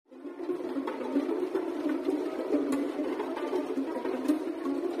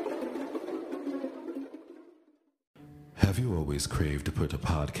you always craved to put a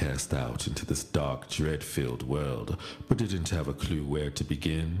podcast out into this dark, dread-filled world, but didn't have a clue where to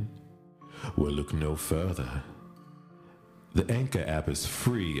begin? Well, look no further. The Anchor app is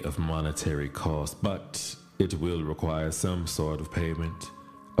free of monetary cost, but it will require some sort of payment.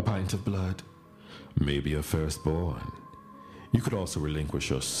 A pint of blood, maybe a firstborn. You could also relinquish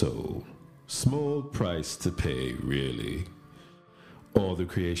your soul. Small price to pay, really. All the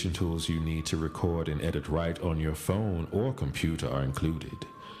creation tools you need to record and edit right on your phone or computer are included.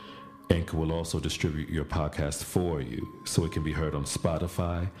 Anchor will also distribute your podcast for you, so it can be heard on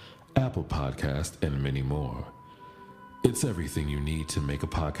Spotify, Apple Podcast, and many more. It's everything you need to make a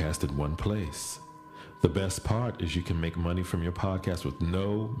podcast in one place. The best part is you can make money from your podcast with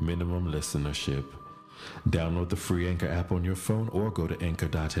no minimum listenership. Download the free Anchor app on your phone or go to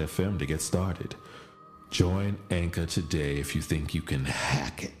anchor.fm to get started. Join Anchor today if you think you can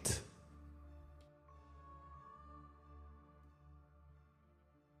hack it.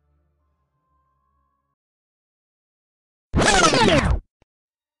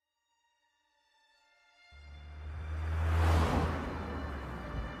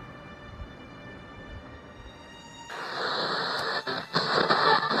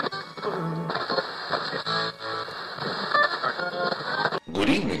 Good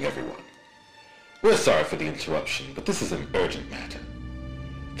evening, everyone. We're sorry for the interruption, but this is an urgent matter.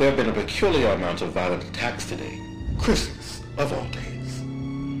 There have been a peculiar amount of violent attacks today. Christmas, of all days.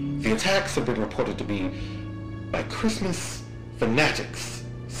 The attacks have been reported to be by Christmas fanatics,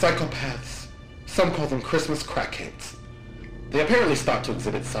 psychopaths. Some call them Christmas crackheads. They apparently start to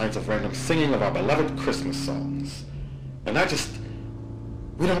exhibit signs of random singing of our beloved Christmas songs. And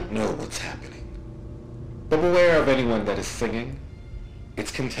we don't know what's happening. But beware of anyone that is singing.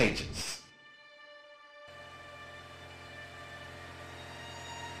 It's contagious.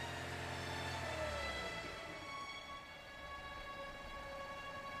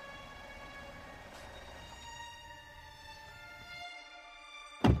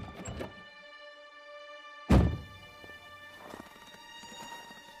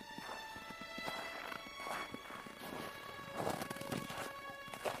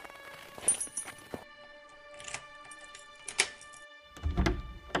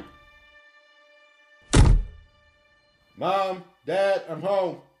 Mom, Dad, I'm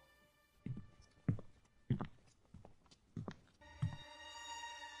home.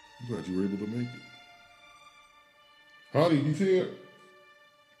 I'm glad you were able to make it. Honey, you here?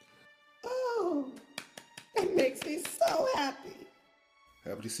 Oh, it makes me so happy.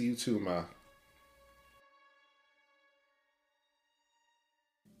 Happy to see you too, Ma.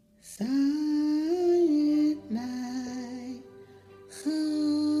 Silent night,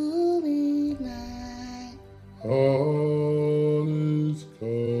 holy night. All is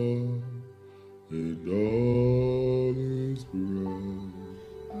calm and all is bright.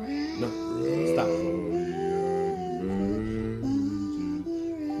 No, Stop.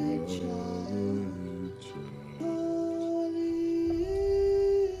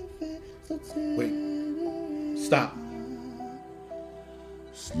 Wait. Stop.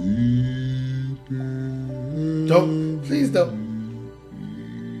 Sleeping. Don't. Please don't.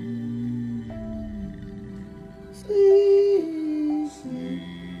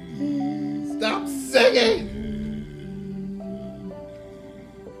 Stop singing!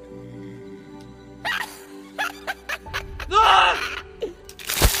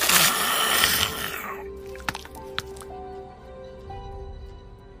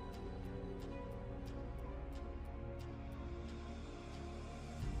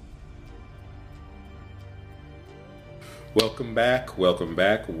 Welcome back.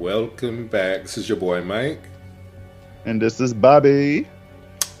 This is your boy Mike. And this is Bobby.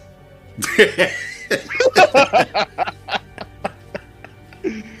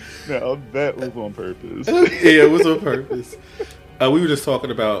 No, that was on purpose. Yeah, it was on purpose. We were just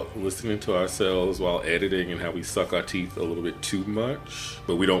talking about listening to ourselves while editing and how we suck our teeth a little bit too much,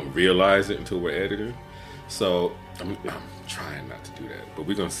 but we don't realize it until we're editing. So I'm trying not to do that, but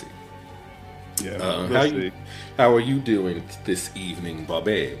we're gonna see. Yeah. How are you doing this evening,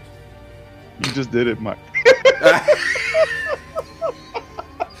 Bobby? You just did it, Mike.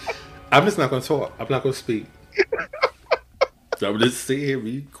 I'm just not gonna talk. I'm not gonna speak. So I'm just sit here,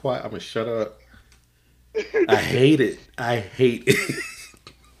 be quiet. I'm gonna shut up. I hate it.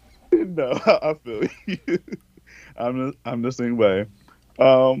 No, I feel you. I'm the same way.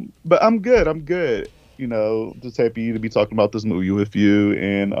 But I'm good. You know, just happy to be talking about this movie with you,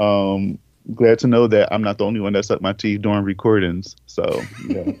 and glad to know that I'm not the only one that sucked my teeth during recordings. So,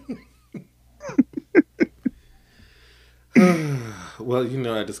 yeah. Well, you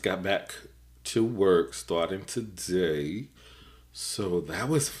know, I just got back to work starting today. So that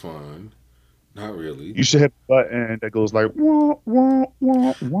was fun. Not really. You should hit a button that goes like wah, wah,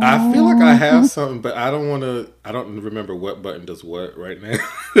 wah, wah. I feel like I have something, but I don't want to. I don't remember what button does what right now.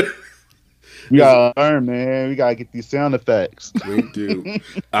 We gotta learn, man. We gotta get these sound effects. We do.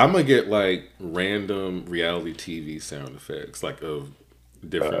 I'm gonna get like random reality TV sound effects, like of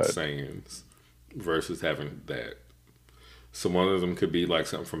different sayings, versus having that. So one of them could be like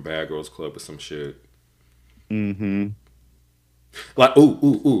something from Bad Girls Club or some shit. Mm-hmm. Like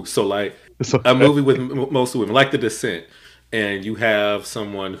ooh. So like a movie with mostly women, like The Descent, and you have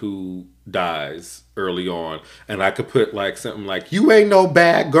someone who dies early on, and I could put like something like "You ain't no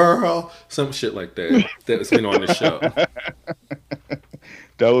bad girl," some shit like that that's been on the show.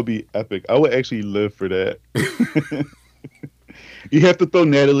 That would be epic. I would actually live for that. You have to throw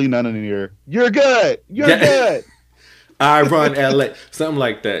Natalie Nunn in here. You're good. You're good. I run LA, something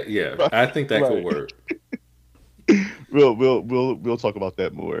like that. Yeah, I think that could work. We'll talk about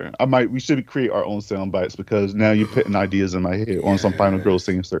that more. We should create our own sound bites because now you're putting ideas in my head on some final girl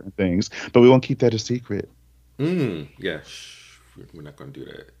saying certain things, but we won't keep that a secret. Yeah, we're not going to do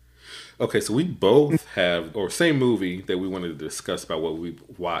that. Okay, so we both have, or same movie that we wanted to discuss about what we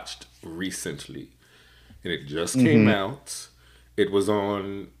watched recently, and it just came out. It was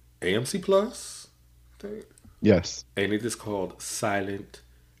on AMC Plus, I think. Yes, and it is called Silent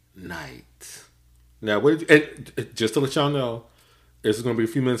Night. Now, just to let y'all know, this is going to be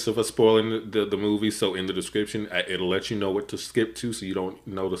a few minutes of us spoiling the movie. So in the description, it'll let you know what to skip to, so you don't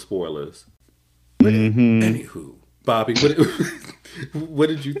know the spoilers. But anywho, Bobby, what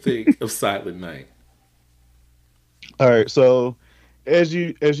did you think of Silent Night? All right, so as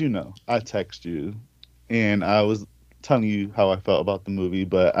you know, I text you, and I was telling you how I felt about the movie,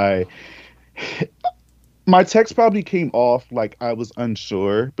 but my text probably came off like I was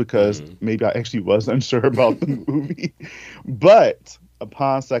unsure because maybe I actually was unsure about the movie. But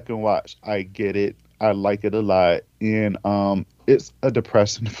upon second watch, I get it. I like it a lot. And it's a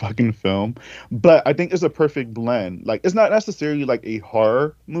depressing fucking film. But I think it's a perfect blend. Like, it's not necessarily like a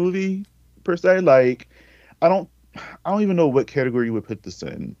horror movie per se. Like, I don't even know what category you would put this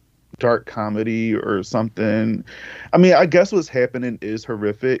in. Dark comedy or something. I mean, I guess what's happening is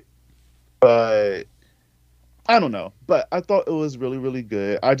horrific, but I don't know, but I thought it was really, really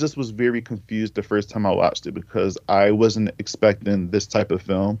good. I just was very confused the first time I watched it because I wasn't expecting this type of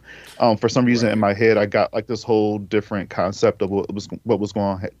film. For some reason in my head, I got like this whole different concept of what was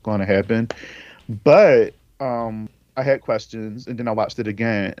going to happen. But I had questions, and then I watched it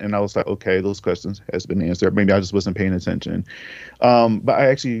again, and I was like, okay, those questions has been answered. Maybe I just wasn't paying attention. But I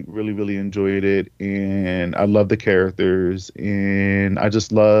actually really, really enjoyed it, and I love the characters, and I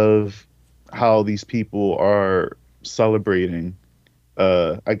just love how these people are celebrating,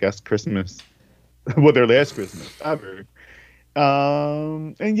 I guess, Christmas, well, their last Christmas ever.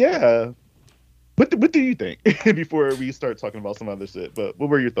 And yeah, what do you think before we start talking about some other shit? But what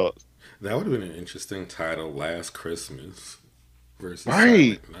were your thoughts? That would have been an interesting title, Last Christmas versus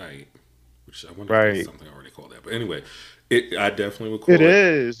Right. Silent Night, which I wonder if there's something I already called that. But anyway, I definitely would call it. It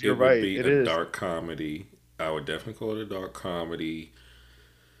is. You're right. Would be it a is. dark comedy. I would definitely call it a dark comedy.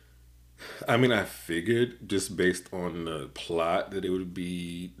 I mean, I figured just based on the plot that it would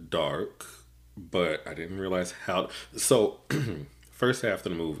be dark, but I didn't realize how. So, first half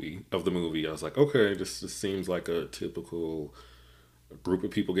of the movie, I was like, okay, this just seems like a typical group of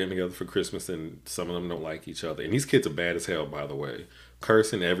people getting together for Christmas, and some of them don't like each other. And these kids are bad as hell, by the way,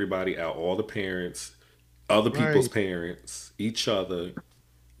 cursing everybody out, all the parents, other people's parents, each other.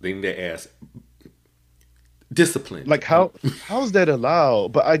 They need to ask. Discipline. Like how is that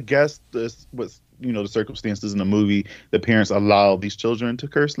allowed? But I guess this was the circumstances in the movie. The parents allow these children to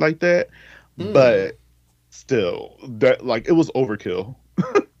curse like that, but still, that like it was overkill.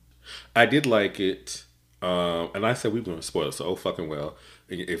 I did like it, and I said we were going to spoil it, so oh fucking well.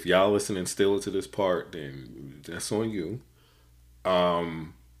 If y'all listening still to this part, then that's on you.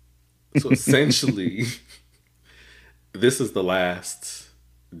 So essentially, this is the last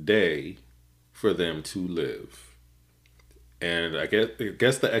day for them to live, and I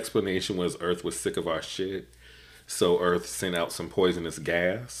guess the explanation was Earth was sick of our shit, so Earth sent out some poisonous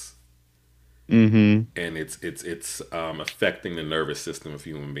gas, and it's affecting the nervous system of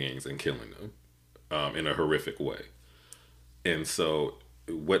human beings and killing them in a horrific way. And so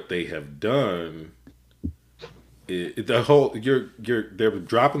what they have done, they're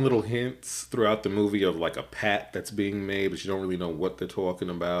dropping little hints throughout the movie of like a pact that's being made, but you don't really know what they're talking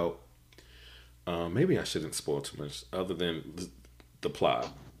about. Maybe I shouldn't spoil too much other than the plot,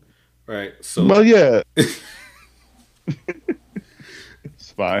 right? So, well, yeah, it's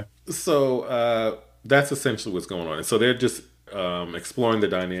fine. So that's essentially what's going on. And so they're just exploring the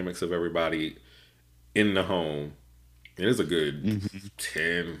dynamics of everybody in the home. It is a good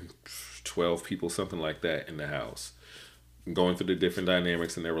 10, 12 people, something like that, in the house. Going through the different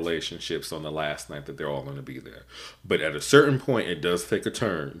dynamics in their relationships on the last night that they're all going to be there. But at a certain point, it does take a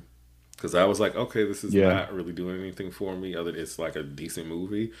turn. Because I was like, okay, this is not really doing anything for me other than it's like a decent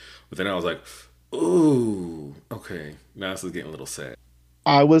movie. But then I was like, ooh, okay, now this is getting a little sad.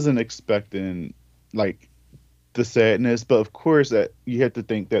 I wasn't expecting like the sadness, but of course that you have to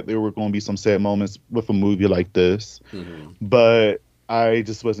think that there were going to be some sad moments with a movie like this. Mm-hmm. But I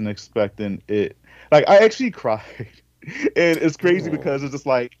just wasn't expecting it. Like I actually cried. And it's crazy because it's just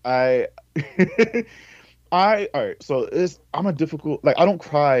like I all right, so I'm a difficult, like I don't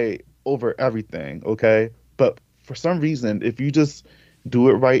cry over everything, okay? But for some reason, if you just do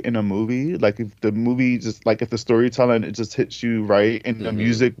it right in a movie, like if the movie just like if the storytelling it just hits you right and the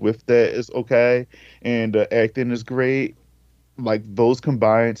music with that is okay and the acting is great, like those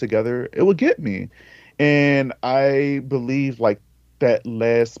combined together, it will get me. And I believe like that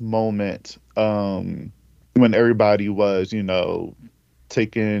last moment, when everybody was,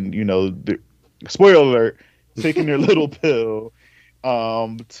 taking, spoiler alert, taking their little pill,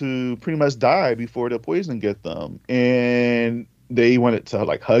 to pretty much die before the poison get them. And they wanted to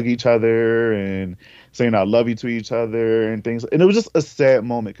like hug each other and saying I love you to each other and things. And it was just a sad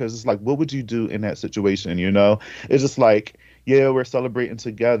moment because it's like, what would you do in that situation? It's just like, yeah, we're celebrating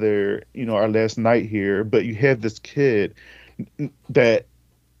together, our last night here, but you have this kid that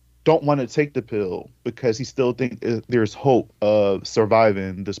don't want to take the pill because he still thinks there's hope of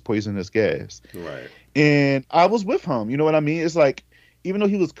surviving this poisonous gas. Right. And I was with him. You know what I mean? It's like, even though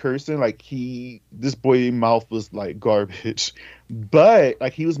he was cursing, like this boy's mouth was like garbage, but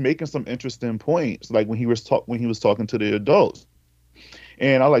like he was making some interesting points. Like when he was talking to the adults,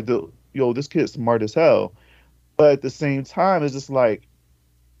 and I like this kid's smart as hell. But at the same time, it's just like,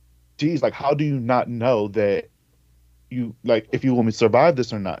 geez, like how do you not know that you like if you want me to survive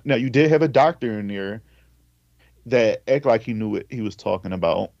this or not? Now you did have a doctor in there that act like he knew what he was talking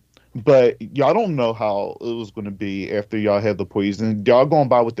about, but y'all don't know how it was going to be after y'all had the poison. Y'all going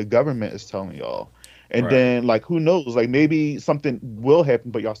by what the government is telling y'all, and then like who knows? Like maybe something will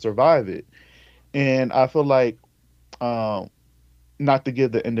happen, but y'all survive it. And I feel like, not to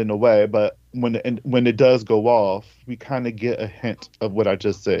give the ending away, but when it does go off, we kind of get a hint of what I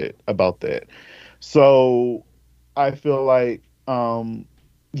just said about that. So I feel like,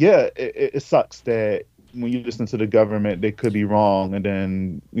 it sucks that when you listen to the government, they could be wrong, and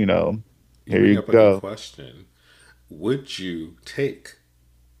then here you go. A question: would you take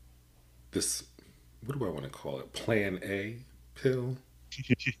this? What do I want to call it? Plan A pill?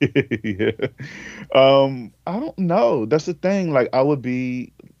 Yeah. I don't know. That's the thing. Like I would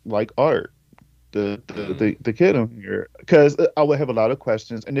be like Art, the kid on here, because I would have a lot of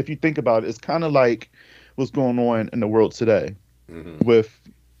questions. And if you think about it, it's kind of like what's going on in the world today with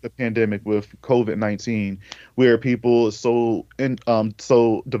the pandemic, with COVID-19, where people are so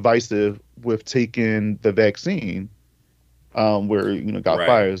divisive with taking the vaccine, where got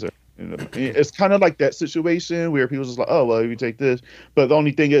fires. It's kind of like that situation where people's just like, oh well, if you take this, but the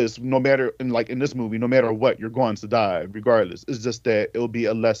only thing is, no matter in this movie, no matter what, you're going to die regardless. It's just that it'll be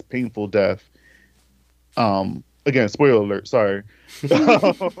a less painful death. Again, spoiler alert, sorry.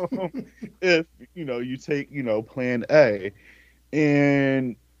 If you take plan A,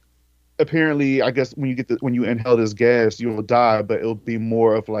 and apparently, I guess when you inhale this gas, you'll die, but it'll be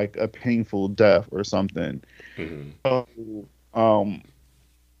more of like a painful death or something. So,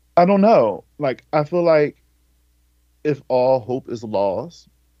 I don't know. Like, I feel like if all hope is lost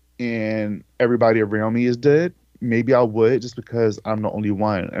and everybody around me is dead, maybe I would, just because I'm the only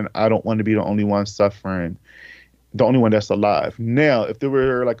one, and I don't want to be the only one suffering, the only one that's alive. Now, if there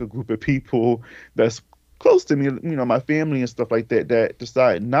were like a group of people that's close to me, my family and stuff like that, that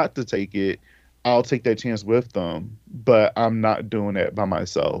decide not to take it, I'll take that chance with them. But I'm not doing that by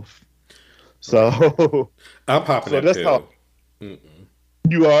myself. So I'm popping that pill.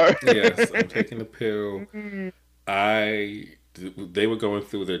 You are? Yes, I'm taking the pill. They were going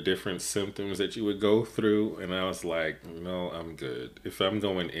through the different symptoms that you would go through, and I was like, no, I'm good. If I'm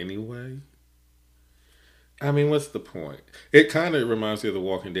going anyway, I mean, what's the point? It kind of reminds me of The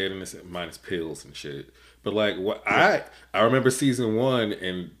Walking Dead, and it's minus pills and shit. But like, I remember season 1,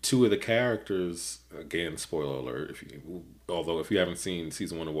 and 2 of the characters, again, spoiler alert, although if you haven't seen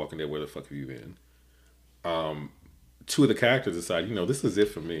season 1 of Walking Dead, where the fuck have you been? 2 of the characters decide, this is it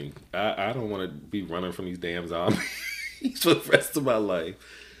for me. I don't want to be running from these damn zombies for the rest of my life.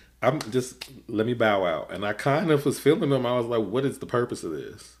 Let me bow out. And I kind of was feeling them. I was like, what is the purpose of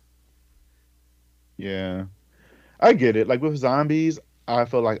this? Yeah. I get it. Like with zombies, I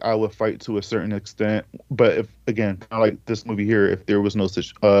feel like I would fight to a certain extent. But if again, kind of like this movie here, if there was no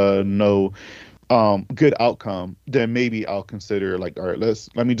such no good outcome, then maybe I'll consider like, all right,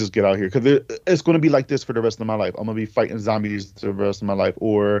 let me just get out here because it's going to be like this for the rest of my life. I'm gonna be fighting zombies the rest of my life.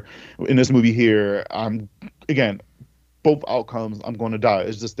 Or in this movie here, I'm again both outcomes. I'm going to die.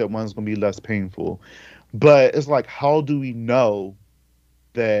 It's just that one's going to be less painful. But it's like, how do we know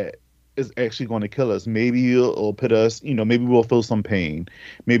that is actually going to kill us? Maybe it'll put us, maybe we'll feel some pain.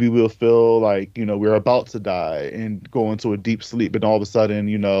 Maybe we'll feel like, we're about to die and go into a deep sleep, but all of a sudden,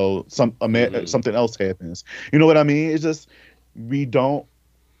 something else happens. You know what I mean? It's just, we don't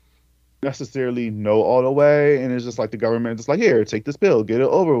necessarily know all the way. And it's just like the government just like, here, take this pill, get it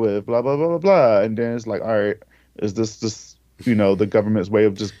over with, blah, blah, blah, blah, blah. And then it's like, all right, is this just, the government's way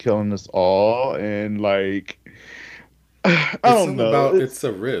of just killing us all? And like, I don't know. It's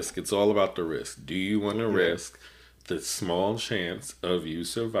a risk. It's all about the risk. Do you want to risk the small chance of you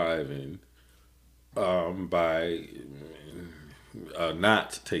surviving by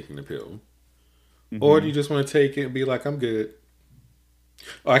not taking the pill? Mm-hmm. Or do you just want to take it and be like, I'm good?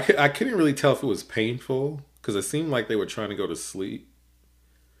 I couldn't really tell if it was painful because it seemed like they were trying to go to sleep.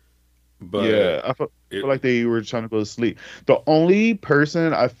 But yeah, I feel like they were trying to go to sleep. The only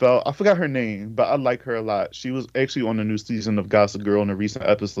person I forgot her name, but I like her a lot. She was actually on the new season of Gossip Girl in the recent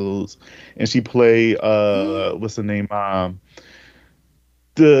episodes, and she played what's the name?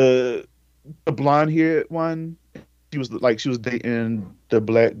 The blonde haired one. She was dating the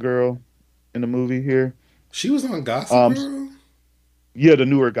black girl in the movie here. She was on Gossip Girl. Yeah, the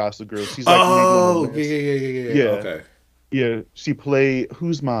newer Gossip Girl. She's like, yeah. Okay. Yeah, she played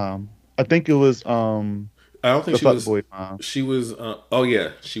whose mom? I think it was I don't think she was mom. She was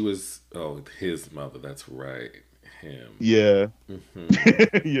she was his mother. That's right. Him. Yeah.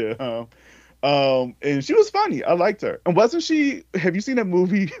 Mm-hmm. Yeah. And she was funny. I liked her. And wasn't she? Have you seen that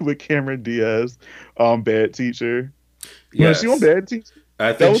movie with Cameron Diaz, Bad Teacher? Yeah, was she on Bad Teacher?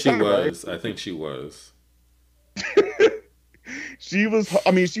 I think she was. Right? I think she was. She was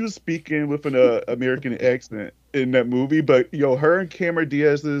speaking with an American accent in that movie, but her and Cameron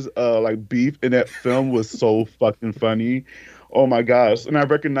Diaz's like beef in that film was so fucking funny. Oh my gosh. And I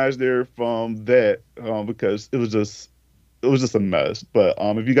recognized her from that because it was just a mess. But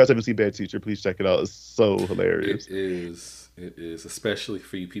if you guys haven't seen Bad Teacher, please check it out. It's so hilarious. It is, especially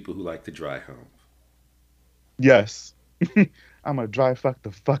for you people who like to dry hump. Yes. I'm gonna dry fuck the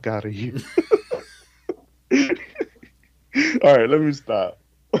fuck out of you. All right, let me stop.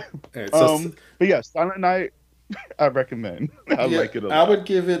 Right, but yeah, Silent Night, I recommend. I like it a lot. I would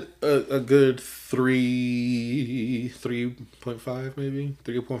give it a good 3.5 maybe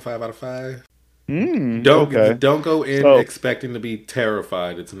 3.5 out of 5. Don't go in expecting to be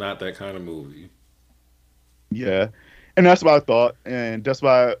terrified. It's not that kind of movie. Yeah. And that's what I thought, and that's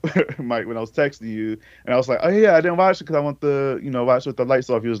why, Mike, when I was texting you, and I was like, "Oh yeah, I didn't watch it because I want the, watch with the lights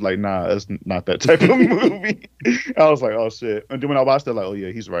off." He was like, "Nah, it's not that type of movie." I was like, "Oh shit!" And then when I watched it, like, "Oh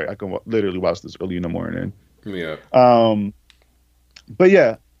yeah, he's right. I can literally watch this early in the morning." Yeah. But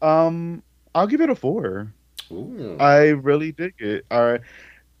yeah, I'll give it a 4. Ooh. I really dig it.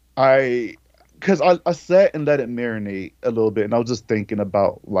 Because I sat and let it marinate a little bit, and I was just thinking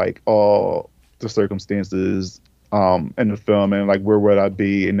about like all the circumstances in the film, and like where would I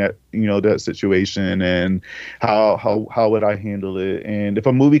be in that that situation, and how would I handle it. And if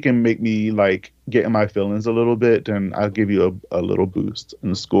a movie can make me like get in my feelings a little bit, then I'll give you a little boost in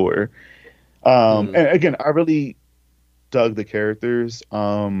the score. And again, I really dug the characters.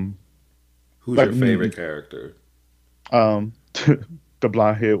 Who's your favorite character? The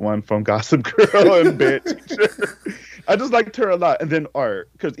blonde-haired one from Gossip Girl and Bad Teacher. I just liked her a lot. And then Art,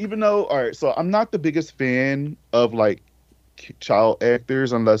 because so I'm not the biggest fan of like child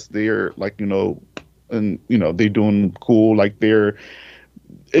actors unless they're like they're doing cool, like it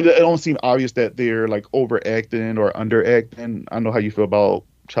don't seem obvious that they're like overacting or underacting. I know how you feel about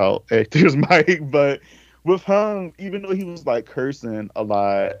child actors, Mike, but with him, even though he was like cursing a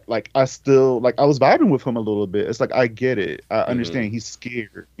lot, like I still like I was vibing with him a little bit. It's like I get it. I understand he's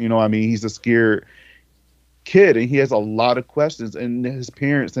scared. You know what I mean? He's a scared kid and he has a lot of questions, and his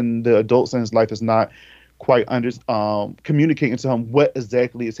parents and the adults in his life is not quite communicating to him what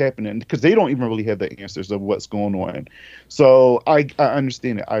exactly is happening, because they don't even really have the answers of what's going on. So I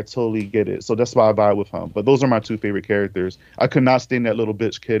understand it. I totally get it. So that's why I vibe with him. But those are my 2 favorite characters. I could not stand that little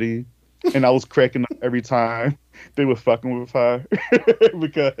bitch Kitty. And I was cracking up every time they were fucking with her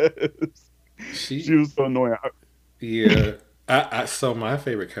because she was so annoying. Yeah. So my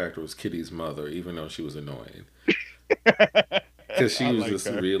favorite character was Kitty's mother, even though she was annoying. because she I was like just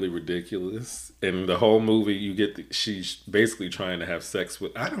her. really ridiculous. And the whole movie, she's basically trying to have sex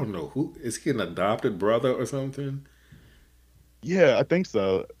with, I don't know, who is he, an adopted brother or something? Yeah, I think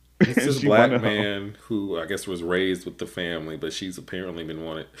so. It's And this she black wanted him. man who I guess was raised with the family, but she's apparently been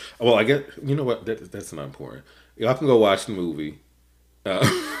wanted. Well, I guess, you know what? That's not important. Y'all can go watch the movie. Uh,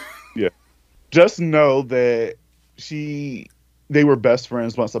 Yeah. Just know that she they were best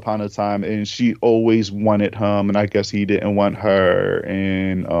friends once upon a time, and she always wanted him, and I guess he didn't want her,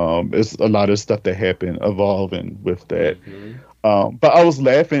 and it's a lot of stuff that happened evolving with that. mhm. But I was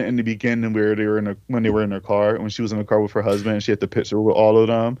laughing in the beginning where they were when they were in her car, when she was in the car with her husband, and she had the picture with all of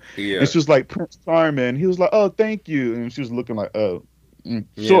them, Yeah. and she was like Prince Charming. He was like, "Oh, thank you," and she was looking like, "Oh, Yeah,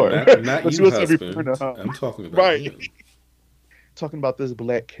 sure." not But she you, was husband. referring to him. I'm talking about Right. him. Talking about this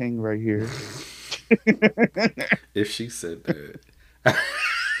black king right here. If she said that.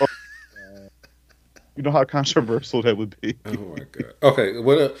 You know how controversial that would be. Oh my god. Okay,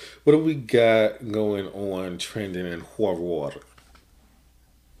 what do we got going on trending in horror?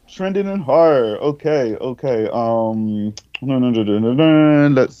 Trending in horror. Okay.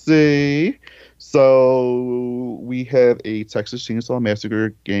 Let's see. So we have a Texas Chainsaw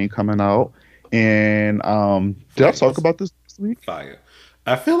Massacre game coming out, and did I talk about this week? Fire.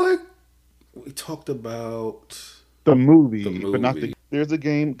 I feel like we talked about The movie, The but not movie. the. There's a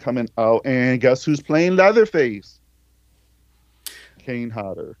game coming out, and guess who's playing Leatherface? Kane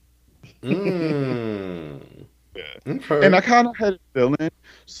Hodder. mm. Yeah. Okay. And I kind of had a feeling,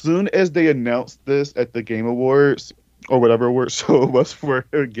 soon as they announced this at the Game Awards or whatever award show it was for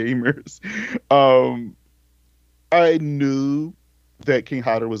gamers, I knew that King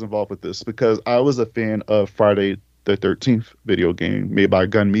Hodder was involved with this because I was a fan of Friday the 13th video game made by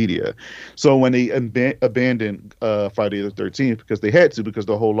Gun Media. So when they abandoned Friday the 13th because they had to, because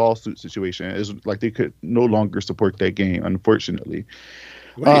the whole lawsuit situation is like they could no longer support that game, unfortunately.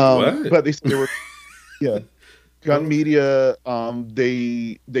 Wait, what? But they said they were, yeah. Gun Media,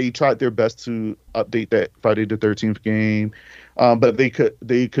 they tried their best to update that Friday the 13th game, but they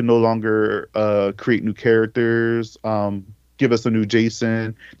could no longer create new characters, give us a new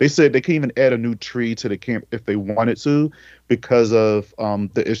Jason. They said they can even add a new tree to the camp if they wanted to, because of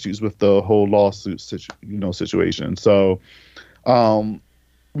the issues with the whole lawsuit situation. So,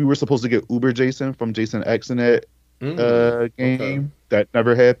 we were supposed to get Uber Jason from Jason X in that game. okay. That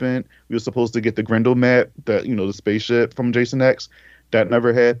never happened. We were supposed to get the Grendel map, the spaceship from Jason X. That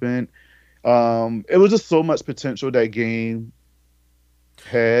never happened. It was just so much potential that game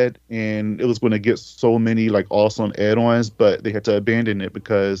had, and it was going to get so many like awesome add-ons, but they had to abandon it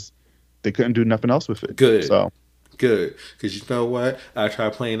because they couldn't do nothing else with it. Good. So Good. Because you know what? I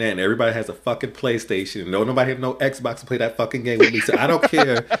tried playing that and everybody has a fucking PlayStation. No, nobody has no Xbox to play that fucking game with me. So I don't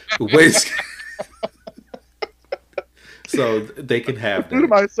care. Wait. So they can have do to that.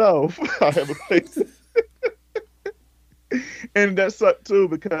 myself, I have a place. And that sucked too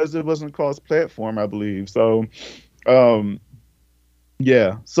because it wasn't cross-platform, I believe. So,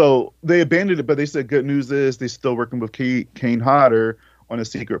 yeah. So they abandoned it, but they said good news is they're still working with Kane Hodder on a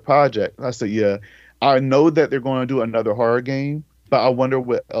secret project. I said, yeah, I know that they're going to do another horror game, but I wonder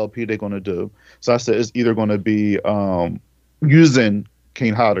what LP they're going to do. So I said it's either going to be using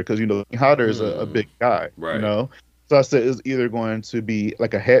Kane Hodder because Kane Hodder is a big guy, Right. So I said it's either going to be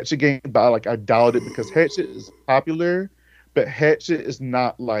like a Hatchet game, but I doubt it because Hatchet is popular, but Hatchet is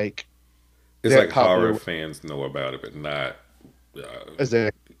not like It's that like popular. horror fans know about it, but not.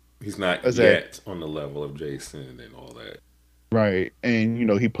 Exactly. He's not Exactly. yet on the level of Jason and all that. Right. And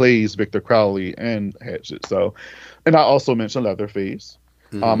he plays Victor Crowley and Hatchet. So, and I also mentioned Leatherface.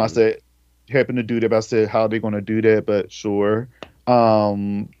 I said happen to do that, but I said how they going to do that, but sure.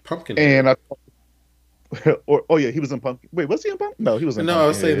 Pumpkin. And I oh yeah, he was in Pumpkin. Wait, was he in Pumpkin? No, he was in No, I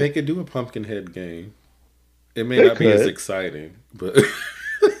was saying Pumpkinhead. they could do a Pumpkinhead game. It may They not be as could. exciting, but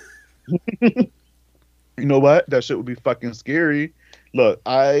You know what? That shit would be fucking scary. Look,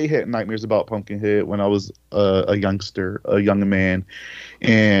 I had nightmares about Pumpkinhead when I was a youngster, a young man,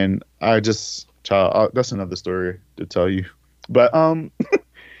 and I just that's another story to tell you. But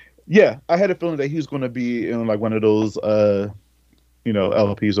yeah, I had a feeling that he was going to be in like one of those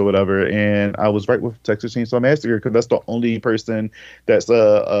LPs or whatever, and I was right with Texas Chainsaw Massacre because that's the only person that's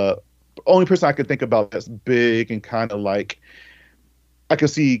only person I could think about that's big and kind of like I could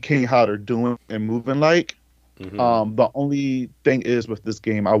see King Hodder doing and moving like. The only thing is with this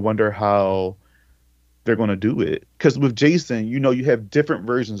game, I wonder how they're going to do it. Because with Jason, you have different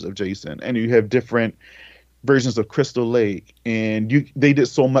versions of Jason, and you have different versions of Crystal Lake, and they did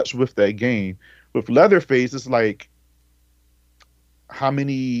so much with that game. With Leatherface, it's like how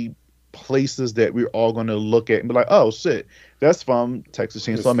many places that we're all going to look at and be like, oh shit, that's from Texas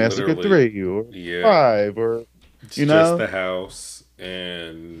Chainsaw It's Massacre literally- 3 or Yeah. 5 or It's you just know? the house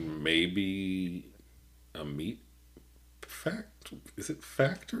and maybe a meat factory. Is it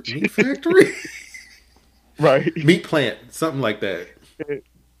factory? Meat factory? right. Meat plant, something like that.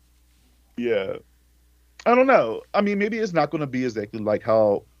 Yeah. I don't know. I mean, maybe it's not going to be exactly like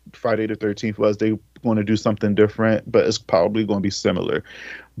how Friday the 13th was. They're going to do something different, but it's probably going to be similar.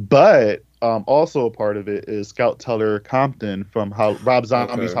 But also a part of it is Scout Teller Compton from Rob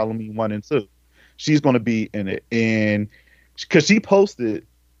Zombie's Okay. Halloween 1 and 2. She's going to be in it. And because she posted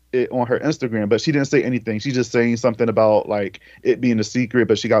it on her Instagram, but she didn't say anything. She just saying something about like it being a secret,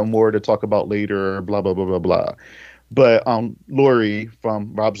 but she got more to talk about later, blah, blah, blah, blah, blah. But Lori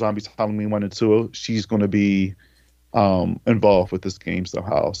from Rob Zombie's Halloween 1 and 2, she's going to be involved with this game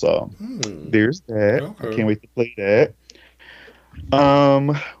somehow. So there's that. I Okay. can't wait to play that.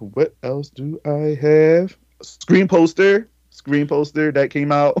 What else do I have? Screen poster that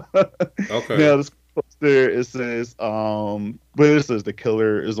came out. Okay. Now this poster, it says what it says, the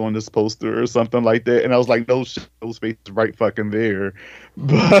killer is on this poster or something like that, and I was like, no shit, those face is right fucking there.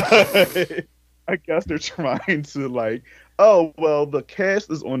 But I guess they're trying to like, oh well, the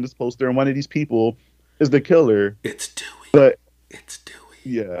cast is on this poster and one of these people is the killer. It's Dewey. But It's Dewey.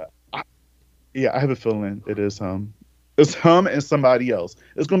 yeah, I have a feeling it is him. It's him and somebody else.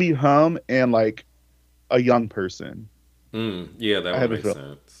 It's gonna be him and like a young person. Yeah, that I would have a make feel-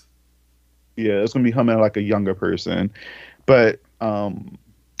 sense. Yeah, it's gonna be him and like a younger person. But I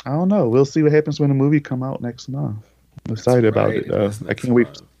don't know. We'll see what happens when the movie come out next month. I'm excited about Right, it though. that's I next can't wait.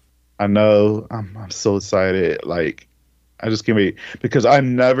 month. I know. I'm so excited. Like, I just can't wait because I've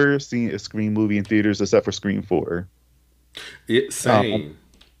never seen a Scream movie in theaters except for Scream 4. Same.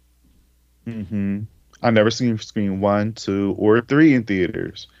 I never seen Scream 1, 2, or 3 in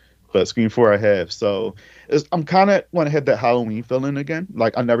theaters, but Scream 4 I have. So I'm kind of want to have that Halloween feeling again.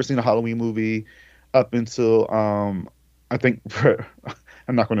 Like I've never seen a Halloween movie up until I think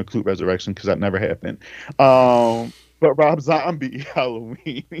I'm not going to include Resurrection because that never happened. But Rob Zombie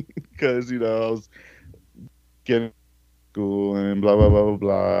Halloween because I was getting school and blah blah blah blah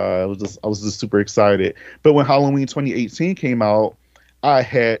blah. I was just super excited. But when Halloween 2018 came out, I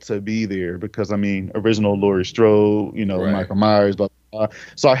had to be there because original Laurie Strode, Right. Michael Myers, blah, blah, blah.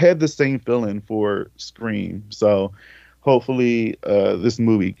 So I had the same feeling for Scream. So hopefully this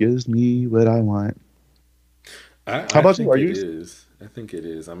movie gives me what I want. How about you? Are you- I think it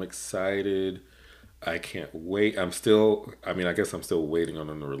is. I'm excited. I can't wait. I guess I'm still waiting on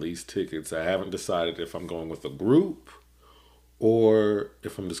them to release tickets. I haven't decided if I'm going with a group or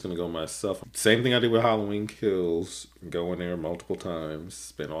if I'm just going to go myself. Same thing I did with Halloween Kills. Go in there multiple times,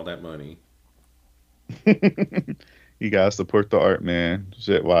 spend all that money. You gotta support the art, man.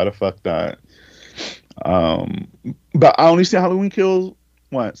 Shit, why the fuck not? But I only see Halloween Kills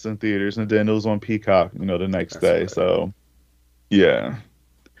once in theaters, and then it was on Peacock, the next That's day. right. So, yeah.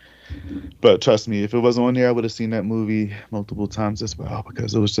 But trust me, if it wasn't on there, I would have seen that movie multiple times as well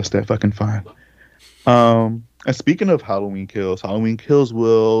because it was just that fucking fun. And speaking of Halloween Kills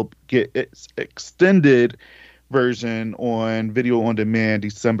will get its extended version on video on demand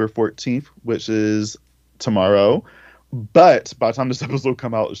December 14th, which is tomorrow. But by the time this episode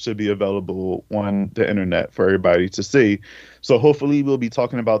come out, it should be available on the internet for everybody to see. So hopefully we'll be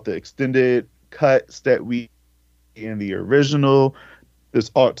talking about the extended cuts that we in the original,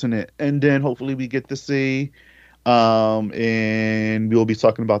 this alternate ending. Hopefully we get to see, and we'll be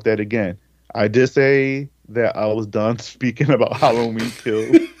talking about that again. I did say that I was done speaking about Halloween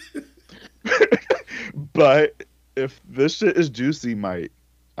Kills, but if this shit is juicy,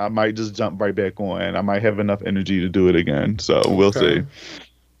 I might just jump right back on. I might have enough energy to do it again. So we'll see.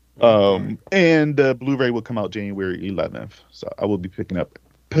 And the Blu-ray will come out January 11th. So I will be picking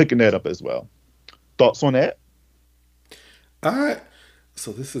that up as well. Thoughts on that?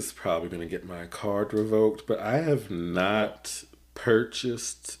 So this is probably going to get my card revoked, but I have not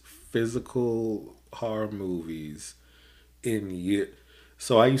purchased physical horror movies in years.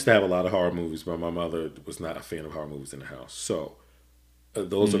 So I used to have a lot of horror movies, but my mother was not a fan of horror movies in the house. So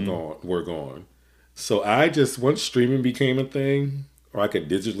those were gone. So once streaming became a thing, or I could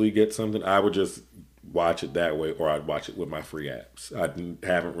digitally get something, I would just watch it that way, or I'd watch it with my free apps.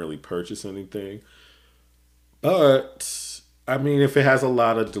 Haven't really purchased anything. But if it has a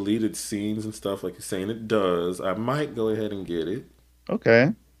lot of deleted scenes and stuff like you're saying it does, I might go ahead and get it.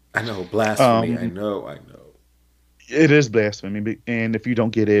 Okay. I know, blasphemy. I know. It is blasphemy, and if you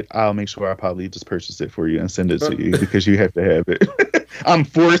don't get it, I'll make sure I probably just purchase it for you and send it to you because you have to have it. I'm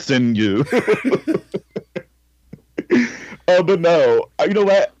forcing you. But no, you know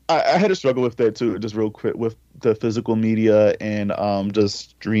what? I had to struggle with that too, just real quick with the physical media and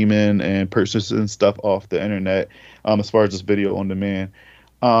just streaming and purchasing stuff off the internet, as far as just video on demand.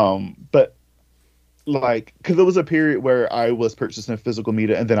 But like, because there was a period where I was purchasing physical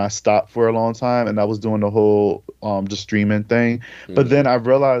media and then I stopped for a long time and I was doing the whole just streaming thing. But then I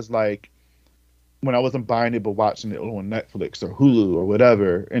realized like when I wasn't buying it but watching it on Netflix or Hulu or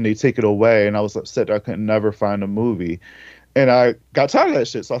whatever, and they take it away, and I was upset that I could never find a movie. And I got tired of that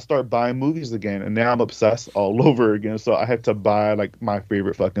shit, so I started buying movies again, and now I'm obsessed all over again. So I have to buy like my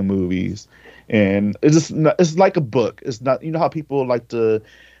favorite fucking movies, and it's just not, it's like a book. It's not, you know how people like to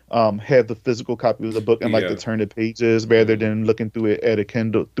have the physical copy of the book and like to turn the pages rather than looking through it at a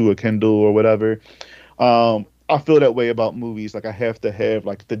Kindle or whatever. I feel that way about movies. Like I have to have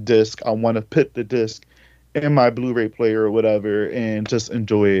like the disc. I want to put the disc in my Blu-ray player or whatever and just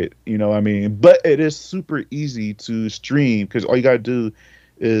enjoy it. You know what I mean? But it is super easy to stream because all you gotta do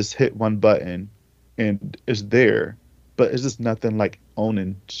is hit one button and it's there. But it's just nothing like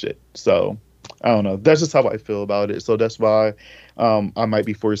owning shit. So I don't know. That's just how I feel about it. So that's why I might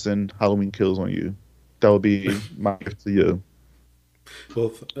be forcing Halloween Kills on you. That would be my gift to you.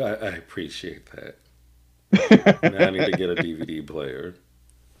 Well, I appreciate that. Now I need to get a DVD player.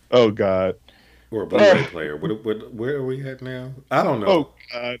 Oh God. Or a Blu-ray player. Where are we at now? I don't know. Oh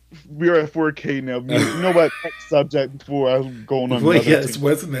God, we're at 4K now. You know what? Next subject before I was going on. Well, yes.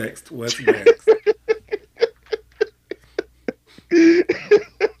 What's next?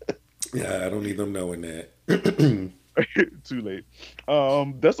 Yeah, I don't need them knowing that. Too late.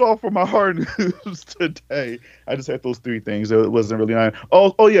 That's all for my hard news today. I just had those three things. It wasn't really nine.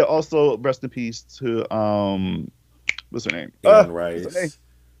 Oh yeah. Also, rest in peace to what's her name? Anne Rice.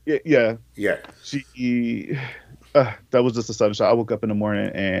 Yeah. She. That was just a sudden shot. I woke up in the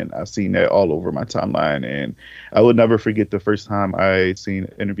morning and I seen that all over my timeline, and I would never forget the first time I seen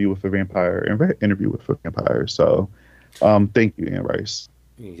Interview with a Vampire and Interview with a Vampire. So, thank you, Anne Rice.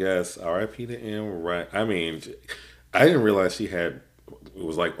 Yes, R.I.P. to Anne Rice. I mean, I didn't realize it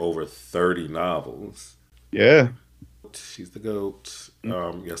was like over 30 novels. Yeah. She's the GOAT.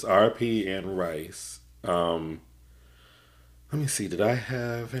 Yes, R.I.P. Anne Rice. Let me see, did I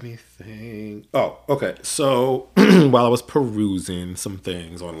have anything? Oh, okay. So while I was perusing some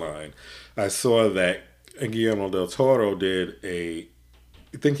things online, I saw that Guillermo del Toro I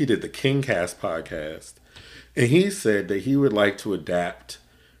think he did the KingCast podcast, and he said that he would like to adapt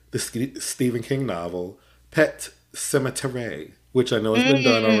the Stephen King novel Pet Sematary, which I know has been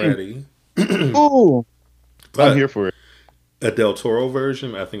done already. Oh, I'm here for it. A Del Toro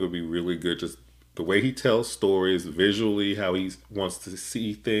version, I think, would be really good. Just the way he tells stories, visually, how he wants to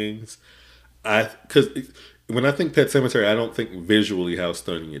see things. Because when I think Pet Sematary, I don't think visually how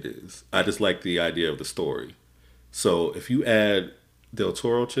stunning it is. I just like the idea of the story. So if you add Del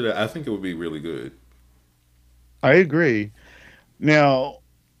Toro to that, I think it would be really good. I agree. Now,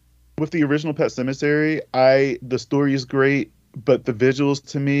 with the original Pet Sematary, the story is great, but the visuals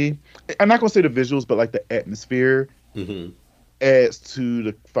to me, I'm not going to say the visuals, but like the atmosphere adds to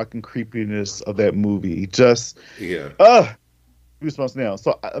the fucking creepiness of that movie. Just, goosebumps now.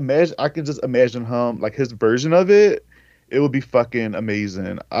 So I can just imagine him, like his version of it, it would be fucking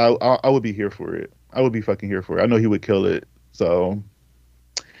amazing. I would be here for it. I would be fucking here for it. I know he would kill it. So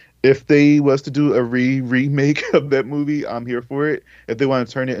if they was to do a remake of that movie, I'm here for it. If they want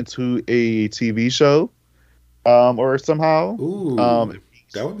to turn it into a TV show, or somehow,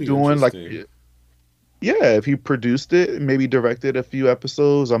 that would be doing interesting. like, if he produced it, maybe directed a few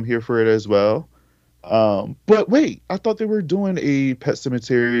episodes, I'm here for it as well. But wait, I thought they were doing a Pet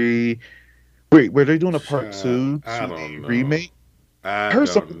Sematary. Wait, were they doing a part 2 I don't know. remake? I heard don't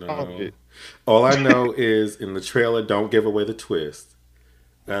something know. about it. All I know is in the trailer, don't give away the twist.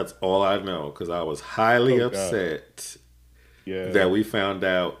 That's all I know, because I was highly upset that we found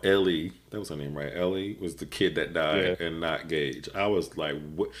out Ellie, that was her name, right? Ellie was the kid that died and not Gage. I was like,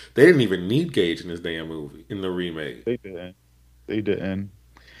 what? They didn't even need Gage in this damn movie, in the remake. They didn't.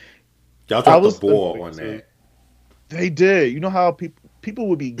 Y'all dropped the ball on that. They did. You know how people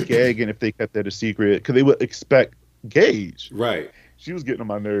would be gagging if they kept that a secret, because they would expect Gage. Right. She was getting on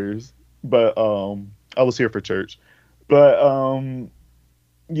my nerves. But I was here for church. But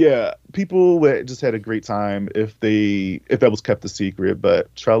people would just had a great time if that was kept a secret.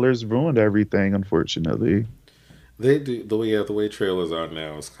 But trailers ruined everything, unfortunately. They do the way trailers are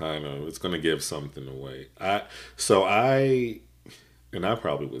now is it's going to give something away. I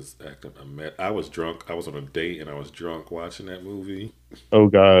probably was acting I was drunk. I was on a date and I was drunk watching that movie. Oh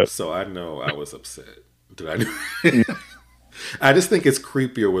God! So I know I was upset. I just think it's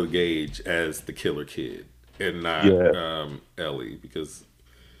creepier with Gage as the killer kid and not Ellie, because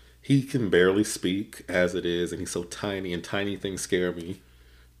he can barely speak as it is, and he's so tiny, and tiny things scare me.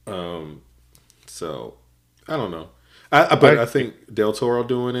 So I don't know. But I think Del Toro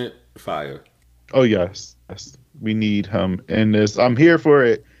doing it, fire. Oh yes, yes, we need him in this. I'm here for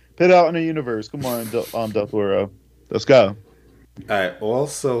it. Put out in the universe. Come on, Del Toro. Let's go. I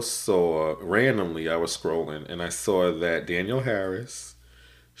also saw randomly. I was scrolling and I saw that Danielle Harris.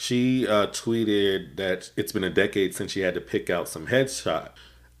 She tweeted that it's been a decade since she had to pick out some headshot,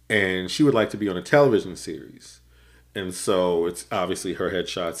 and she would like to be on a television series. And so it's obviously her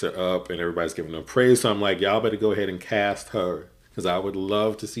headshots are up, and everybody's giving her praise. So I'm like, y'all better go ahead and cast her, because I would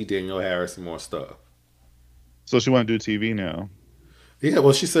love to see Danielle Harris in more stuff. So she want to do TV now. Yeah,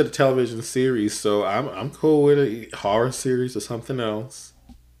 well, she said a television series, so I'm cool with a horror series or something else.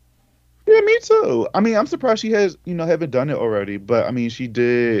 Yeah, me too. I mean, I'm surprised she has, haven't done it already. But I mean, she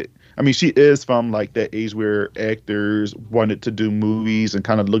did. I mean, she is from like that age where actors wanted to do movies and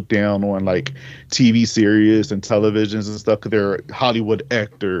kind of look down on like TV series and televisions and stuff because they're Hollywood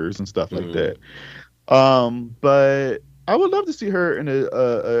actors and stuff like that. But I would love to see her in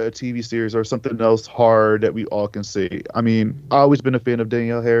a TV series or something else hard that we all can see. I mean, I've always been a fan of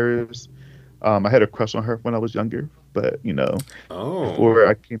Danielle Harris. I had a crush on her when I was younger, but before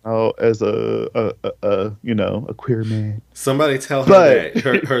I came out as a queer man. Somebody tell her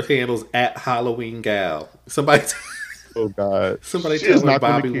that her handle's at Halloween Gal. Somebody. Oh God. Somebody tell her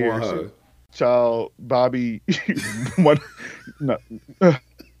Bobby want her. Child, Bobby. No. I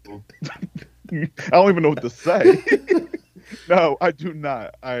don't even know what to say. No, I do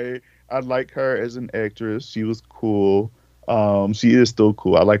not. I like her as an actress. She was cool. She is still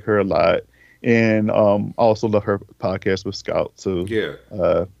cool. I like her a lot. And I also love her podcast with Scout. So yeah,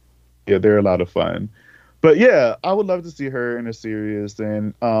 they're a lot of fun. But yeah, I would love to see her in a series,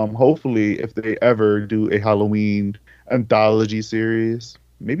 and hopefully, if they ever do a Halloween anthology series,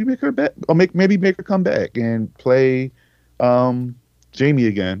 maybe make her back, or maybe make her come back and play Jamie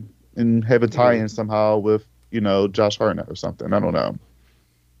again, and have a tie-in somehow with Josh Hartnett or something. I don't know.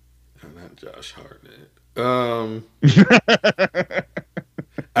 Not Josh Hartnett.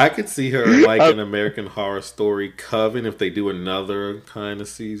 I could see her like an American Horror Story Coven if they do another kind of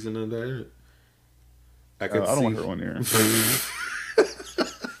season of that. I don't want her on there.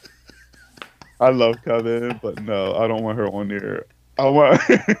 I love Coven, but no, I don't want her on there.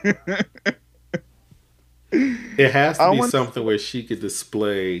 It has to be something where she could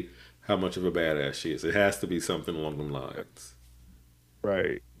display how much of a badass she is. It has to be something along them lines.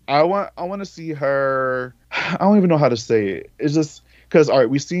 Right. I want to see her. I don't even know how to say it. It's just because, all right,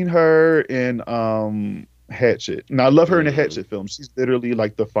 we've seen her in Hatchet. Now, I love her in the Hatchet film. She's literally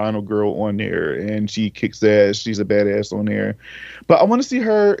like the final girl on there, and she kicks ass. She's a badass on there. But I want to see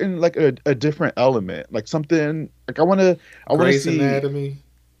her in like a different element, like something like I want to see Grey's Anatomy.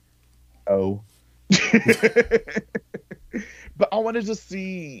 Oh, but I want to just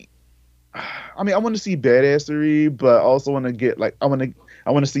see. I mean, I want to see badassery, but I also want to get like I want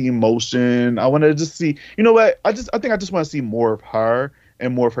to see emotion. I want to just see. You know what? I think I just want to see more of her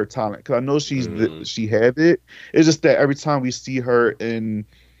and more of her talent, because I know she had it. It's just that every time we see her in,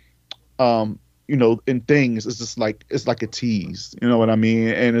 in things, it's just like it's like a tease. You know what I mean?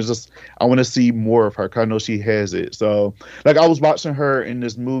 And it's just I want to see more of her, because I know she has it. So like I was watching her in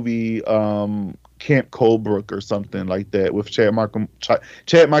this movie, Camp Coldbrook or something like that with Chad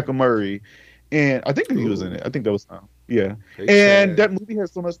Michael Murray, and I think he was in it. I think that was yeah. Hey, and that movie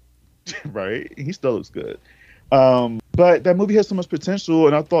has so much, right? He still looks good. But that movie has so much potential,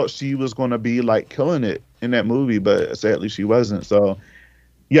 and I thought she was going to be like killing it in that movie, but sadly she wasn't. So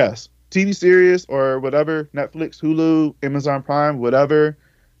yes, TV series or whatever, Netflix, Hulu, Amazon Prime, whatever,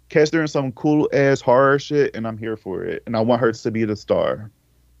 cast her in some cool ass horror shit, and I'm here for it. And I want her to be the star.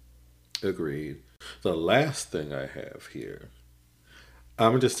 Agreed. The last thing I have here,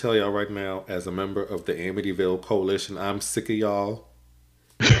 I'm going to just tell y'all right now, as a member of the Amityville Coalition, I'm sick of y'all.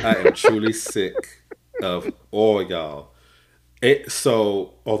 I am truly sick of all y'all.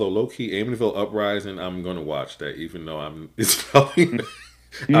 So, although low-key Amityville Uprising, I'm going to watch that, even though I'm definitely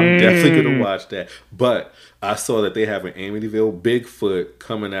going to watch that. But I saw that they have an Amityville Bigfoot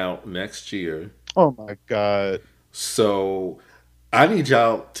coming out next year. Oh my God. So I need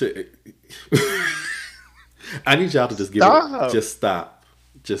y'all to just give it, just stop.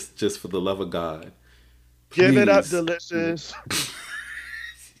 Just for the love of God. Please. Give it up, Delicious.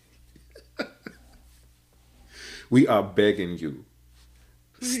 We are begging you.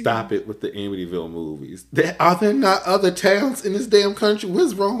 Stop it with the Amityville movies. Are there not other towns in this damn country?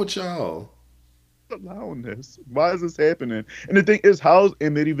 What's wrong with y'all? Allowing this. Why is this happening? And the thing is, how's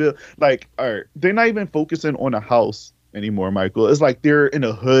Amityville, like, all right, they're not even focusing on a house anymore, Michael. It's like they're in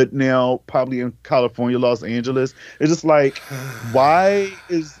a hood now, probably in California, Los Angeles. It's just like, why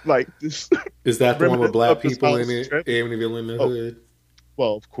is like this? Is that the one with remnant black of this people in house it? trend? Amityville in the Oh, hood.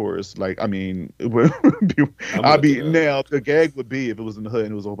 well, of course. Like, I mean, I'm I'd be looking it up. now. The gag would be if it was in the hood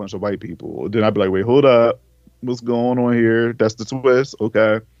and it was a whole bunch of white people. Then I'd be like, wait, hold up, what's going on here? That's the twist,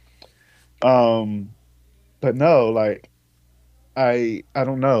 okay? But no, like, I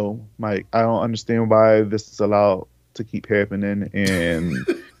don't know, Mike. I don't understand why this is allowed to keep happening, and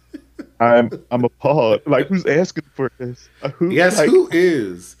I'm appalled. Like, who's asking for this? Yes, like, who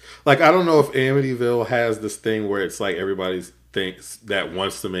is? Like, I don't know if Amityville has this thing where it's like everybody thinks that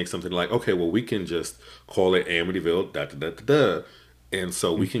wants to make something like, okay, well, we can just call it Amityville, da da da da da, and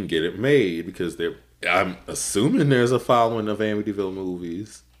so we can get it made because I'm assuming there's a following of Amityville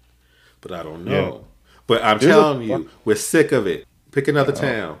movies, but I don't know. Yeah. But I'm There's telling you, we're sick of it. Pick another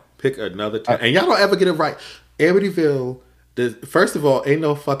town. Pick another town, and y'all don't ever get it right. Amityville. First of all, ain't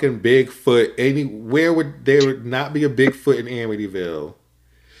no fucking Bigfoot. Where would there would not be a Bigfoot in Amityville?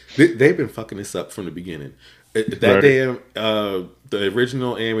 They've been fucking this up from the beginning. That Right. damn the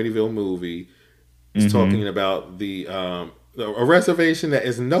original Amityville movie is talking about a reservation that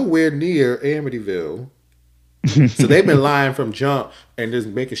is nowhere near Amityville. So they've been lying from jump and just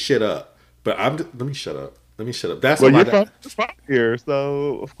making shit up. But let me shut up. That's well, why you're from here,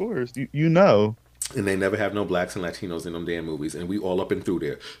 so of course you know. and they never have no blacks and Latinos in them damn movies, and we all up and through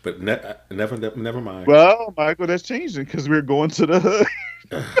there. But never mind. Well, Michael, that's changing because we're going to the hood.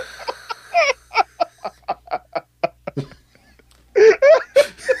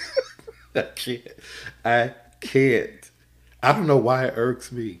 I can't. I don't know why it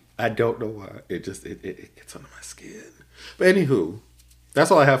irks me. I don't know why. It just it gets under my skin. But anywho,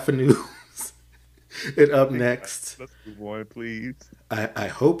 that's all I have for news. And up next, Let's move on, please. I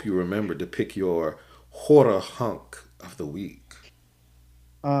hope you remember to pick your horror hunk of the week.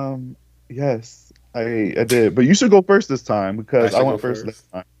 Yes, I did, but you should go first this time because I I should went go first first?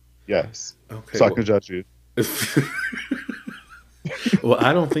 this time. Yes, Okay. so I can judge you. Well,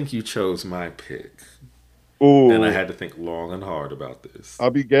 I don't think you chose my pick. Oh, And I had to think long and hard about this. I'll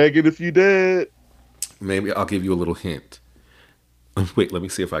be gagging if you did. Maybe I'll give you a little hint. Wait, let me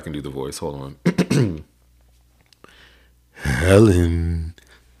see if I can do the voice. Hold on. Helen.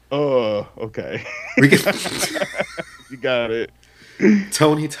 Oh, okay. We can- You got it.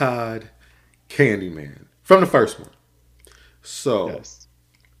 Tony Todd, Candyman. From the first one. So, Yes.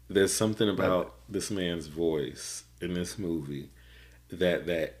 there's something about this man's voice in this movie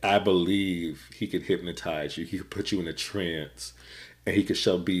that I believe he could hypnotize you. He could put you in a trance, and he could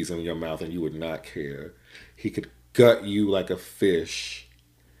shove bees in your mouth and you would not care. He could gut you like a fish,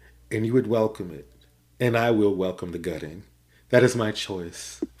 and you would welcome it. And I will welcome the gutting. That is my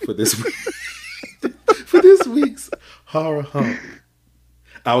choice for this week. For this week's horror hunk.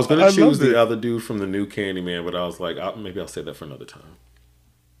 I was going I to choose love it. the other dude from the new Candyman, but I was like, maybe I'll say that for another time.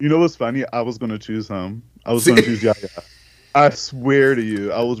 You know what's funny? I was gonna choose him. I was gonna choose Yaya. I swear to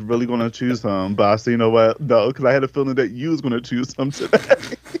you, I was really gonna choose him, but I said, you know what? No, because I had a feeling that you was gonna choose him today.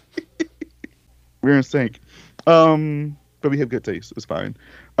 We're in sync. But we have good taste. It's fine.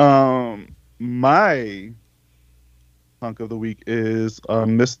 My hunk of the week is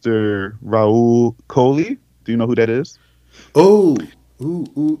Mr. Raul Coley. Do you know who that is? Oh, ooh,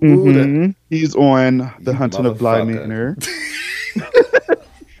 that, He's on The You Hunting of Bly motherfucker. Manor.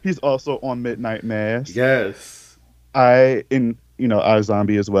 He's also on Midnight Mass. yes.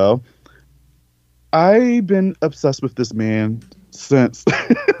 iZombie as well. I've been obsessed with this man since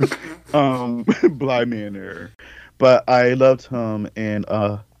Bly Manor, but I loved him in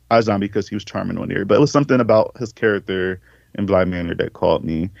iZombie because he was charming on there. But it was something about his character in Bly Manor that caught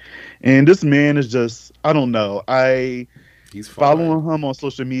me. And this man is just, I don't know. He's fine. Following him on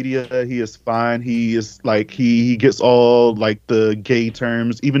social media, he is fine. He is like he gets all like the gay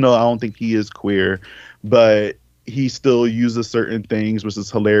terms, even though I don't think he is queer, but he still uses certain things, which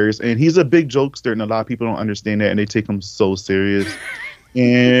is hilarious. And he's a big jokester, and a lot of people don't understand that, and they take him so serious.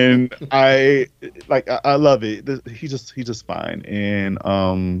 And I love it. He's just fine.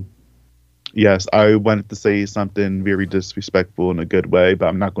 And yes, I wanted to say something very disrespectful in a good way, but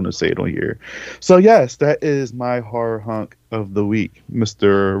I'm not going to say it on here. So yes, that is my horror hunk of the week,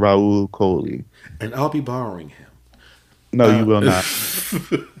 Mr. Raul Coley. And I'll be borrowing him. No, you will not.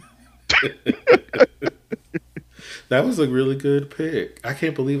 That was a really good pick. I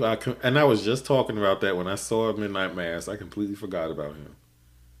can't believe and I was just talking about that when I saw Midnight Mass. I completely forgot about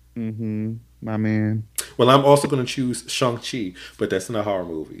him. My man. Well, I'm also going to choose Shang-Chi, but that's not a horror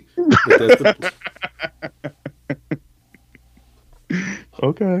movie. But that's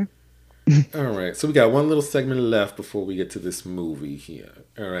Okay. All right, so we got one little segment left before we get to this movie here.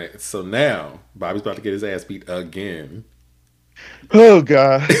 All right, so now Bobby's about to get his ass beat again. Oh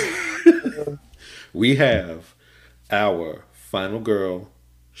God. We have our final girl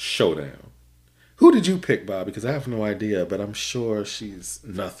showdown. Who did you pick, Bob? Because I have no idea, but I'm sure she's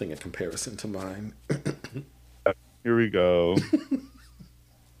nothing in comparison to mine. Here we go.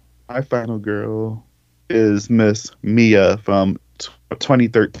 My final girl is Miss Mia from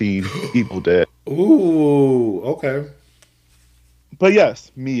 2013 Evil Dead. Ooh, okay. But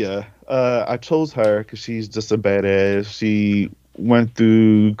yes, Mia. I chose her because she's just a badass. She went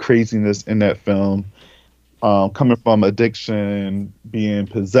through craziness in that film, coming from addiction, being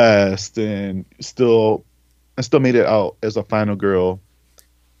possessed, and still made it out as a final girl.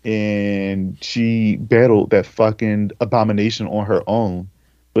 And she battled that fucking abomination on her own,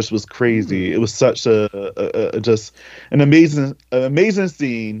 which was crazy. It was such a just an amazing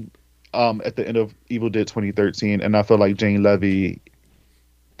scene at the end of Evil Dead 2013, and I feel like Jane Levy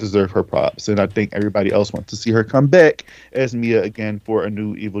deserve her props, and I think everybody else wants to see her come back as Mia again for a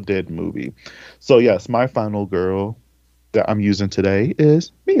new Evil Dead movie. So yes, my final girl that I'm using today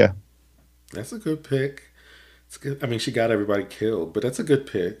is Mia. That's a good pick. It's good. I mean, she got everybody killed, but that's a good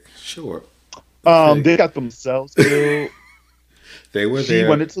pick. Sure. They got themselves killed. They were She there.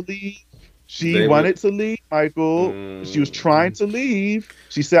 wanted to leave. She wanted to leave, Michael. She was trying to leave.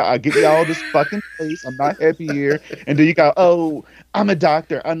 She said, I'll get you out of this fucking place. I'm not happy here. And then you got, oh, I'm a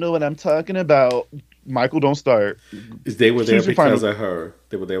doctor. I know what I'm talking about. Michael, don't start. They were there Choose your because final- of her.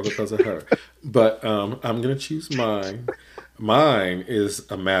 They were there because of her. But I'm going to choose mine. Mine is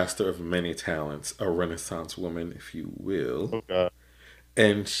a master of many talents, a Renaissance woman, if you will. Oh, God.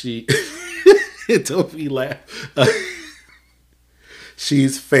 And she, don't be laugh.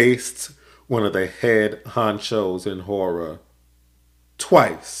 She's faced one of the head honchos in horror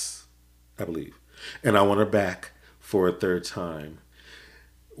twice, I believe. And I want her back for a third time.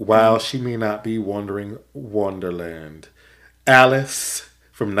 While she may not be wandering Wonderland, Alice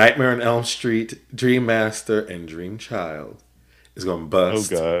from Nightmare on Elm Street, Dream Master, and Dream Child is going to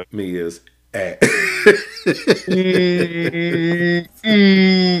bust Mia's ass.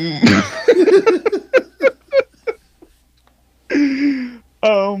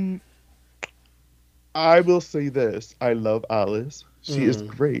 I will say this. I love Alice. She is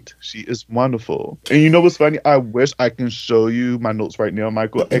great. She is wonderful. And you know what's funny? I wish I can show you my notes right now,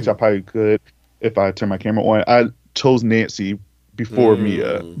 Michael. Actually, I probably could if I turn my camera on. I chose Nancy before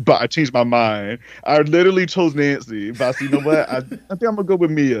Mia, but I changed my mind. I literally chose Nancy, but I said, you know what? I think I'm going to go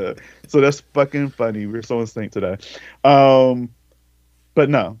with Mia. So that's fucking funny. We're so in sync today. But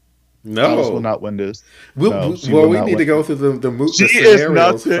no. Alice will not win this. We need to go through the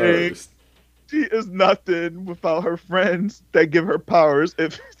scenarios first. She is nothing without her friends that give her powers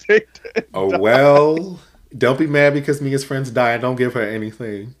if they Oh, well, don't be mad because Mia's friends die and don't give her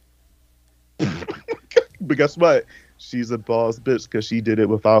anything. But guess what? She's a boss bitch because she did it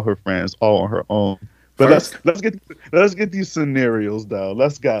without her friends, all on her own. But let's get these scenarios down.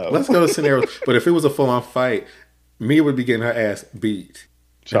 Let's go. Let's go to scenarios. But if it was a full on fight, Mia would be getting her ass beat.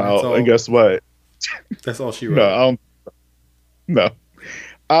 Child, and guess what? That's all she wrote. No.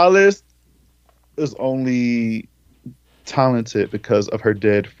 Alice is only talented because of her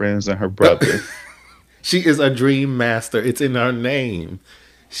dead friends and her brother. She is a dream master. It's in her name.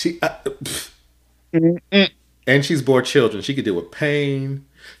 And she's bore children. She could deal with pain.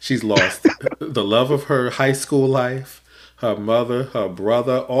 She's lost the love of her high school life, her mother, her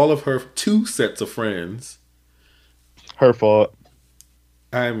brother, all of her 2 sets of friends. Her fault.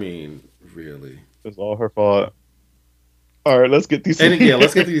 I mean, really. It's all her fault. All right, let's get these.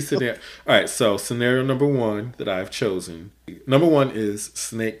 Let's get these scenarios. All right, so scenario number 1 that I've chosen. Number 1 is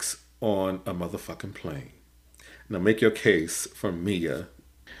snakes on a motherfucking plane. Now make your case for Mia.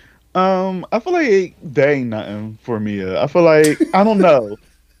 I feel like that ain't nothing for Mia. I feel like I don't know.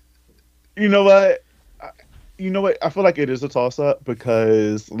 You know what? I feel like it is a toss up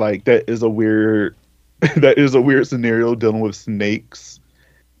because like that is a weird scenario dealing with snakes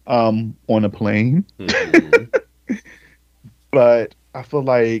on a plane. Mm-hmm. But I feel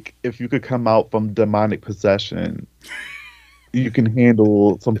like if you could come out from demonic possession, you can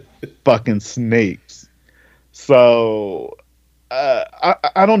handle some fucking snakes. So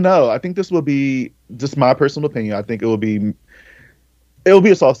I don't know. I think this will be just my personal opinion. I think it will be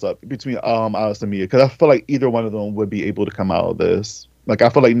a toss up between Alice and Mia because I feel like either one of them would be able to come out of this. Like I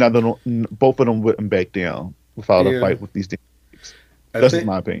feel like both of them wouldn't back down without a fight with these things. That's just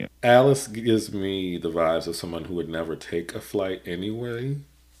my opinion. Alice gives me the vibes of someone who would never take a flight anyway.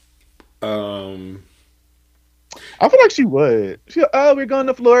 I I feel like she would. Oh, we're going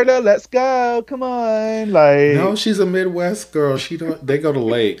to Florida. Let's go. Come on. Like, No, she's a Midwest girl. She don't. They go to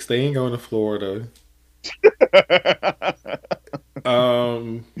lakes. They ain't going to Florida.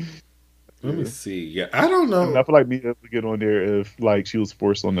 Let me see. Yeah, I don't know. I feel like Mia would get on there if like she was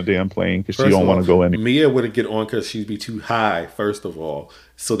forced on the damn plane because she First don't of want all, to go in. Mia wouldn't get on because she'd be too high. First of all,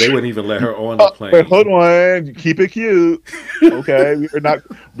 so they wouldn't even let her on the plane. But hold on, keep it cute, okay?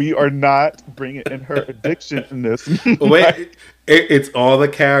 We are not bringing in her addiction in this. Wait, it's all the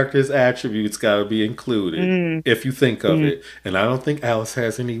characters' attributes got to be included if you think of it. And I don't think Alice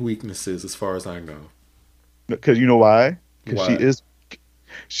has any weaknesses, as far as I know. Because you know why? Why? Because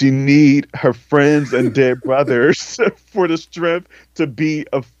she need her friends and dead brothers for the strength to be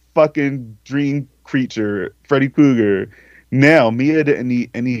a fucking dream creature, Freddy Krueger. Now, Mia didn't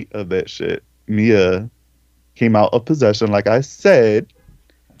need any of that shit. Mia came out of possession, like I said,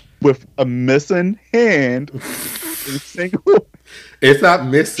 with a missing hand. It's not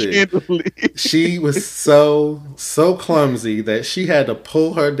missing. Handily. She was so clumsy that she had to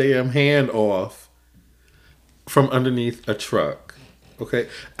pull her damn hand off from underneath a truck. Okay.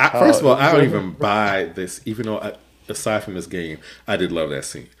 First of all, I don't even buy this, even though aside from this game, I did love that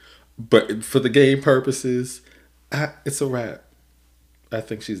scene. But for the game purposes, it's a wrap. I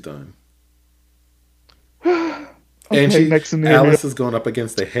think she's done. And Alice is going up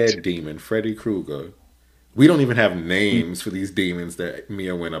against the head demon, Freddy Krueger. We don't even have names for these demons that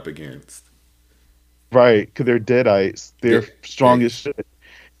Mia went up against. Right, because they're deadites. They're strong as shit.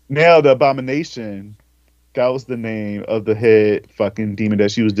 Now the Abomination, that was the name of the head fucking demon that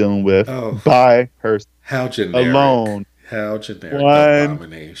she was dealing with by herself. How generic. Alone. How generic.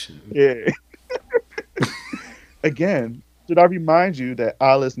 Abomination. Yeah. Again, should I remind you that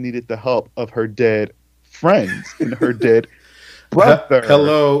Alice needed the help of her dead friends and her dead brother?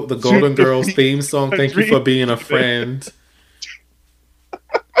 Hello, the Golden Girls theme song. Thank you for being a friend.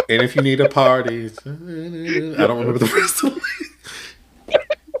 And if you need a party, I don't remember the rest of it.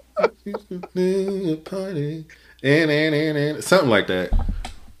 Party, something like that.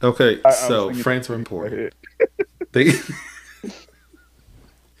 Okay, so friends are important.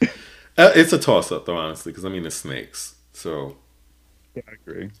 It's a toss-up, though, honestly, because I mean, it's snakes. So, yeah, I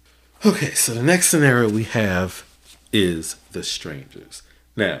agree. Okay, so the next scenario we have is the strangers.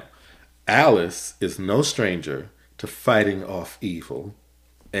 Now, Alice is no stranger to fighting off evil,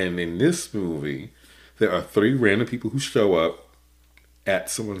 and in this movie, there are 3 random people who show up at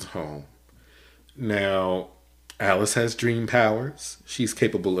someone's home. Now, Alice has dream powers. She's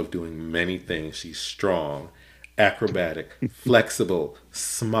capable of doing many things. She's strong, acrobatic, flexible,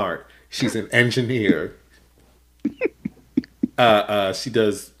 smart. She's an engineer. She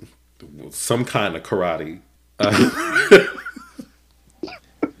does some kind of karate.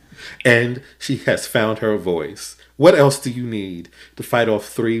 And she has found her voice. What else do you need to fight off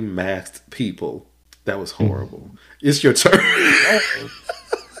 3 masked people? That was horrible. It's your turn.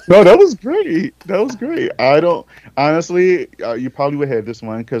 No, that was great. That was great. I don't, honestly, you probably would have this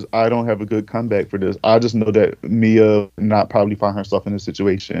one because I don't have a good comeback for this. I just know that Mia would not probably find herself in this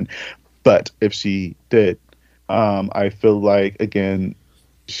situation. But if she did, I feel like, again,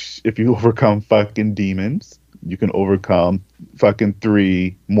 if you overcome fucking demons, you can overcome fucking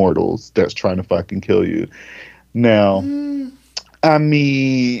 3 mortals that's trying to fucking kill you. Now, I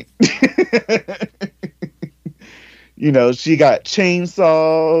mean, you know, she got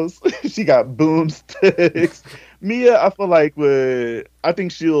chainsaws, she got boomsticks. Mia, I feel like I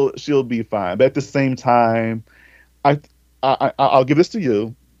think she'll be fine. But at the same time, I'll give this to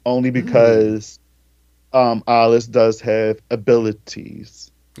you only because Alice does have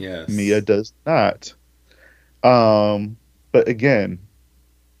abilities. Yes. Mia does not. But again,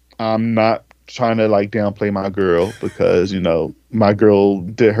 I'm not trying to like downplay my girl because, you know, my girl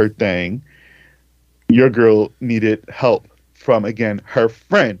did her thing. Your girl needed help from, again, her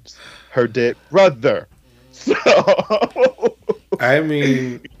friends, her dead brother. So, I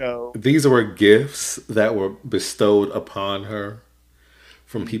mean, you know, these were gifts that were bestowed upon her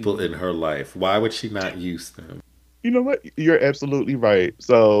from people in her life. Why would she not use them? You know what? You're absolutely right.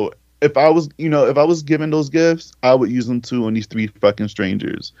 So if I was given those gifts, I would use them too on these 3 fucking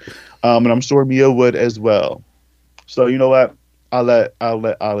strangers. And I'm sure Mia would as well. So you know what? I'll let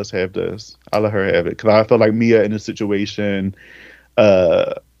Alice have this. I'll let her have it because I feel like Mia in this situation,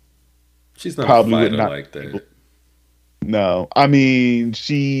 she's not probably a fighter would not like that. No, I mean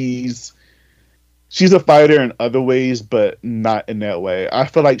she's a fighter in other ways, but not in that way. I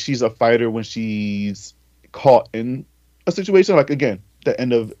feel like she's a fighter when she's caught in a situation. Like again, the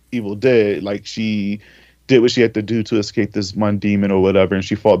end of Evil Dead, like she did what she had to do to escape this one demon or whatever, and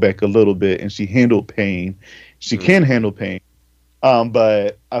she fought back a little bit and she handled pain She can handle pain.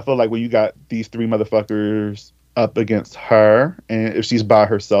 But I feel like when you got these three motherfuckers up against her, and if she's by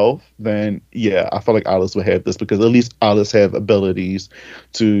herself, then yeah, I feel like Alice would have this because at least Alice have abilities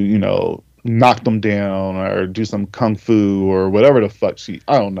to, knock them down or do some kung fu or whatever the fuck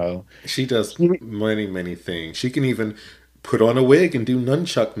I don't know. She does many, many things. She can even put on a wig and do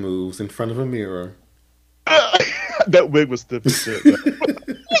nunchuck moves in front of a mirror. That wig was stupid shit.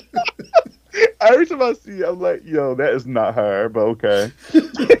 Every time I see it, I'm like, yo, that is not her, but okay.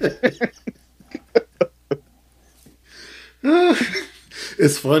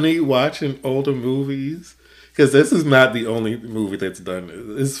 It's funny watching older movies because this is not the only movie that's done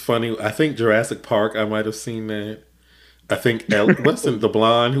it. It's funny. I think Jurassic Park, I might have seen that. I think what's the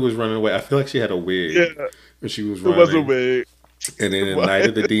blonde who was running away? I feel like she had a wig when she was running. It was a wig. And then in Night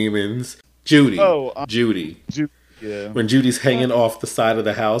of the Demons, Judy. Judy. Yeah. When Judy's hanging off the side of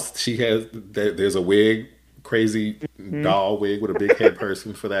the house, there's a wig, crazy doll wig with a big head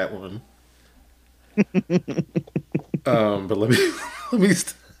person for that one. But let me.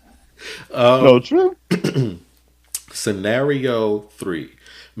 No, true. Scenario 3.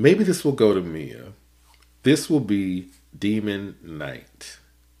 Maybe this will go to Mia. This will be Demon Knight.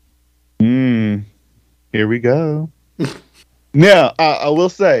 Here we go. Now, I will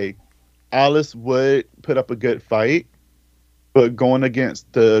say, Alice would put up a good fight, but going up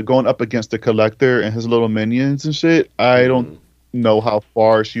against the Collector and his little minions and shit, I don't know how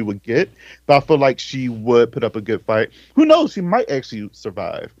far she would get. But I feel like she would put up a good fight. Who knows? She might actually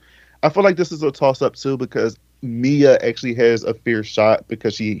survive. I feel like this is a toss up too because Mia actually has a fair shot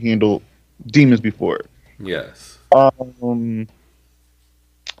because she handled demons before. Yes.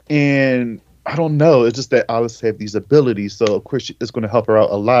 And I don't know. It's just that Alice have these abilities, so of course it's going to help her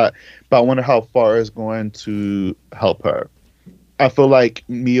out a lot. But I wonder how far it's going to help her. I feel like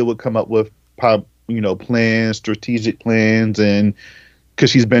Mia would come up with plans, strategic plans, and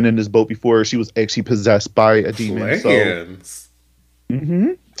because she's been in this boat before, she was actually possessed by a demon. Plans.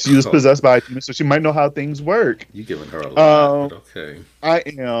 So, she was possessed by a demon, so she might know how things work. You giving her a lot, but okay. I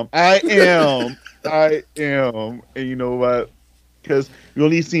am, and you know what? Because you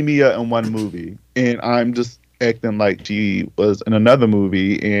only see Mia in one movie, and I'm just acting like she was in another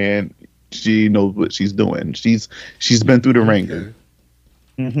movie, and she knows what she's doing. She's been through the ringer.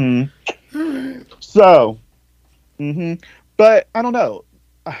 So, but I don't know.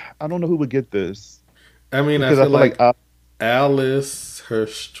 I don't know who would get this. I mean, I feel like Alice, her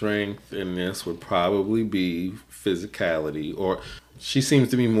strength in this would probably be physicality, or she seems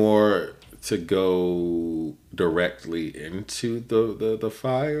to be more to go directly into the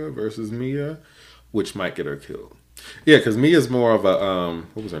fire versus Mia, which might get her killed. Yeah, because Mia's more of a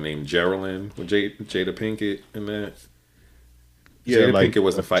what was her name, Geraldine, with Jada Pinkett in that. Yeah, Jada Pinkett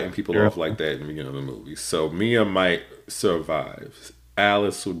wasn't fighting people off like that in the beginning of the movie, so Mia might survive.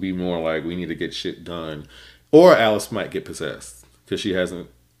 Alice would be more like, we need to get shit done, or Alice might get possessed because she hasn't.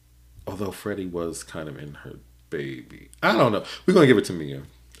 Although Freddie was kind of in her baby, I don't know. We're gonna give it to Mia.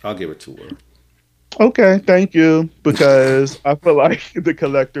 I'll give it to her. Okay, thank you. Because I feel like the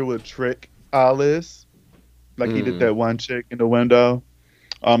Collector would trick Alice, like he did that one chick in the window.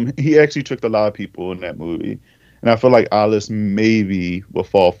 He actually tricked a lot of people in that movie, and I feel like Alice maybe will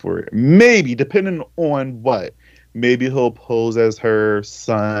fall for it. Maybe, depending on what. Maybe he'll pose as her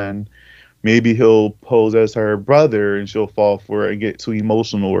son. Maybe he'll pose as her brother, and she'll fall for it and get too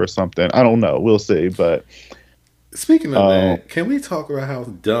emotional or something. I don't know. We'll see, but. Speaking of that, can we talk about how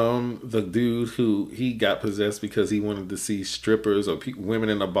dumb the dude who he got possessed because he wanted to see strippers or women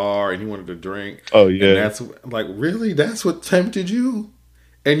in a bar and he wanted to drink? Oh, yeah. And that's like, really? That's what tempted you?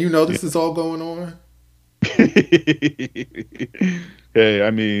 And this is all going on? Hey,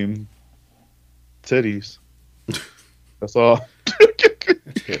 I mean, titties. That's all.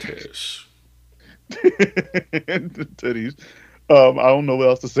 Titties. Titties. I don't know what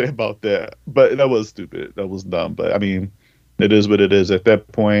else to say about that, but that was stupid. That was dumb. But I mean, it is what it is. At that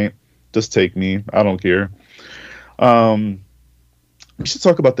point, just take me. I don't care. We should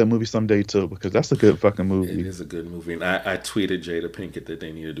talk about that movie someday too, because that's a good fucking movie. It is a good movie, and I tweeted Jada Pinkett that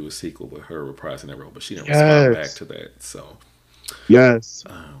they need to do a sequel with her reprising that role, but she didn't respond back to that. So, yes,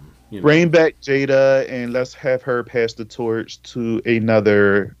 bring back Jada and let's have her pass the torch to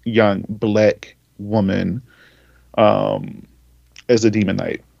another young black woman. As a Demon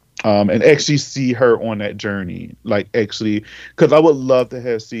Knight, and actually see her on that journey, like actually, because I would love to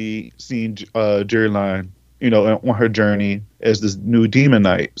have seen Geraldine, on her journey as this new Demon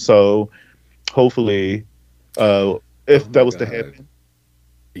Knight. So hopefully, if that was to happen,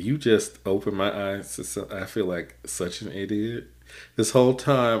 you just opened my eyes to. I feel like such an idiot. This whole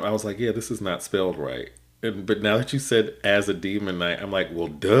time I was like, yeah, this is not spelled right. But now that you said as a demon knight, I'm like, well,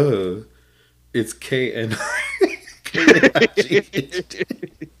 duh. It's K-N-I-G-H.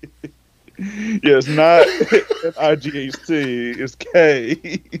 Yeah, it's not N-I-G-H-T. It's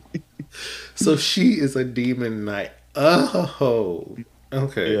K. So she is a demon knight. Oh.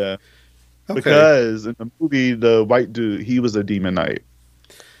 Okay. Yeah. Okay. Because in the movie, the white dude, he was a demon knight.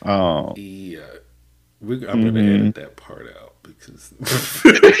 Yeah. I'm going to edit that part out because...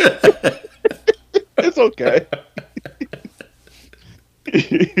 It's okay.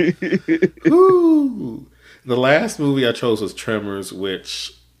 Ooh. The last movie I chose was Tremors,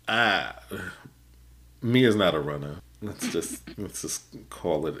 which Mia's not a runner. Let's just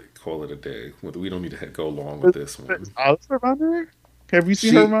call it a day. We don't need to go along with this one. Is Alice a runner? Have you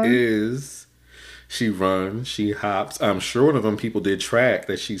seen her run? She runs. She hops. I'm sure one of them people did track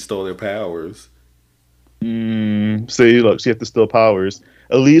that she stole their powers. See, look, she had to steal powers.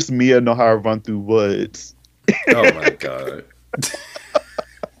 At least Mia know how to run through woods. Oh my god.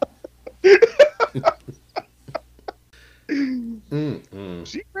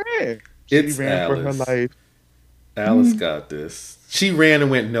 She ran. It's She ran for her Alice. life. Alice got this. She ran and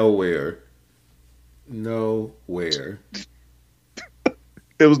went nowhere. Nowhere.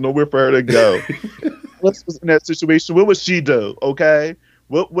 There was nowhere for her to go. Alice was in that situation. What would she do? Okay,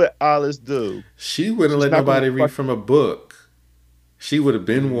 what would Alice do? She wouldn't let not nobody gonna read from a book. She would have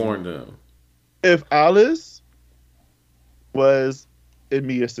been warned them. If Alice was in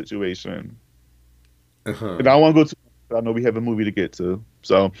Mia's situation, Uh-huh. and I don't want to go too. I know we have a movie to get to,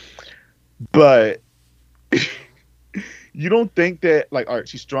 so, but you don't think that, like, all right,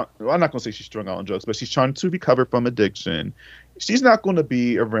 she's strung. Well, I'm not gonna say she's strung out on drugs, but she's trying to recover from addiction. She's not going to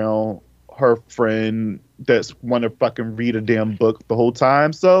be around her friend that's want to fucking read a damn book the whole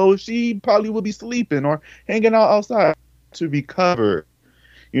time. So she probably will be sleeping or hanging out outside to recover.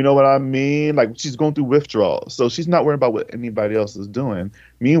 You know what I mean? Like, she's going through withdrawal, so she's not worried about what anybody else is doing.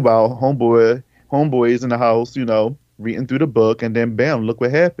 Meanwhile, homeboy is in the house, you know, reading through the book, and then bam, look what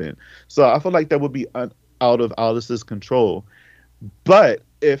happened. So I feel like that would be out of Alice's control. But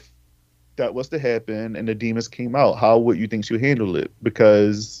if that was to happen and the demons came out, how would you think she would handle it?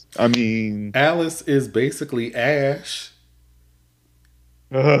 Because, I mean, Alice is basically Ash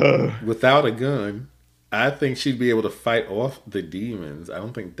without a gun. I think she'd be able to fight off the demons. I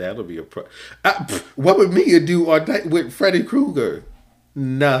don't think that'll be a problem. What would Mia do all night with Freddy Krueger?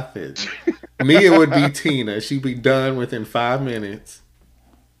 Nothing. Mia would be Tina. She'd be done within 5 minutes.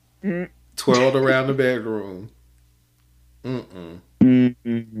 Twirled around the bedroom. I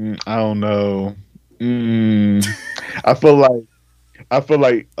don't know. I feel like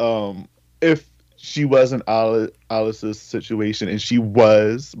if she was in Alice's situation and she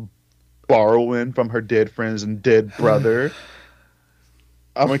was borrowing from her dead friends and dead brother,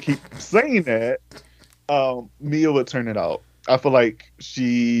 I'm gonna keep saying that, Mia would turn it out. I feel like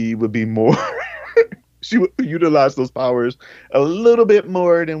she would be more she would utilize those powers a little bit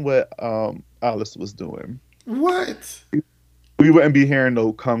more than what Alice was doing. What? We wouldn't be hearing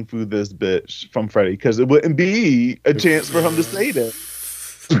no "kung fu this bitch" from Freddy because it wouldn't be a chance for him to say that.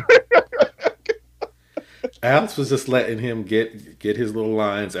 Alice was just letting him get his little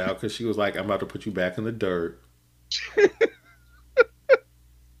lines out because she was like, "I'm about to put you back in the dirt."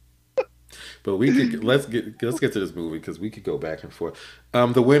 But let's get to this movie because we could go back and forth.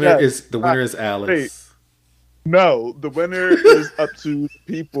 The winner is Alice. Wait. No, the winner is up to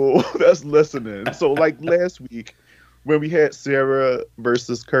people that's listening. So, like last week, when we had Sarah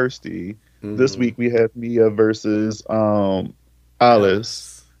versus Kirsty, this week we have Mia versus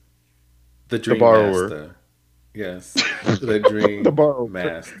Alice, the Dream borrower. Master. Yes, the Dream The borrower.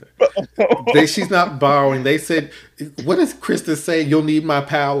 Master. She's not borrowing. They said, "What does Krista say? You'll need my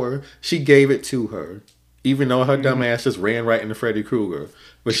power." She gave it to her, even though her dumb ass just ran right into Freddy Krueger.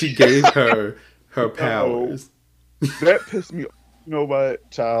 But she gave her powers. That pissed me off. You know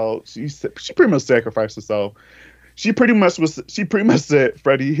what, child? She pretty much sacrificed herself. She pretty much said,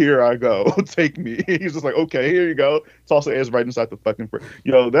 "Freddy, here I go. Take me." He's just like, "Okay, here you go." Toss her ass right inside the fucking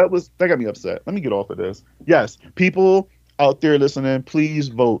Yo, that got me upset. Let me get off of this. Yes, people out there listening, please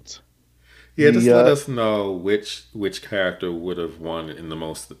vote. Yeah, just let us know which character would have won in the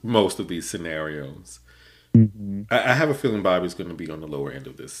most of these scenarios. I have a feeling Bobby's going to be on the lower end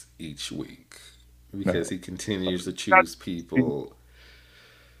of this each week because he continues to choose people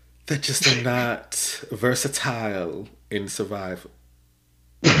that just are not versatile in survival.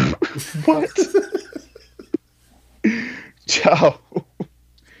 What? Ciao.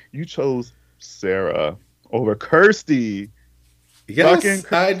 You chose Sarah over Kirsty.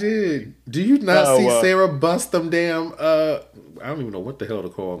 Yes, I did. Do you not see Sarah bust them damn I don't even know what the hell to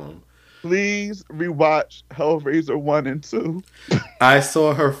call them. Please rewatch Hellraiser 1 and 2. I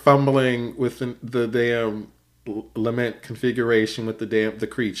saw her fumbling with the damn lament configuration with the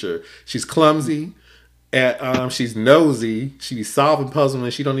creature. She's clumsy. She's nosy. She be solving puzzles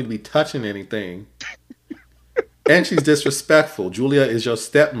and she don't need to be touching anything. And she's disrespectful. Julia is your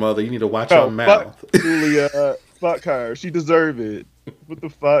stepmother. You need to watch your mouth. Fuck Julia. Fuck her. She deserved it. What the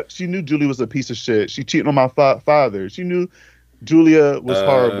fuck? She knew Julia was a piece of shit. She cheated on my father. She knew Julia was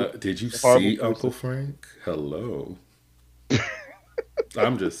horrible. Did you see Uncle Frank? Hello.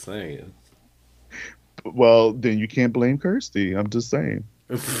 I'm just saying. Well, then you can't blame Kirsty. I'm just saying.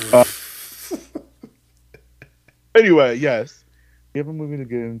 Anyway, yes. We have a movie to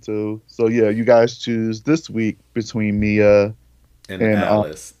get into. So, yeah, you guys choose this week between Mia and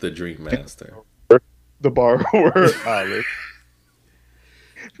Alice, the Dream Master. The borrower, Alice.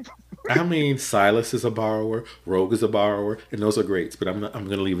 I mean, Silas is a borrower, Rogue is a borrower, and those are greats, but I'm going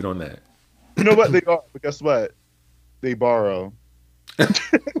to leave it on that. You know what? They are, but guess what? They borrow.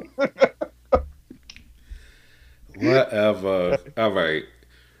 Whatever. All right.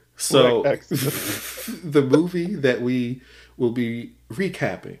 So, the movie that we will be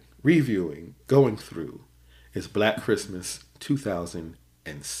recapping, reviewing, going through is Black Christmas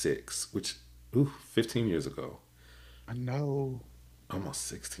 2006, which, 15 years ago. I know. Almost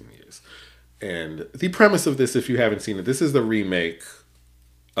 16 years. And the premise of this, if you haven't seen it, this is the remake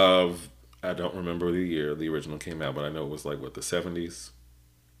of, I don't remember the year the original came out, but I know it was like, what, the 70s?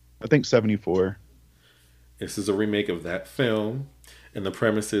 I think 74. This is a remake of that film. And the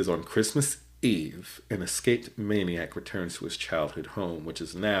premise is on Christmas Eve, an escaped maniac returns to his childhood home, which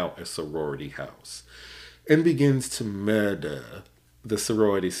is now a sorority house, and begins to murder the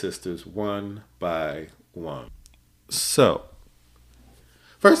sorority sisters one by one. So,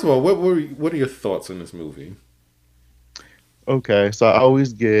 first of all, what are your thoughts on this movie? Okay, so I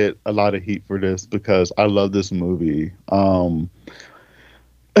always get a lot of heat for this because I love this movie.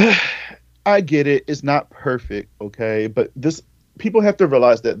 I get it; it's not perfect, okay, but people have to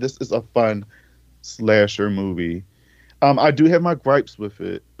realize that this is a fun slasher movie. I do have my gripes with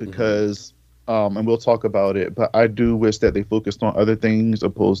it because, and we'll talk about it, but I do wish that they focused on other things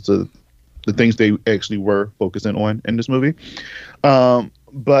opposed to the things they actually were focusing on in this movie.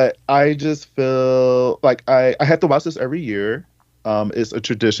 But I just feel like I have to watch this every year. It's a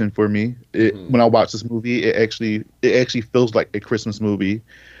tradition for me. When I watch this movie, it actually feels like a Christmas movie.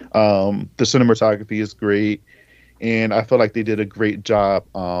 The cinematography is great, and I feel like they did a great job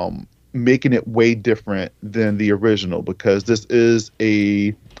making it way different than the original because this is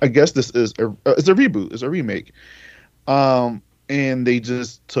a reboot, it's a remake. And they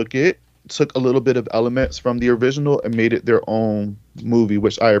just took a little bit of elements from the original and made it their own movie,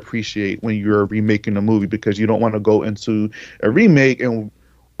 which I appreciate when you're remaking a movie because you don't want to go into a remake and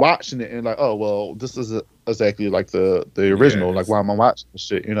watching it and like, oh, well, this is exactly like the original. Yeah, like, why am I watching this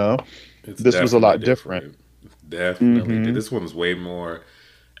shit, you know? This was a lot different. Definitely. This one's way more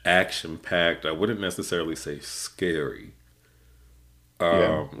action-packed. I wouldn't necessarily say scary.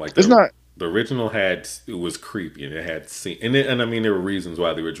 Like it's not. The original it was creepy and it had scene and I mean there were reasons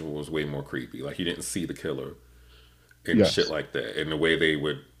why the original was way more creepy. Like you didn't see the killer and shit like that, and the way they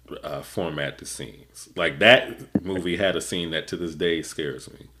would format the scenes. Like that movie had a scene that to this day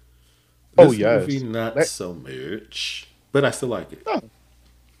scares me. This movie not so much, but I still like it. Oh.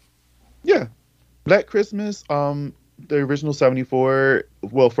 Yeah, Black Christmas. The original 74,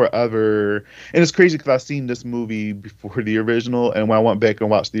 well, forever. And it's crazy because I've seen this movie before the original, and when I went back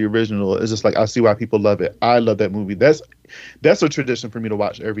and watched the original, it's just like I see why people love it. I love that movie. That's a tradition for me to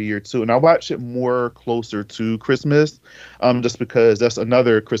watch every year too, and I watch it more closer to Christmas, just because that's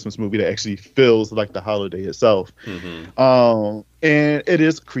another Christmas movie that actually feels like the holiday itself. And it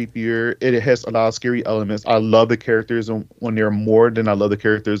is creepier. It has a lot of scary elements. I love the characters on there more than I love the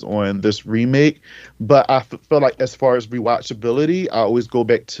characters on this remake. But I feel like as far as rewatchability, I always go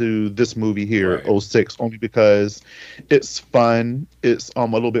back to this movie here, 06, only because it's fun. It's a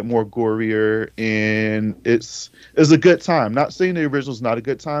little bit more gorier, and it's a good time. Not saying the original is not a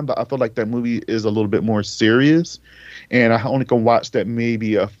good time, but I feel like that movie is a little bit more serious. And I only can watch that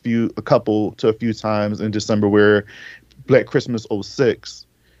maybe a few times in December, where Black Christmas 06,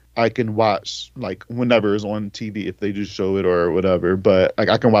 I can watch like whenever it's on TV if they just show it or whatever. But like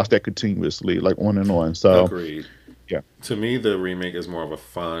I can watch that continuously, like on and on. So agreed. Yeah. To me, the remake is more of a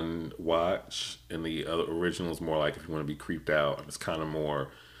fun watch, and the original is more like if you want to be creeped out. It's kind of more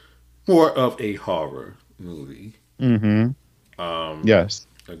of a horror movie. Yes.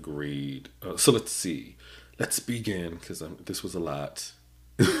 Agreed. So let's see. Let's begin because this was a lot.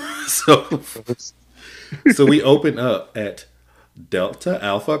 So we open up at Delta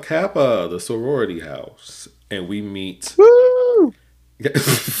Alpha Kappa, the sorority house. And we meet. Woo!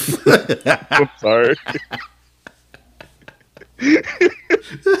 I'm sorry. I mean,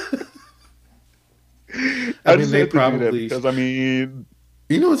 just they had to do that probably. because I mean,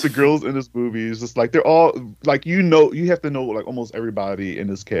 You know, it's the girls in this movie is just like they're all like you have to know like almost everybody in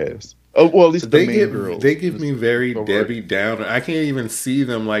this cast. Oh well, at least the main girls. They give me very sorority. Debbie Downer. I can't even see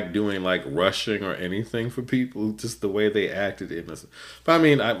them like doing like rushing or anything for people. Just the way they acted in this. But I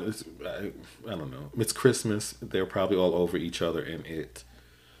mean, I don't know. It's Christmas. They're probably all over each other in it.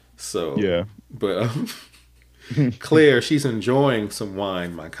 So Yeah. But Claire, she's enjoying some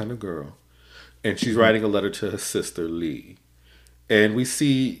wine, my kind of girl, and she's writing a letter to her sister Lee, and we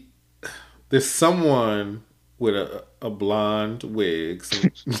see there's someone with a blonde wig.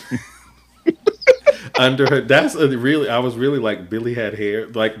 Under her, I was really like, Billy had hair.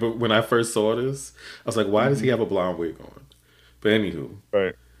 Like, but when I first saw this, I was like, why does he have a blonde wig on? But anywho,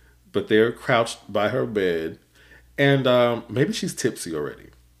 Right. but they're crouched by her bed, and maybe she's tipsy already,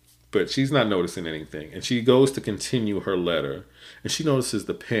 but she's not noticing anything. And she goes to continue her letter, and she notices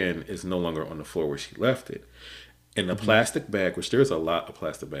the pen is no longer on the floor where she left it. In a plastic bag, which there's a lot of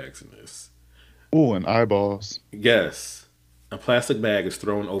plastic bags in this. Oh, and eyeballs. Yes. A plastic bag is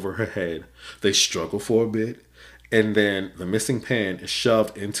thrown over her head. They struggle for a bit, and then the missing pen is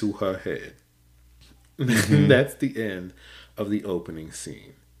shoved into her head. That's the end of the opening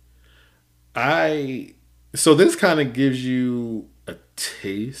scene. So this kind of gives you a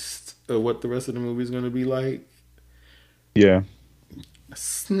taste of what the rest of the movie is going to be like. Yeah. A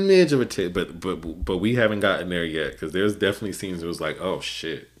smidge of a taste, but we haven't gotten there yet, because there's definitely scenes where it was like, oh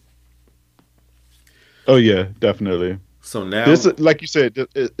shit. Oh yeah, definitely. So now, This, like you said,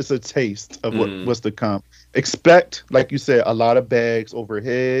 it's a taste of what's to come. Expect, like you said, a lot of bags over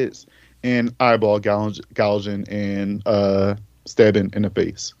heads and eyeball gouging and stabbing in the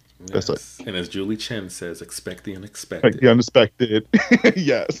face. That's it. yes. And as Julie Chen says, expect the unexpected. Like the unexpected.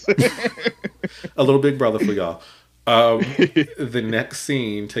 Yes. A little Big Brother for y'all. The next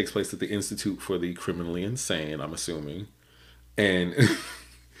scene takes place at the Institute for the Criminally Insane, I'm assuming. And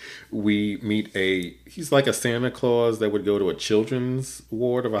we meet he's like a Santa Claus that would go to a children's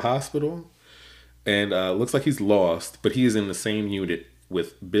ward of a hospital. And looks like he's lost, but he is in the same unit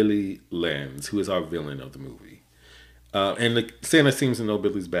with Billy Lenz, who is our villain of the movie. And Santa seems to know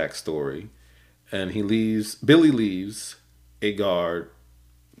Billy's backstory. And Billy leaves a guard.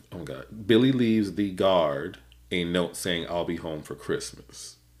 Oh my God. Billy leaves the guard a note saying, "I'll be home for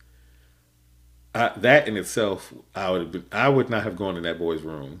Christmas." That in itself, I would not have gone in that boy's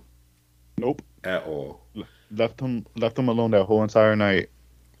room. Nope. At all. Left him alone that whole entire night.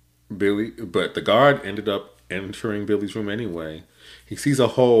 But the guard ended up entering Billy's room anyway. He sees a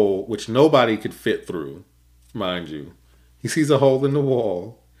hole which nobody could fit through, mind you. He sees a hole in the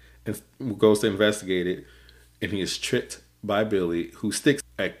wall and goes to investigate it, and he is tricked by Billy, who sticks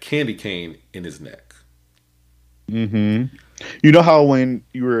a candy cane in his neck. Mm-hmm. You know how when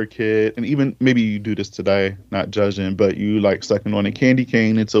you were a kid, and even maybe you do this today, not judging, but you like sucking on a candy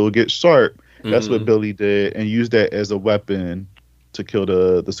cane until it gets sharp. That's what Billy did, and used that as a weapon to kill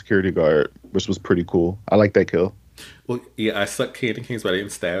the security guard, which was pretty cool. I like that kill. Well, yeah, I sucked candy canes, but I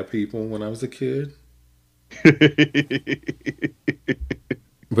didn't stab people when I was a kid.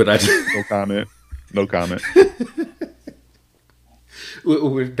 But No comment. No comment.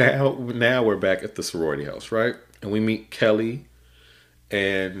 Now we're back at the sorority house, right? And we meet Kelly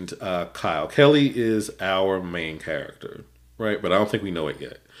and Kyle. Kelly is our main character, right? But I don't think we know it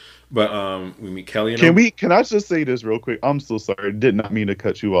yet. But we meet Kelly and Can I just say this real quick? I'm so sorry. Did not mean to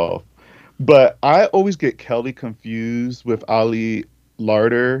cut you off. But I always get Kelly confused with Ali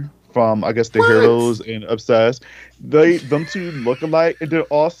Larder from, I guess, The Heroes and Obsessed. Them two look alike. And then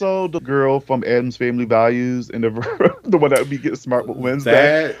also the girl from Addams Family Values and the one that would be Get Smart with Wednesday.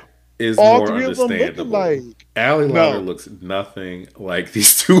 That is All more three of them look understandable. alike. Ali Larder looks nothing like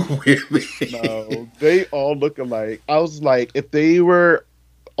these two women. No, they all look alike. I was like, if they were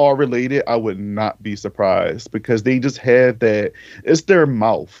all related, I would not be surprised, because they just have that. It's their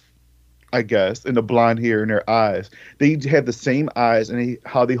mouth, I guess, and the blonde hair in their eyes. They have the same eyes, and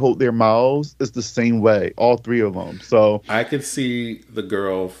how they hold their mouths is the same way. All three of them. So I could see the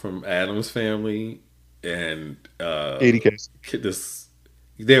girl from Addams Family and 80K.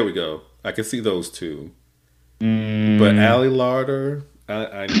 There we go. I could see those two. But Ali Larder,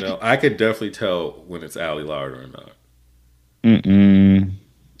 I know I could definitely tell when it's Ali Larder or not.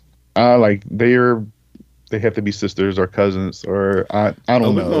 They have to be sisters or cousins, or I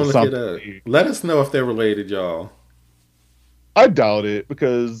don't know. Look it up. Let us know if they're related, y'all. I doubt it,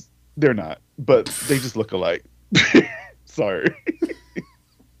 because they're not, but they just look alike. Sorry.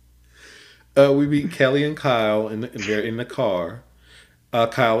 We meet Kelly and Kyle, and they're in the car.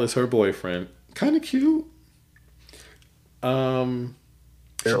 Kyle is her boyfriend. Kind of cute.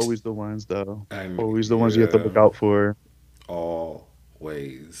 They're always the ones, though. And, Always the ones you have to look out for.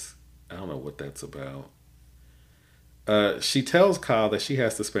 Always. I don't know what that's about. She tells Kyle that she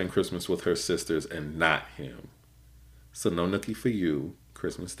has to spend Christmas with her sisters and not him. So no nookie for you,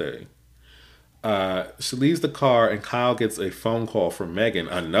 Christmas Day. She leaves the car and Kyle gets a phone call from Megan,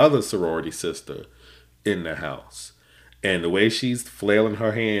 another sorority sister, in the house. And the way she's flailing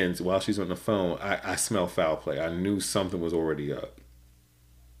her hands while she's on the phone, I smell foul play. I knew something was already up.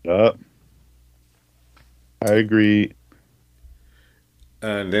 Yup. I agree.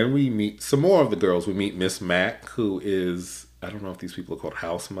 And then we meet some more of the girls. We meet Miss Mac, who is, I don't know if these people are called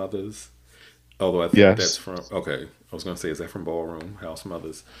house mothers. Although I think that's from, okay. I was going to say, is that from Ballroom? House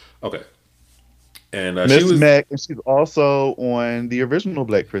mothers. Okay. And Miss Mac, and she's also on the original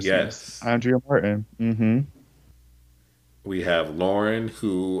Black Christmas. Yes. Andrea Martin. Mm-hmm. We have Lauren,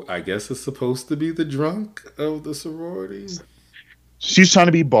 who I guess is supposed to be the drunk of the sorority. She's trying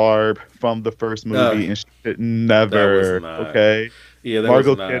to be Barb from the first movie, and she could never. That was not, okay. Yeah, that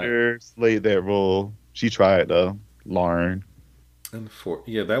Margot was not. Kidder slayed that role. She tried though. Lauren.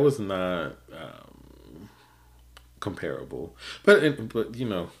 Yeah, that was not comparable. But you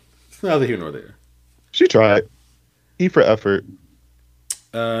know, it's neither here nor there. She tried. E for effort.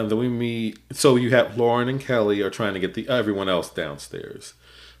 Then we meet. So you have Lauren and Kelly are trying to get everyone else downstairs.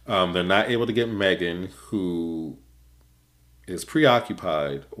 They're not able to get Megan, who is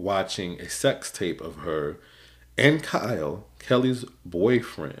preoccupied watching a sex tape of her and Kyle, Kelly's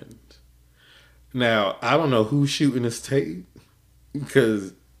boyfriend. Now, I don't know who's shooting this tape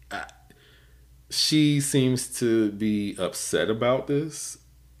because she seems to be upset about this,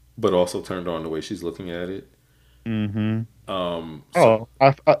 but also turned on the way she's looking at it. Mm-hmm.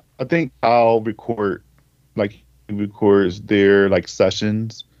 I think Kyle records their like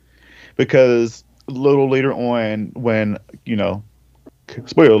sessions, because a little later on, when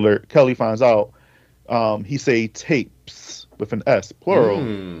spoiler alert, Kelly finds out, he say tapes with an S,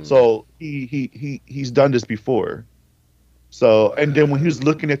 plural. So he's done this before. So, and then when he was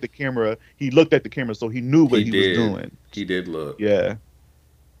looking at the camera, he looked at the camera, so he knew what he was doing. He did look. Yeah.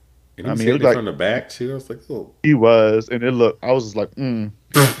 And he was hitting it from the back too. I was like, oh. He was, and it looked. I was just like, He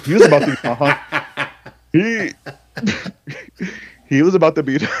was about to be my hunk. He was about to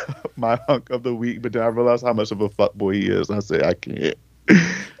be my hunk of the week, but then I realized how much of a fuckboy he is. I said, I can't.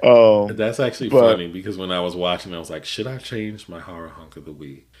 That's actually funny, because when I was watching, I was like, should I change my horror hunk of the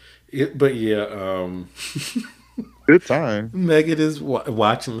week? But yeah, good time. Megan is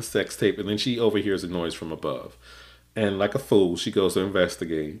watching the sex tape, and then she overhears a noise from above, and like a fool, she goes to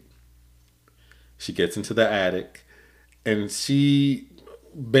investigate. She gets into the attic, and she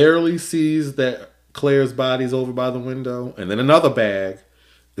barely sees that Claire's body's over by the window, and then another bag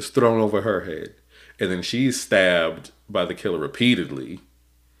is thrown over her head, and then she's stabbed by the killer repeatedly.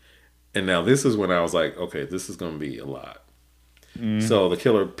 And now this is when I was like, okay, this is going to be a lot. So the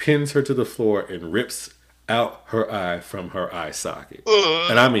killer pins her to the floor and rips out her eye from her eye socket.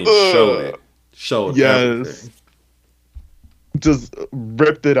 And I mean, showed everything. Just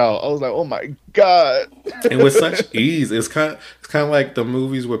ripped it out. I was like, oh my God. And with such ease. It's kind of like the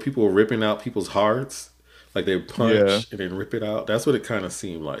movies where people are ripping out people's hearts. Like they punch and then rip it out. That's what it kind of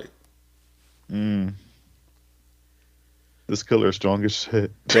seemed like. This killer is strong as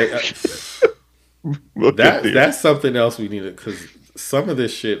shit. That's something else we needed, because some of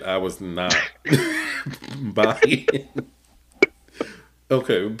this shit I was not buying.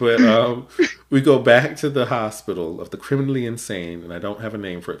 Okay, but we go back to the hospital of the criminally insane, and I don't have a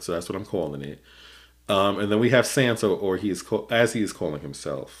name for it, so that's what I'm calling it. And then we have Santa, or as he is calling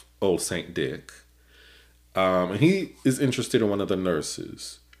himself, Old Saint Dick. And he is interested in one of the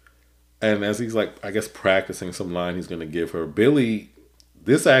nurses. And as he's like, I guess, practicing some line he's going to give her, Billy,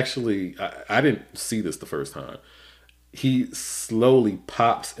 this actually, I didn't see this the first time. He slowly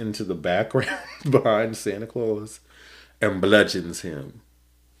pops into the background behind Santa Claus and bludgeons him.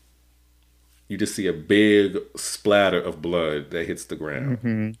 You just see a big splatter of blood that hits the ground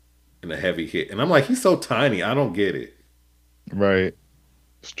and a heavy hit. And I'm like, he's so tiny, I don't get it. Right.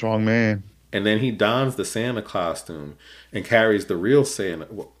 Strong man. And then he dons the Santa costume and carries the real Santa,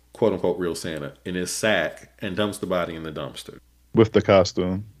 quote unquote real Santa, in his sack and dumps the body in the dumpster. With the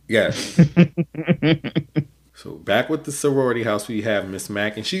costume. Yes. So back with the sorority house, we have Miss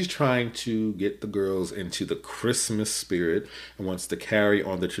Mac, and she's trying to get the girls into the Christmas spirit and wants to carry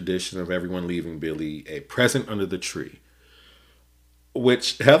on the tradition of everyone leaving Billy a present under the tree.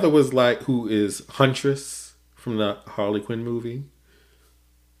 Which Heather was like, who is Huntress from the Harley Quinn movie.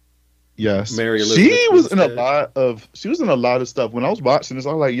 Yes, Mary Elizabeth she was in a Winstead. lot of. She was in a lot of stuff. When I was watching this,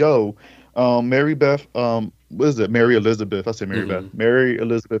 I was like, "Yo, Mary Beth, what is it? Mary Elizabeth. I say Mary Beth. Mary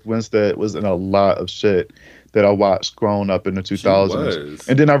Elizabeth Winstead was in a lot of shit that I watched growing up in the 2000s. was.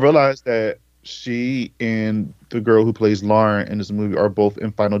 And then I realized that she and the girl who plays Lauren in this movie are both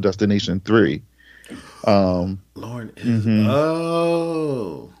in Final Destination 3. Lauren is.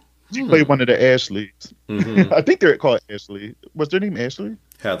 Oh. She played one of the Ashleys. Mhm. I think they're called Ashley. Was their name Ashley?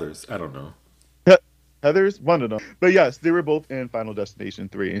 Heather's. I don't know. Heather's? One of them. But yes, they were both in Final Destination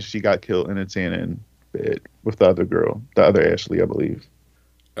 3, and she got killed in a tanning bed with the other girl, the other Ashley, I believe.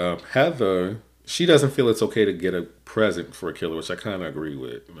 Heather, she doesn't feel it's okay to get a present for a killer, which I kind of agree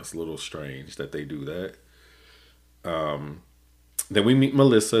with. It's a little strange that they do that. Then we meet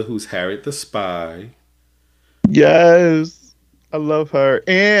Melissa, who's Harriet the Spy. Yes, I love her.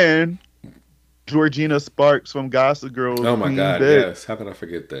 And Georgina Sparks from Gossip Girl. Oh my Queen God, Bee. yes. How could I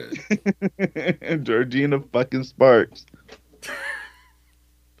forget that? Georgina fucking Sparks.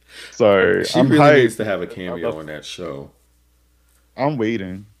 Sorry, She I'm really hyped. needs to have a cameo in that show. I'm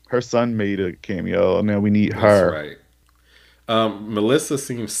waiting. Her son made a cameo, and now we need That's her. right. Melissa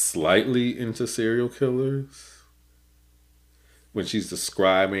seems slightly into serial killers when she's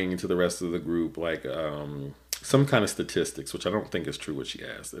describing to the rest of the group like some kind of statistics, which I don't think is true what she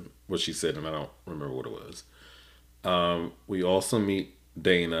asked and what she said, and I don't remember what it was. We also meet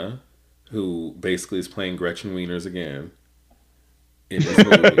Dana, who basically is playing Gretchen Wieners again in this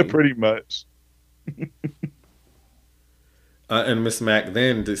movie. Pretty much. And Miss Mack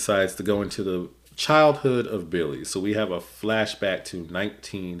then decides to go into the childhood of Billy. So we have a flashback to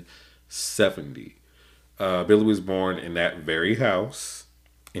 1970. Billy was born in that very house,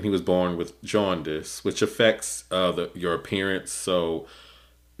 and he was born with jaundice, which affects your appearance. So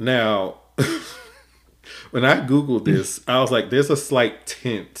now, when I Googled this, I was like, there's a slight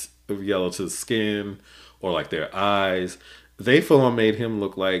tint of yellow to the skin or like their eyes. They full on made him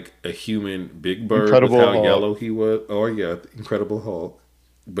look like a human Big Bird Incredible with how Hulk. yellow he was. Or yeah, Incredible Hulk,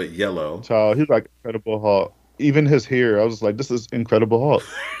 but yellow. Child, he's like Incredible Hulk. Even his hair, I was like, this is Incredible Hulk.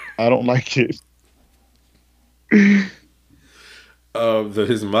 I don't like it.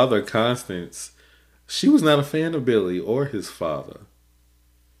 His mother, Constance, she was not a fan of Billy or his father.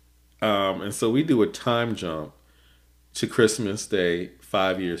 And so we do a time jump to Christmas Day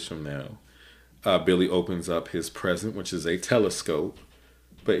 5 years from now. Billy opens up his present, which is a telescope,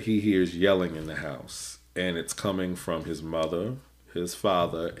 but he hears yelling in the house, and it's coming from his mother, his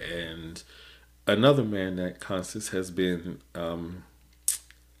father, and another man that Constance has been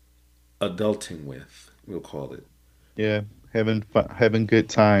adulting with, we'll call it. Yeah, having fun, having good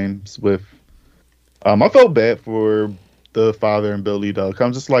times with. I felt bad for the father and Billy though. 'Cause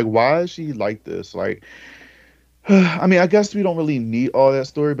I'm just like, why is she like this? Like, I mean, I guess we don't really need all that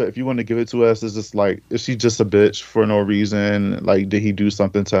story, but if you want to give it to us, it's just like, is she just a bitch for no reason? Like, did he do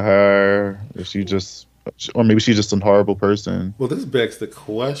something to her? Is she just, or maybe she's just a horrible person? Well, this begs the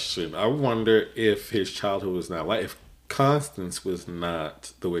question. I wonder if his childhood was not like, if Constance was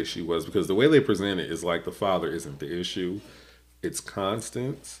not the way she was, because the way they present it is like the father isn't the issue, it's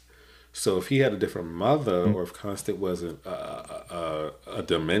Constance. So if he had a different mother, or if Constance wasn't a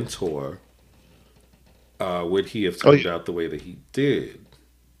dementor, would he have turned out the way that he did?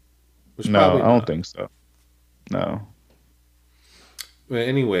 Which No, probably I don't not. think so. No. Well,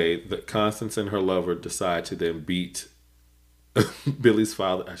 anyway, Constance and her lover decide to then beat Billy's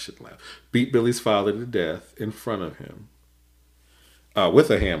father. I should laugh. Beat Billy's father to death in front of him with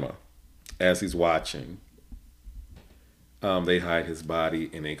a hammer as he's watching. They hide his body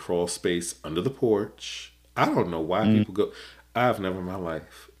in a crawl space under the porch. I don't know why people go. I've never in my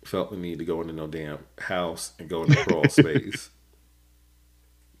life felt the need to go into no damn house and go in the crawl space.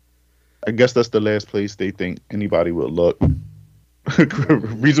 I guess that's the last place they think anybody would look.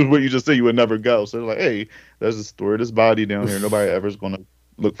 Reasons what you just said, you would never go. So they're like, hey, there's a store of this body down here. Nobody ever's going to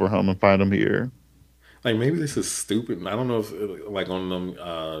look for him and find him here. Like, maybe this is stupid. I don't know if, like, on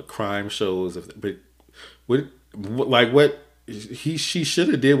them crime shows, but what she should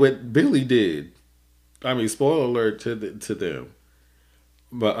have did what Billy did. I mean, spoiler alert to them.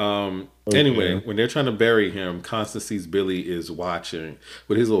 But anyway, when they're trying to bury him, Constance sees Billy is watching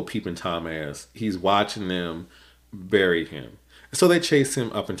with his little peeping Tom ass. He's watching them bury him. So they chase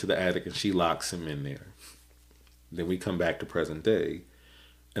him up into the attic, and she locks him in there. Then we come back to present day,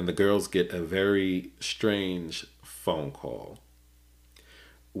 and the girls get a very strange phone call.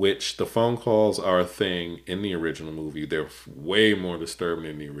 Which the phone calls are a thing in the original movie. They're way more disturbing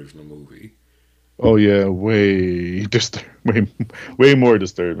in the original movie. Oh yeah, way more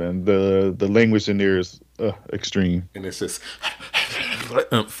disturbing. The language in there is extreme. And it's just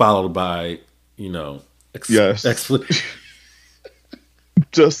followed by, Yes.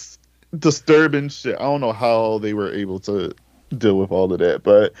 Just disturbing shit. I don't know how they were able to deal with all of that,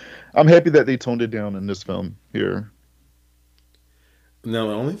 but I'm happy that they toned it down in this film here. Now,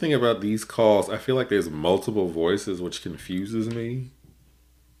 the only thing about these calls, I feel like there's multiple voices, which confuses me.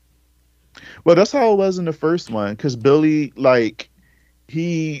 Well, that's how it was in the first one, because Billy, like,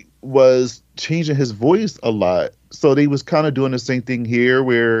 he was changing his voice a lot. So they was kind of doing the same thing here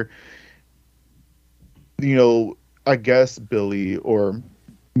where, I guess Billy or,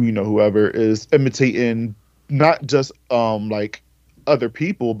 whoever is imitating not just, like, other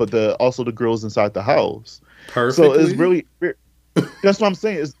people, but also the girls inside the house. Perfectly. So it's really... That's what I'm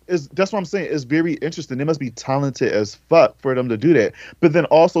saying. That's what I'm saying. It's very interesting. They must be talented as fuck for them to do that. But then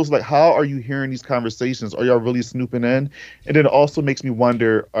also, it's like, how are you hearing these conversations? Are y'all really snooping in? And then it also makes me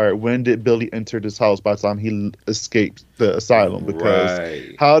wonder, all right, when did Billy enter this house by the time he escaped the asylum?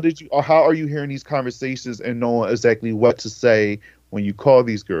 Because how are you hearing these conversations and knowing exactly what to say when you call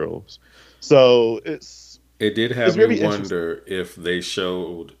these girls? So it did have me wonder if they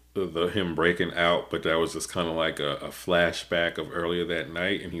showed him breaking out, but that was just kind of like a flashback of earlier that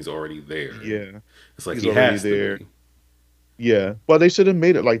night, and he's already there. Yeah, it's like he has to be. Yeah, well, they should have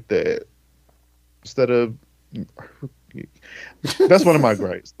made it like that instead of. That's one of my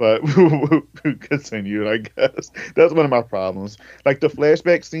gripes, but we'll continue. I guess that's one of my problems. Like the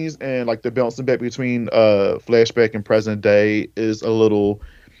flashback scenes and like the bouncing back between flashback and present day is a little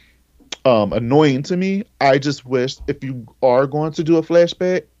annoying to me. I just wish if you are going to do a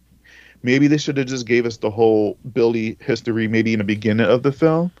flashback, maybe they should have just gave us the whole Billy history maybe in the beginning of the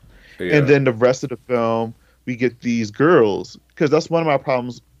film. Yeah. And then the rest of the film, we get these girls. Because that's one of my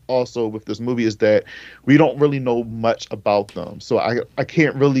problems also with this movie is that we don't really know much about them. So I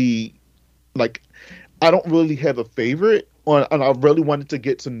can't really, like, I don't really have a favorite. And I really wanted to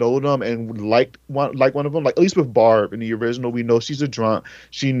get to know them and like one of them. Like, at least with Barb in the original, we know she's a drunk.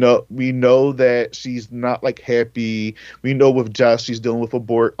 We know that she's not like happy. We know with Jess, she's dealing with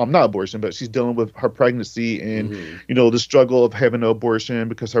not abortion, but she's dealing with her pregnancy and the struggle of having an abortion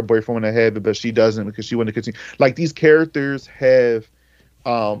because her boyfriend wanted to have it, but she doesn't because she wanted to continue. Like, these characters have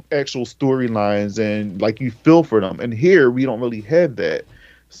actual storylines and like you feel for them. And here we don't really have that.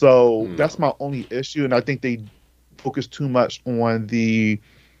 So that's my only issue, and I think they focus too much on the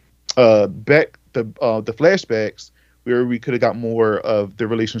flashbacks where we could have got more of the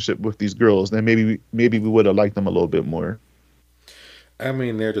relationship with these girls. Then maybe we would have liked them a little bit more. I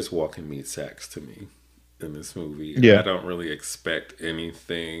mean, they're just walking meat sacks to me in this movie. Yeah, I don't really expect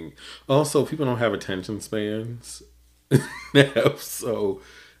anything. Also, people don't have attention spans, so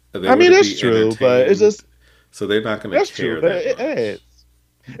I mean that's true, but it's just so they're not going to care that much.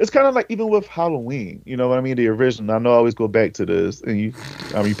 It's kind of like even with Halloween, you know what I mean? The original. I know I always go back to this, and you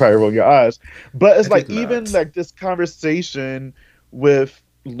probably roll your eyes, but it's like even like this conversation with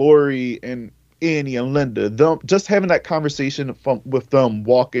Lori and Annie and Linda, them just having that conversation with them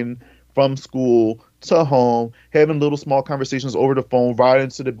walking from school to home, having little small conversations over the phone, riding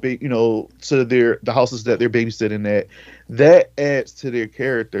to the houses that they're babysitting at. That adds to their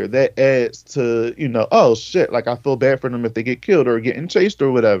character. That adds to, oh shit, like I feel bad for them if they get killed or getting chased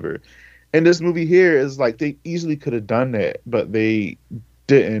or whatever. And this movie here is like they easily could have done that, but they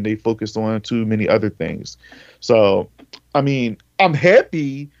didn't. They focused on too many other things. So, I mean, I'm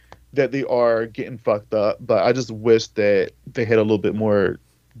happy that they are getting fucked up, but I just wish that they had a little bit more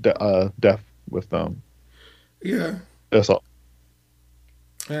depth with them. Yeah. That's all.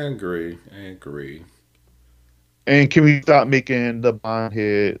 I agree. And can we stop making the blonde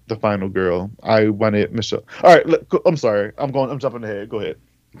head the final girl? I wanted Michelle. All right, I'm sorry. I'm jumping ahead. Go ahead.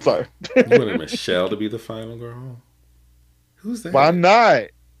 Sorry. You wanted Michelle to be the final girl? Who's that? Why not?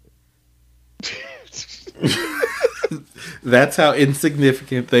 That's how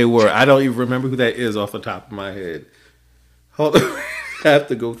insignificant they were. I don't even remember who that is off the top of my head. Hold on. I have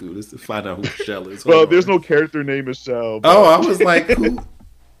to go through this to find out who Michelle is. Well, there's no character named Michelle. But... Oh, I was like, who?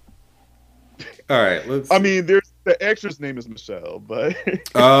 All right, let's. I mean, the actress name is Michelle, but.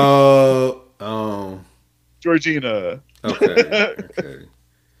 Oh. Georgina. Okay.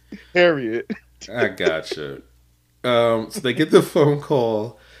 Harriet. I gotcha. So they get the phone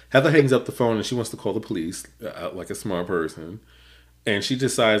call. Heather hangs up the phone and she wants to call the police, like a smart person, and she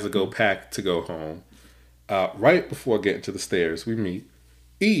decides to go home. Right before getting to the stairs, we meet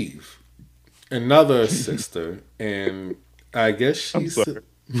Eve, another sister, and I guess she's.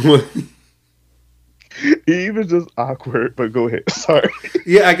 He was just awkward, but go ahead. Sorry.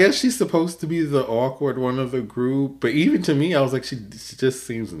 Yeah, I guess she's supposed to be the awkward one of the group, but even to me, I was like, she just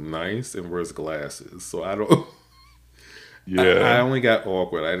seems nice and wears glasses. So I don't. I only got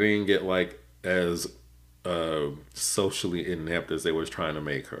awkward. I didn't get like as socially inept as they was trying to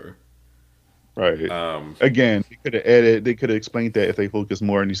make her. Right. Again, they could have added. They could have explained that if they focused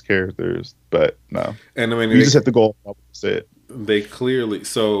more on these characters, but no. And I mean, you just have to go off what you said. They clearly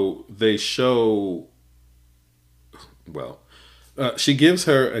they show. Well, she gives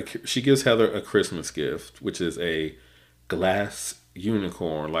Heather a Christmas gift, which is a glass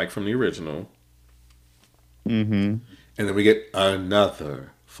unicorn, like from the original. Mm-hmm. And then we get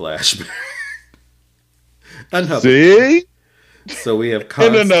another flashback. See? So we have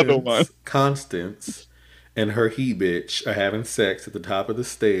another one. Constance and her he-bitch are having sex at the top of the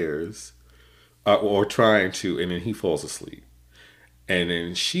stairs, or trying to, and then he falls asleep. And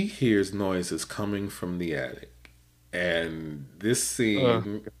then she hears noises coming from the attic. And this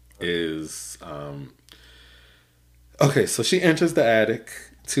scene is... okay, so she enters the attic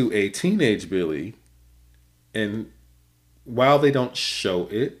to a teenage Billy, and while they don't show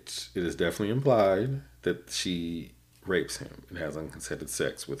it, it is definitely implied that she rapes him and has unconsented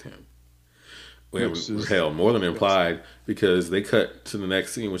sex with him. Well, hell, more than implied, because they cut to the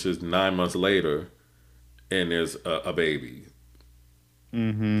next scene, which is 9 months later, and there's a baby.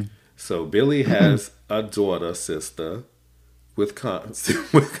 Mm-hmm. So Billy has a sister, with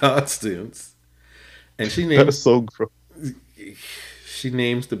Constance, and she names that's so gross. She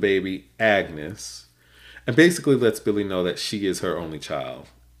names the baby Agnes, and basically lets Billy know that she is her only child.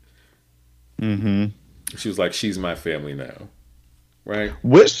 Mm-hmm. She was like, "She's my family now." Right?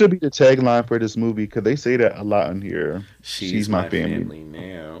 What should be the tagline for this movie? Because they say that a lot in here. She's my family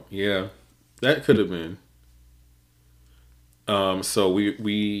now. Yeah, that could have been. So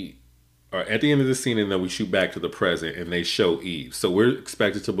we are at the end of the scene, and then we shoot back to the present, and they show Eve. So we're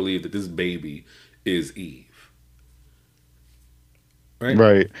expected to believe that this baby is Eve. Right?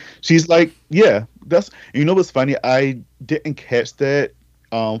 Right. She's like, yeah. That's, you know what's funny? I didn't catch that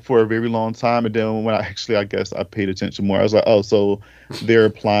for a very long time, and then when I guess I paid attention more, I was like, oh, so they're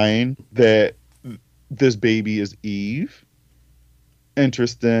implying that this baby is Eve.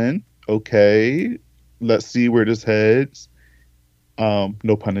 Interesting. Okay, let's see where this heads.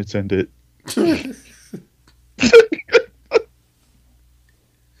 No pun intended.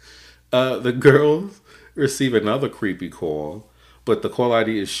 The girls receive another creepy call, but the call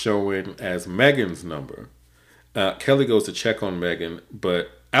ID is showing as Megan's number. Kelly goes to check on Megan,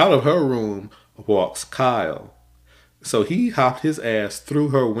 but out of her room walks Kyle. So he hopped his ass through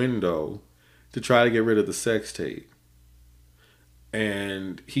her window to try to get rid of the sex tape.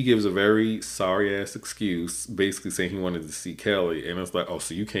 And he gives a very sorry-ass excuse, basically saying he wanted to see Kelly. And it's like, oh,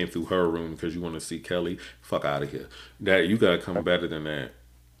 so you came through her room because you want to see Kelly? Fuck out of here. That, you got to come better than that.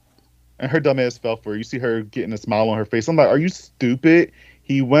 And her dumb ass fell for it. You see her getting a smile on her face. I'm like, are you stupid?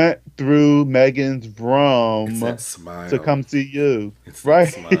 He went through Megan's room to come see you. It's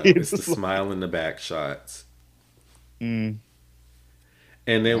right? It's the smile in the back shots. Mm.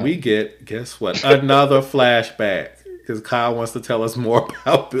 And then we get, guess what? Another flashback. Because Kyle wants to tell us more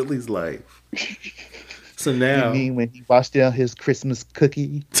about Billy's life. So now... You mean when he washed down his Christmas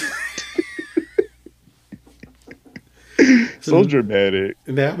cookie? So dramatic.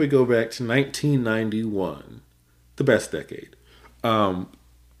 Now we go back to 1991. The best decade.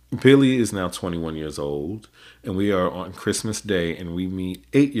 Billy is now 21 years old. And we are on Christmas Day. And we meet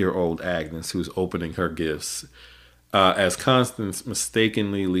 8-year-old Agnes, who's opening her gifts. As Constance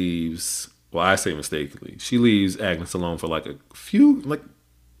mistakenly leaves... Well, I say mistakenly. She leaves Agnes alone for like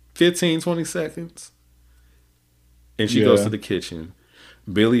 15, 20 seconds. And she goes to the kitchen.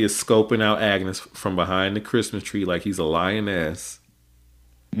 Billy is scoping out Agnes from behind the Christmas tree like he's a lioness.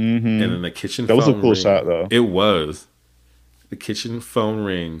 Mm-hmm. And then the kitchen phone rings. That was a cool shot, though. It was. The kitchen phone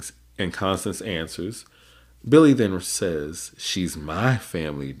rings and Constance answers. Billy then says, "She's my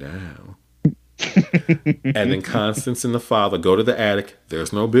family now." And then Constance and the father go to the attic.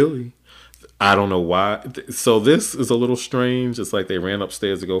 There's no Billy. I don't know why. So this is a little strange. It's like they ran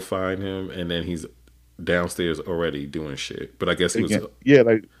upstairs to go find him, and then he's downstairs already doing shit. But I guess he was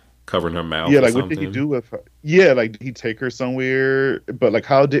like covering her mouth. Like or what did he do with her? Yeah, like did he take her somewhere? But like,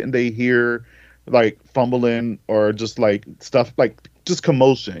 how didn't they hear like fumbling or just like stuff like just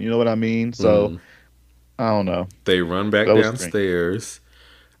commotion? You know what I mean? So I don't know. They run back downstairs.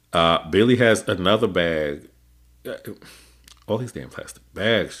 Billy has another bag. All these damn plastic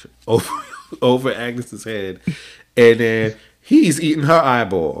bags over Agnes's head, and then he's eating her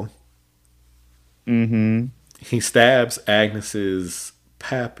eyeball. Mm-hmm. He stabs Agnes's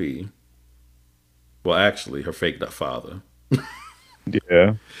pappy, Well, actually, her fake father.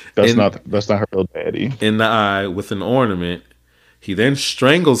 Yeah, that's And- not her real daddy. In the eye with an ornament. He then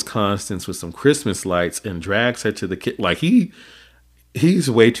strangles Constance with some Christmas lights and drags her to the kid. Like he's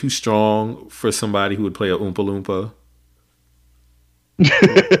way too strong for somebody who would play a Oompa Loompa.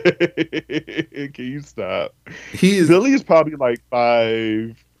 Can you stop? He is. Billy is probably like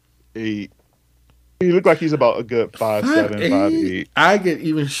 5'8". He looked like he's about a good 5'7", 5'8". I get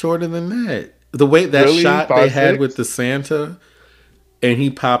even shorter than that. The way that Really? shot they 5'6"? had with the Santa, and he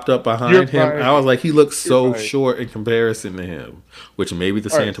popped up behind You're him. right. I was like, he looks so You're right. short in comparison to him. Which maybe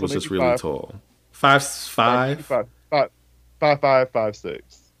the All right, Santa so was just maybe really 5'5". tall. 5'5". 5'5", 5'6".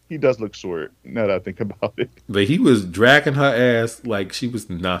 He does look short. Now that I think about it. But he was dragging her ass like she was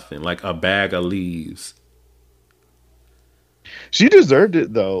nothing, like a bag of leaves. She deserved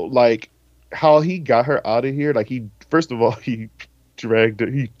it though. Like how he got her out of here. Like he first of all he dragged her.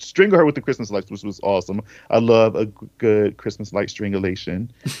 He strangled her with the Christmas lights, which was awesome. I love a good Christmas light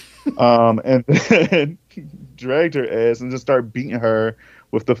strangulation. And then dragged her ass and just started beating her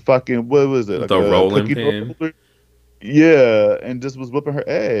with the fucking what was it? Like The a rolling cookie pin. roller? Yeah, and just was whipping her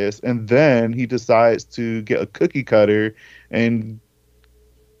ass. And then he decides to get a cookie cutter and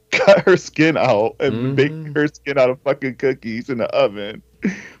cut her skin out and make her skin out of fucking cookies in the oven.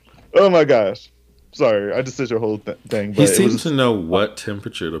 Oh my gosh. Sorry, I just said your whole thing. But He it seemed was to know what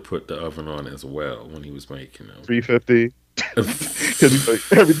temperature to put the oven on as well when he was making them. 350. Because like,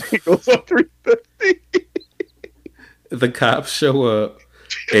 everything goes on 350. The cops show up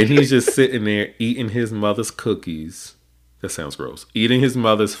and he's just sitting there eating his mother's cookies. That sounds gross. Eating his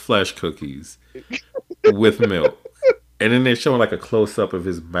mother's flesh cookies with milk. And then they're showing like a close up of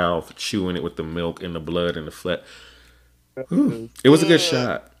his mouth, chewing it with the milk and the blood and the flesh. It was a good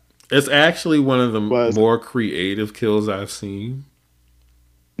shot. It's actually one of the more creative kills I've seen.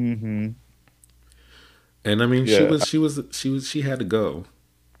 Mm-hmm. And I mean, Yeah. she had to go.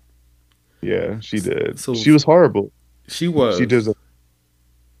 Yeah, she did. So- She was horrible. She was. She deserved.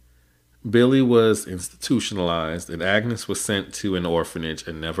 Billy was institutionalized, and Agnes was sent to an orphanage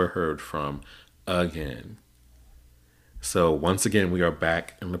and never heard from again. So once again, we are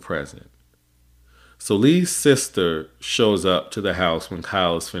back in the present. So Lee's sister shows up to the house when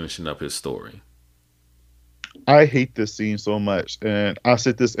Kyle is finishing up his story. I hate this scene so much, and I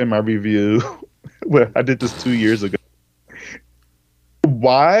said this in my review. Well, I did this 2 years ago.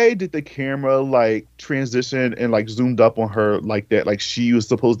 Why did the camera like transition and like zoomed up on her like that? Like she was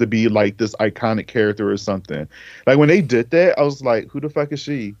supposed to be like this iconic character or something. Like when they did that, I was like, "Who the fuck is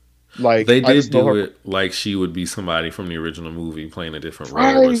she?" Like They I did just know do her- it like she would be somebody from the original movie playing a different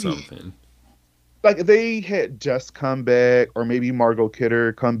role or Right. something. Like if they had just come back, or maybe Margot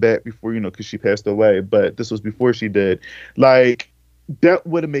Kidder come back before, because she passed away, but this was before she did. Like that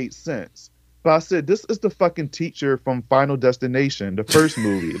would have made sense. But I said, this is the fucking teacher from Final Destination, the first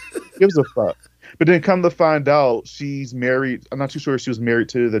movie. Gives a fuck. But then come to find out, she's married. I'm not too sure if she was married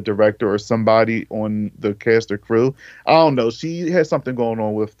to the director or somebody on the cast or crew. I don't know. She has something going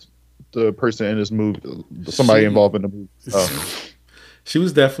on with the person in this movie, somebody She- involved in the movie. So. She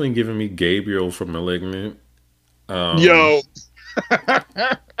was definitely giving me Gabriel from *Malignant*. Yo.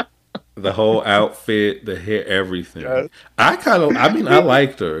 The whole outfit, the hair, everything. Yes. I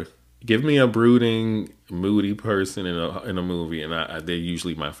liked her. Give me a brooding, moody person in a movie, and they're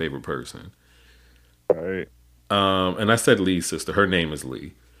usually my favorite person. Right. And I said Lee's sister. Her name is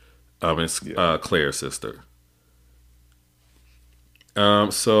Lee. It's Claire's sister.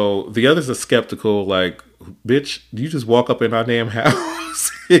 So the others are skeptical, like, bitch, you just walk up in our damn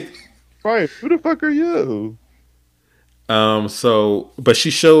house. Right. Who the fuck are you? But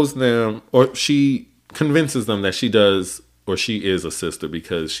she shows them, or she convinces them that she does, or she is a sister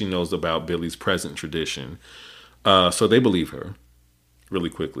because she knows about Billy's present tradition. So they believe her really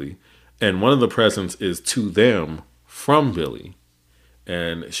quickly. And one of the presents is to them from Billy.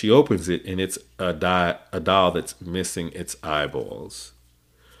 And she opens it, and it's a doll that's missing its eyeballs.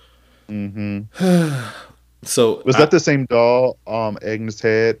 Mm-hmm. So Was that the same doll Agnes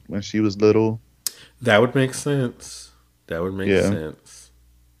had when she was little? That would make sense. That would make Yeah. sense.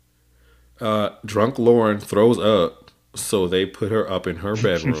 Drunk Lauren throws up, so they put her up in her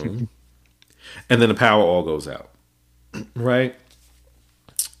bedroom. And then the power all goes out. Right?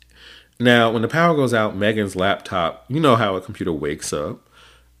 Now, when the power goes out, Megan's laptop, you know how a computer wakes up.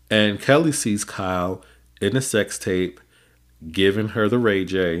 And Kelly sees Kyle in a sex tape giving her the Ray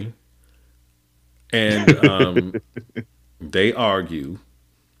J. And they argue.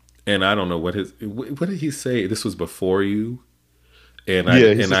 And I don't know what did he say? This was before you? And I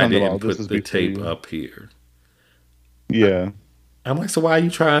Yeah, he said something didn't about, "This put is the before tape you." up here. Yeah. I'm like, so why are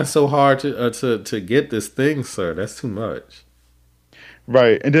you trying so hard to get this thing, sir? That's too much.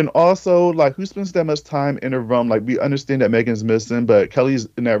 Right. And then also, like, who spends that much time in a room? Like, we understand that Megan's missing, but Kelly's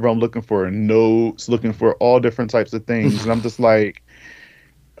in that room looking for notes, looking for all different types of things. And I'm just like,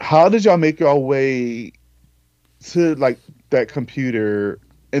 how did y'all make your way to, like, that computer?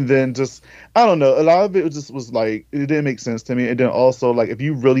 And then just, I don't know, a lot of it was like, it didn't make sense to me. And then also, like, if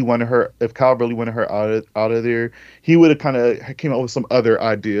Kyle really wanted her out of there, he would have kind of came up with some other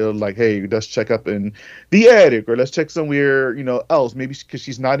idea, like, hey, let's check up in the attic, or let's check somewhere, else. Maybe because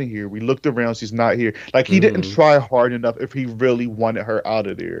she's not in here. We looked around, she's not here. Like, he didn't try hard enough if he really wanted her out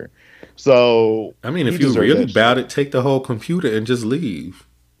of there. So, I mean, if you really about it, take the whole computer and just leave.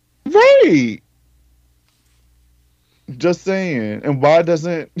 Right. Just saying. And why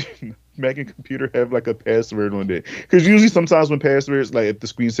doesn't Megan computer have like a password on it? Because usually sometimes when passwords, like if the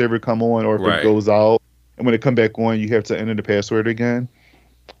screensaver come on or if it goes out, and when it come back on, you have to enter the password again.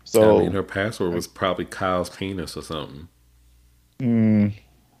 So I mean, her password was probably Kyle's penis or something. And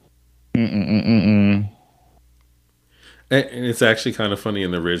it's actually kind of funny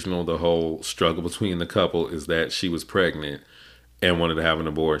in the original, the whole struggle between the couple is that she was pregnant and wanted to have an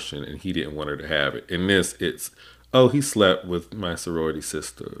abortion, and he didn't want her to have it. In this, it's, oh, he slept with my sorority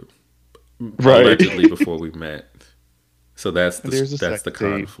sister, allegedly before we met. So that's the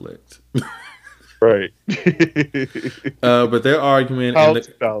conflict. Right. But their argument in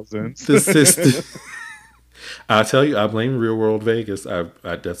the sister. I'll tell you, I blame Real World Vegas.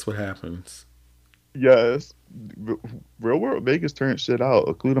 That's what happens. Yes. Real World Vegas turned shit out,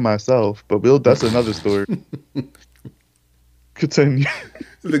 including myself. But that's another story. Continue.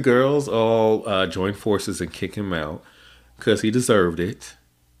 The girls all join forces and kick him out because he deserved it.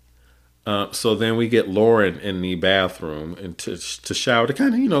 So then we get Lauren in the bathroom and to shower to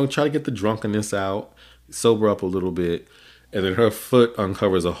kind of, try to get the drunkenness out, sober up a little bit. And then her foot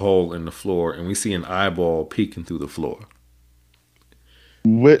uncovers a hole in the floor and we see an eyeball peeking through the floor.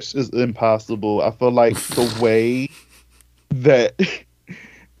 Which is impossible. I feel like the way that,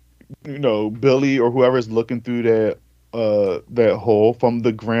 Billy or whoever's looking through that hole from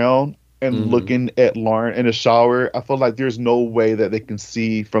the ground and looking at Lauren in the shower, I feel like there's no way that they can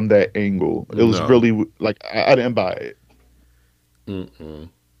see from that angle. It was really like I didn't buy it.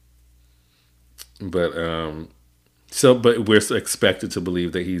 But we're expected to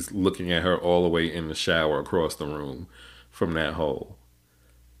believe that he's looking at her all the way in the shower across the room from that hole.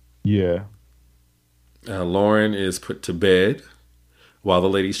 Yeah. Lauren is put to bed while the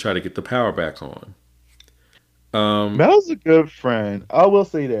ladies try to get the power back on. Mel's a good friend. I will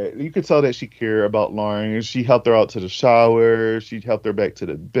say that. You could tell that she cared about Lauren. She helped her out to the shower. She helped her back to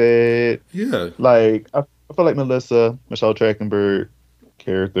the bed. Yeah. Like, I feel like Michelle Trachtenberg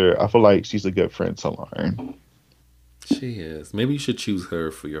character, I feel like she's a good friend to Lauren. She is. Maybe you should choose her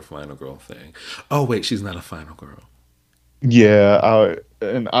for your final girl thing. Oh, wait, she's not a final girl. Yeah,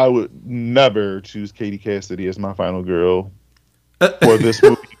 I would never choose Katie Cassidy as my final girl for this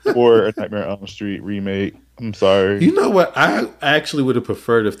movie or a Nightmare on Elm Street remake. I'm sorry. You know what? I actually would have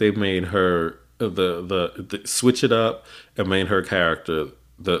preferred if they made her the switch it up and made her character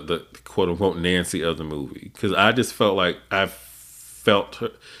the quote unquote Nancy of the movie, because I just felt like I felt her,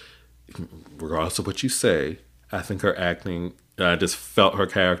 regardless of what you say. I think her acting, I just felt her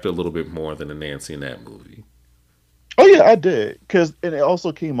character a little bit more than the Nancy in that movie. Oh yeah, I did, and it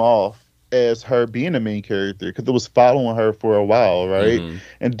also came off as her being the main character because it was following her for a while, right?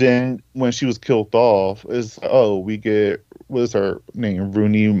 And then when she was killed off, we get, what's her name,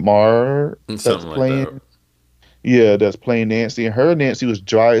 Rooney Mara, something like that. Yeah, that's playing Nancy, and her Nancy was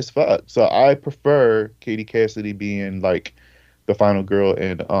dry as fuck. So I prefer Katie Cassidy being like the final girl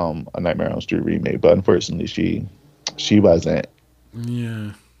in a Nightmare on Elm Street remake, but unfortunately she wasn't.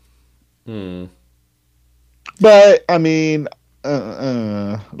 Yeah. But I mean,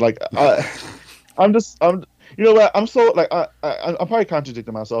 I'm you know what? I'm so like I'm probably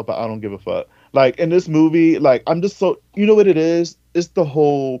contradicting myself, but I don't give a fuck. Like in this movie, like I'm just so, you know what it is? It's the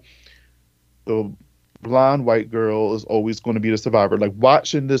blonde white girl is always going to be the survivor. Like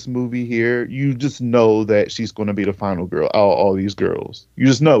watching this movie here, you just know that she's going to be the final girl out of all these girls. You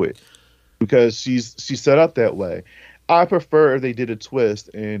just know it because she's set up that way. I prefer if they did a twist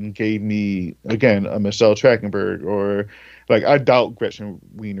and gave me, again, a Michelle Trachtenberg, or like I doubt Gretchen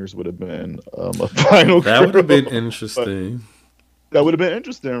Wieners would have been a final girl. That would have been interesting. That would have been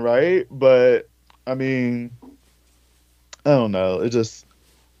interesting, right? But I mean, I don't know. It just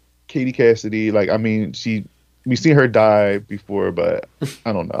Katie Cassidy, like, I mean, we seen her die before, but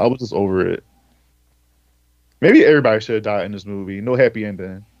I don't know. I was just over it. Maybe everybody should have died in this movie. No happy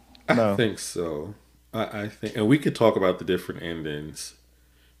ending. No. I think so. I think, and we could talk about the different endings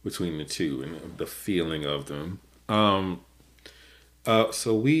between the two and the feeling of them.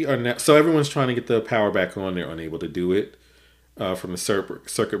 So we are now. So everyone's trying to get the power back on. They're unable to do it from the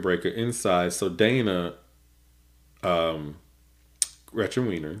circuit breaker inside. So Dana, Gretchen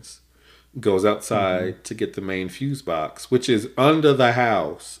Wieners, goes outside to get the main fuse box, which is under the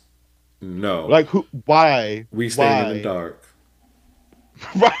house. No, Like who? Why? we stand in the Why? dark.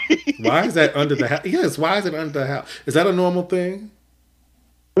 Right? Why is that under the house? Yes, why is it under the house? Is that a normal thing?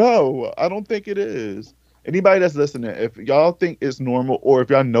 No, I don't think it is. Anybody that's listening, if y'all think it's normal, or if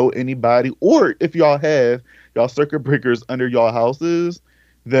y'all know anybody, or if y'all have y'all circuit breakers under y'all houses,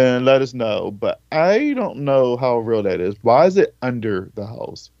 then let us know. But I don't know how real that is. Why is it under the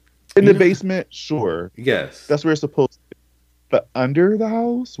house? In the basement, sure. Yes. That's where it's supposed to be. But under the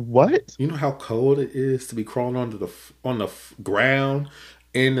house? What? You know how cold it is to be crawling on the ground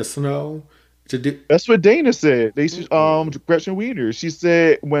in the snow to do. That's what Dana said. Gretchen Wieners. She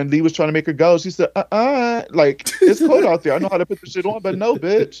said when Lee was trying to make her go, she said, like it's cold out there. I know how to put the shit on, but no,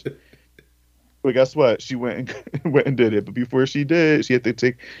 bitch. But guess what? She went and went and did it. But before she did, she had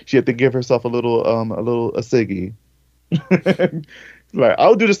to give herself a ciggy. Like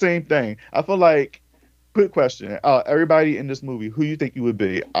I'll do the same thing. I feel like. Quick question. Everybody in this movie, who you think you would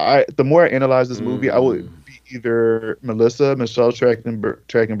be? The more I analyze this movie, I would be either Michelle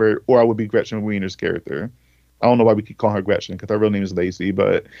Trachtenberg, or I would be Gretchen Wiener's character. I don't know why we keep calling her Gretchen, because her real name is Lacey,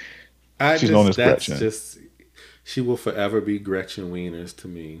 but she's known as Gretchen. She will forever be Gretchen Wieners to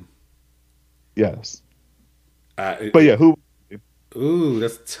me. Yes. But yeah, who? Ooh,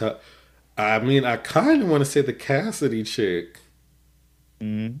 that's tough. I mean, I kind of want to say the Cassidy chick.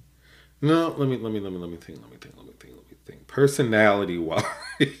 Mm-hmm. No, let me think. Personality wise,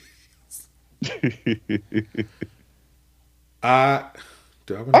 do I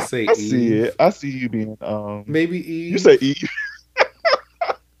want to say I Eve? see it. I see you being maybe Eve. You say Eve.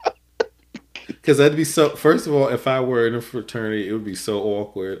 Because that'd be so. First of all, if I were in a fraternity, it would be so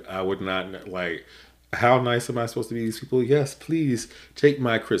awkward. I would not like. How nice am I supposed to be to these people? Yes, please take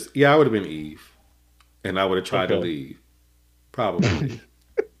my Chris. Yeah, I would have been Eve, and I would have tried to leave. Probably.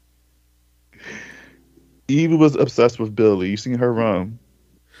 Eve was obsessed with Billy. You seen her run?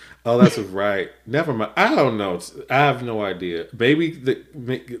 Oh, that's right. Never mind. I don't know. I have no idea. Baby,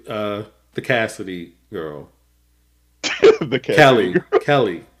 the Cassidy girl. The Cassidy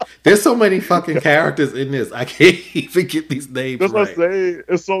Kelly. There's so many fucking characters in this. I can't even get these names That's right. what I say.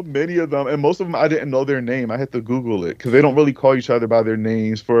 It's so many of them, and most of them I didn't know their name. I had to Google it because they don't really call each other by their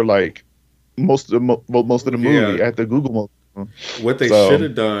names for like most of the movie. Yeah. I had to Google most. What they should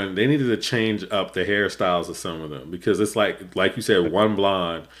have done, they needed to change up the hairstyles of some of them, because it's like you said, one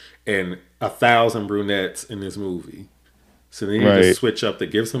blonde and 1,000 brunettes in this movie. So they need to switch up to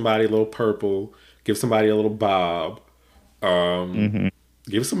give somebody a little purple, give somebody a little bob,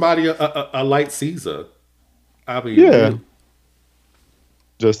 give somebody a light Caesar. I mean, yeah.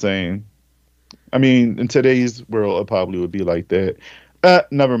 Just saying. I mean, in today's world, it probably would be like that.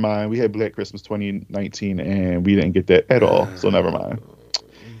 Never mind. We had Black Christmas 2019, and we didn't get that at all. So never mind.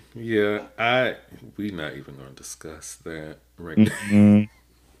 Yeah, we're not even going to discuss that right now.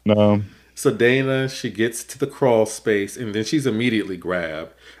 No. So Dana, she gets to the crawl space, and then she's immediately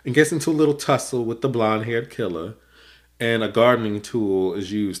grabbed and gets into a little tussle with the blonde-haired killer, and a gardening tool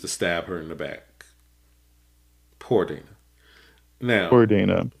is used to stab her in the back. Poor Dana. Now, poor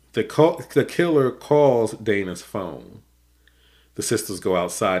Dana. The killer calls Dana's phone. The sisters go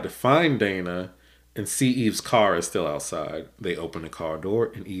outside to find Dana and see Eve's car is still outside. They open the car door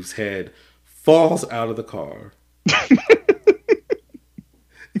and Eve's head falls out of the car.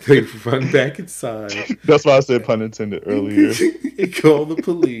 They run back inside. That's why I said pun intended earlier. They call the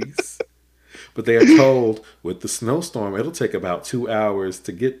police. But they are told with the snowstorm, it'll take about 2 hours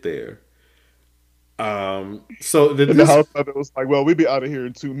to get there. So the house mother was like, well, we'll be out of here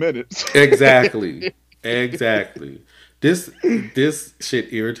in 2 minutes. Exactly. This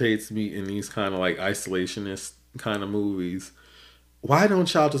shit irritates me in these kind of like isolationist kind of movies. Why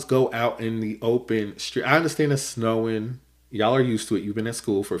don't y'all just go out in the open street? I understand it's snowing. Y'all are used to it. You've been at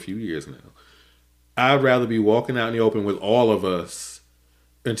school for a few years now. I'd rather be walking out in the open with all of us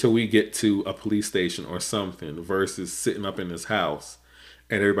until we get to a police station or something versus sitting up in this house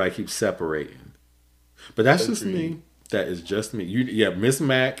and everybody keeps separating. But that's just me. That is just me. Miss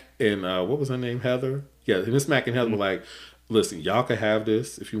Mac and what was her name? Heather? Yeah, Miss Mac and Heather were like, listen, y'all can have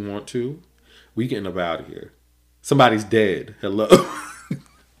this if you want to. We getting up out of here. Somebody's dead. Hello.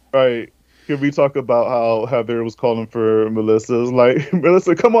 Right. Can we talk about how Heather was calling for Melissa? It was like,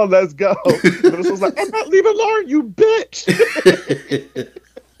 Melissa, come on, let's go. Melissa was like, I'm not leaving Lauren, you bitch.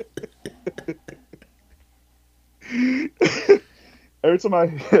 every time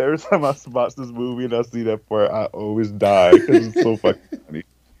I watch this movie and I see that part, I always die because it's so fucking funny.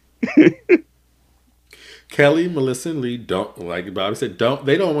 Kelly, Melissa, and Lee don't, like Bobby said,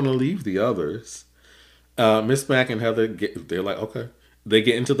 they don't want to leave the others. Miss Mac and Heather they're like, okay. They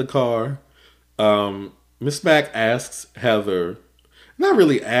get into the car. Miss Mac asks Heather, not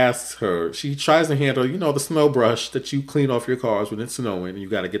really asks her. She tries to handle, the snow brush that you clean off your cars when it's snowing. You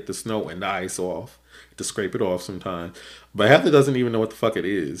got to get the snow and the ice off to scrape it off sometimes. But Heather doesn't even know what the fuck it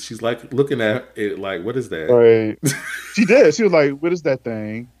is. She's like looking at it like, what is that? Right. She did. She was like, what is that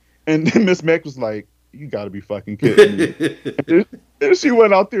thing? And then Miss Mac was like, you got to be fucking kidding me. And she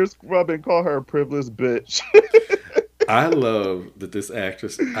went out there scrubbing and called her a privileged bitch. I love that this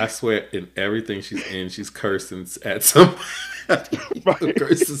actress, I swear, in everything she's in, she's cursing at somebody. Right.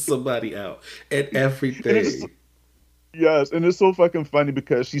 Cursing somebody out at everything. Yes, and it's so fucking funny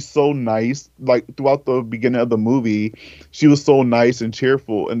because she's so nice. Like throughout the beginning of the movie, she was so nice and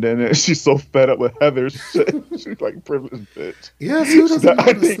cheerful, and then she's so fed up with Heather's shit. She's like privileged bitch. Yes, who doesn't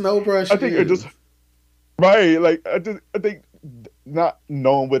know the snow brush? I think it just right. Like I think not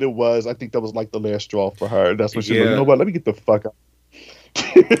knowing what it was, I think that was like the last straw for her. That's when she was like, you know what? Let me get the fuck out.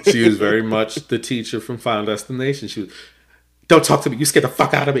 She was very much the teacher from Final Destination. She was, don't talk to me. You scared the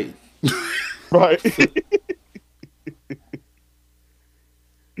fuck out of me. Right.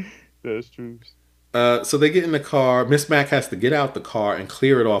 That's true. So they get in the car. Miss Mac has to get out the car and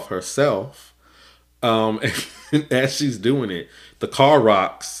clear it off herself. And as she's doing it, the car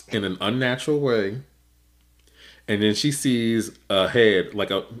rocks in an unnatural way. And then she sees a head,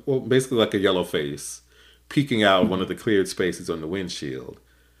 basically like a yellow face, peeking out of one of the cleared spaces on the windshield.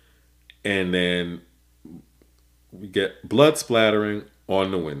 And then we get blood splattering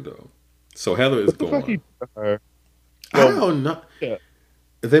on the window. So Heather is going. I don't know. Yeah.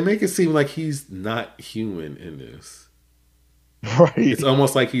 They make it seem like he's not human in this. Right. It's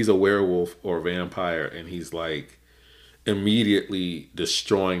almost like he's a werewolf or a vampire, and he's like immediately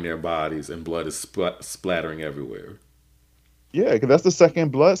destroying their bodies, and blood is splattering everywhere. Yeah, because that's the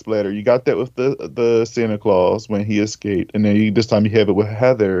second blood splatter. You got that with the Santa Claus when he escaped, and then this time you have it with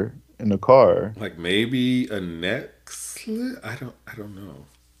Heather in the car. Like maybe a neck slit? I don't know.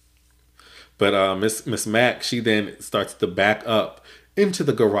 But Miss Mac, she then starts to back up into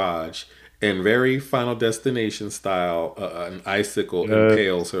the garage, and very Final Destination style, an icicle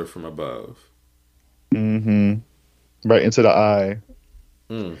impales her from above. Mm-hmm. Right into the eye.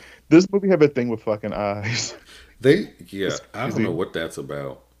 This movie have a thing with fucking eyes. I don't know what that's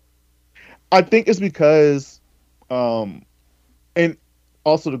about. I think it's because, and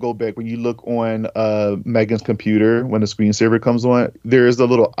also to go back, when you look on Megan's computer, when the screensaver comes on, there is a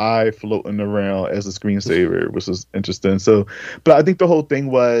little eye floating around as a screensaver, which is interesting. So, but I think the whole thing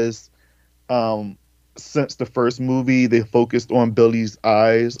was, since the first movie, they focused on Billy's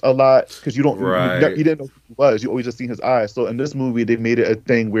eyes a lot because you didn't know who he was. You always just seen his eyes. So in this movie, they made it a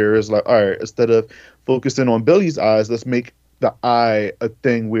thing where it's like, all right, instead of focusing on Billy's eyes, let's make the eye a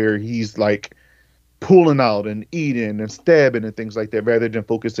thing where he's like pulling out and eating and stabbing and things like that, rather than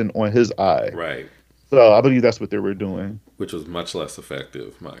focusing on his eye. Right. So I believe that's what they were doing, which was much less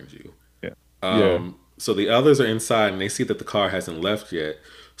effective, mind you. Yeah. So the others are inside, and they see that the car hasn't left yet.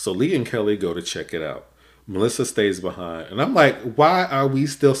 So Lee and Kelly go to check it out. Melissa stays behind. And I'm like, why are we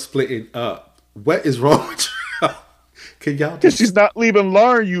still splitting up? What is wrong with y'all? Can y'all just... She's not leaving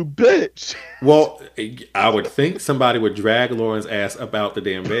Lauren, you bitch. Well, I would think somebody would drag Lauren's ass up out the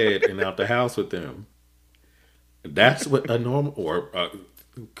damn bed and out the house with them. That's what a normal... Or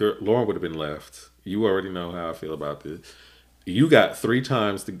Lauren would have been left. You already know how I feel about this. You got 3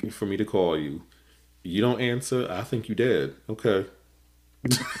 times for me to call you. You don't answer, I think you dead. Okay.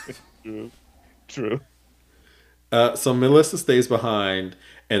 True. So Melissa stays behind,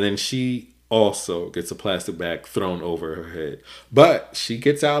 and then she also gets a plastic bag thrown over her head. But she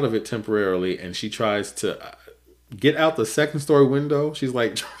gets out of it temporarily, and she tries to get out the second-story window. She's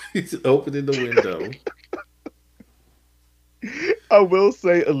like, opening the window. I will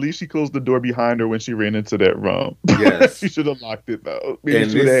say, at least she closed the door behind her when she ran into that room. Yes. She should have locked it, though.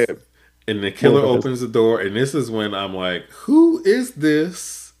 And the killer opens the door, and this is when I'm like, who is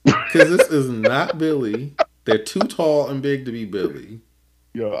this? Because this is not Billy. They're too tall and big to be Billy.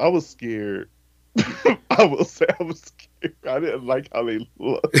 Yo, I was scared. I will say I was scared. I didn't like how they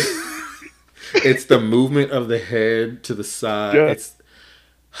look. It's the movement of the head to the side. Yeah.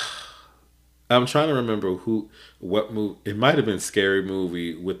 I'm trying to remember what movie. It might have been Scary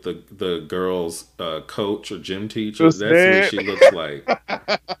Movie with the girl's coach or gym teacher. That's what she looks like.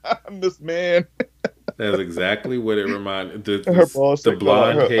 Miss Man. That's exactly what it reminded. Her boss the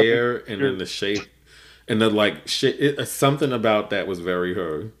blonde hair and then the shape. And the like shit, something about that was very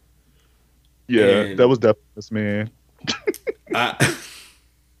her. Yeah, And that was definitely this man. I,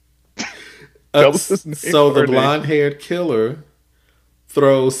 That was his name. so the Her name. blonde-haired killer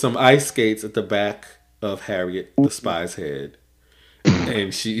throws some ice skates at the back of Harriet the spy's head,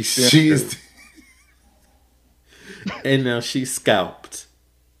 and she's and now she's scalped.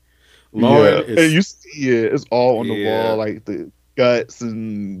 Lauren is, and you see it. It's all on the Yeah. wall, like the guts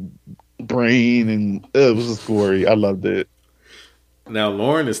and brain, and it was just gory. I loved it. now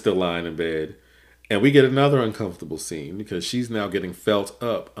Lauren is still lying in bed, and we get another uncomfortable scene because she's now getting felt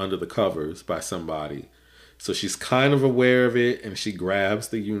up under the covers by somebody. So she's kind of aware of it, and she grabs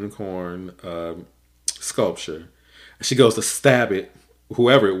the unicorn sculpture. She goes to stab it,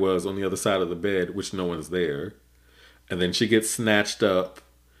 whoever it was on the other side of the bed, which no one's there. And then she gets snatched up.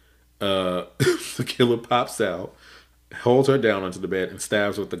 The killer pops out, holds her down onto the bed, and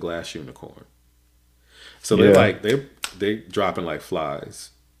stabs her with the glass unicorn. So they're dropping like flies.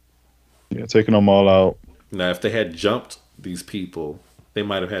 Yeah, taking them all out. Now, if they had jumped these people, they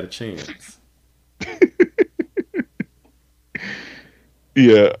might have had a chance.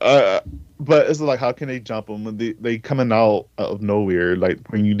 Yeah, but it's like, how can they jump them when they coming out of nowhere? Like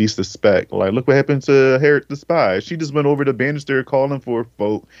when you least suspect. Like, look what happened to Harriet the spy. She just went over the banister calling for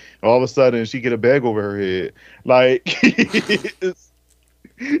folk. All of a sudden, she get a bag over her head. Like,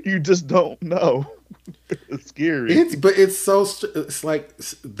 you just don't know. It's scary. It's like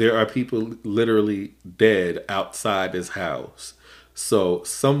there are people literally dead outside this house. So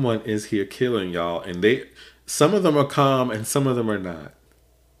someone is here killing y'all, and some of them are calm and some of them are not.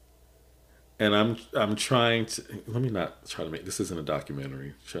 And I'm trying to, let me not try to make, this isn't a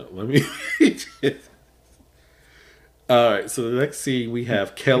documentary. Let me all right, so the next scene we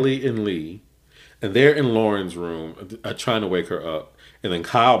have Kelly and Lee, and they're in Lauren's room trying to wake her up. And then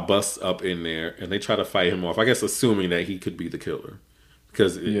Kyle busts up in there, and they try to fight him off. I guess assuming that he could be the killer,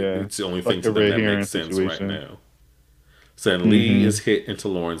 because it's the only thing like to a them red that herring makes sense situation. right now. So then Lee is hit into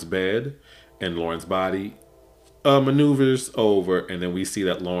Lauren's bed, and Lauren's body maneuvers over, and then we see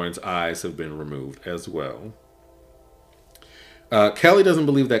that Lauren's eyes have been removed as well. Kelly doesn't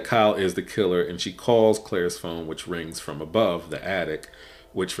believe that Kyle is the killer, and she calls Claire's phone, which rings from above the attic,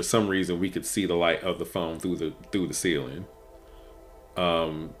 which for some reason we could see the light of the phone through the ceiling.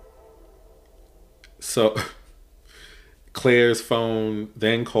 So Claire's phone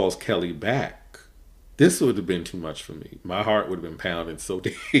then calls Kelly back. This would have been too much for me. My heart would have been pounding so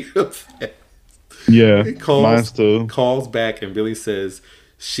damn fast. Yeah, It mine's too. calls back, and Billy says,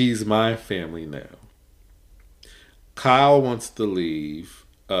 "She's my family now." Kyle wants to leave.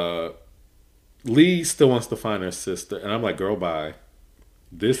 Lee still wants to find her sister, and I'm like, "Girl, bye."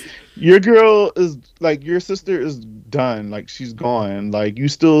 Your girl is like, your sister is done. Like, she's gone. Like, you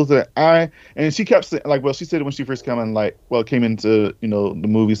still and she kept saying, like, well, she said when she first came into the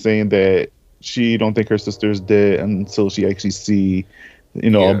movie, saying that she don't think her sister is dead until she actually see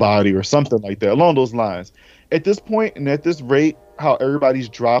a body or something like that along those lines. At this point and at this rate, how everybody's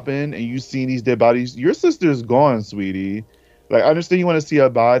dropping and you see these dead bodies, your sister is gone, sweetie. Like, I understand you want to see her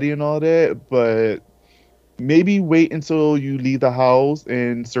body and all that, but maybe wait until you leave the house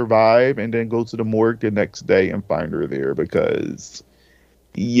and survive, and then go to the morgue the next day and find her there, because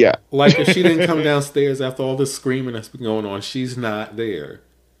like, if she didn't come downstairs after all this screaming that's been going on, she's not there,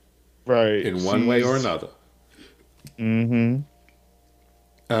 right, in one way or another.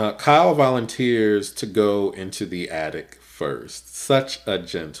 Kyle volunteers to go into the attic first. Such a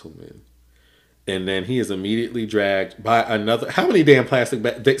gentleman. And then he is immediately dragged by another. How many damn plastic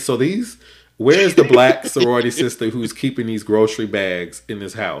bags? So where's the black sorority sister who's keeping these grocery bags in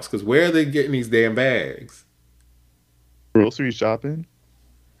this house? Because where are they getting these damn bags? Grocery shopping?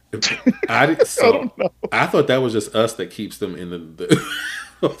 I don't know. I thought that was just us that keeps them in the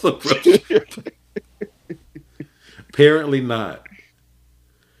grocery. Apparently not.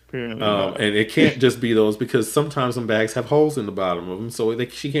 And it can't just be those, because sometimes some bags have holes in the bottom of them, so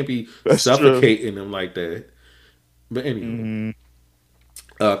she can't be suffocating them like that. But anyway,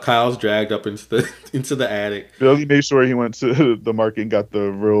 Kyle's dragged up into the attic. Billy made sure he went to the market and got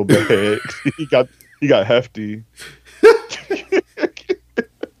the real bag. he got hefty.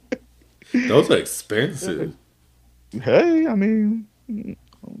 Those are expensive. Hey, I mean,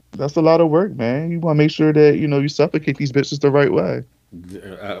 that's a lot of work, man. You want to make sure that you suffocate these bitches the right way.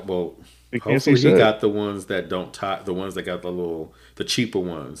 Well, hopefully he got the ones that don't tie, the ones that got the cheaper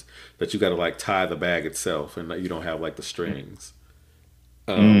ones that you got to like tie the bag itself, and you don't have like the strings.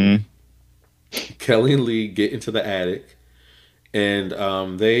 Kelly and Lee get into the attic,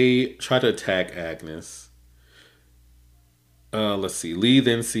 and they try to attack Agnes. Let's see. Lee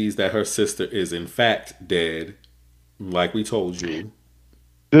then sees that her sister is in fact dead, like we told you.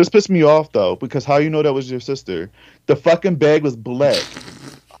 This pissed me off though, because how you know that was your sister? The fucking bag was black.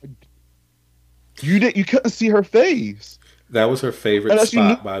 You couldn't see her face. That was her favorite Unless you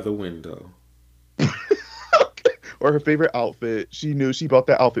spot knew- by the window. Or her favorite outfit. She knew she bought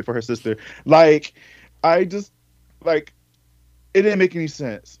that outfit for her sister. Like, I just like it didn't make any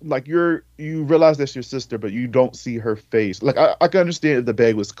sense. Like you realize that's your sister, but you don't see her face. Like I can understand if the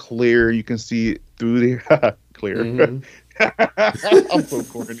bag was clear, you can see it through the clear. Mhm. I'm so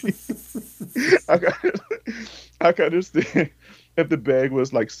corny. I can understand if the bag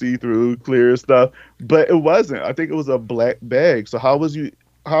was like see-through, clear stuff, but it wasn't. I think it was a black bag. So how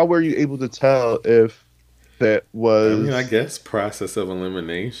were you able to tell if that was? I mean, I guess process of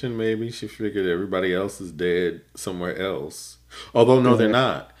elimination. Maybe she figured everybody else is dead somewhere else. Although no, they're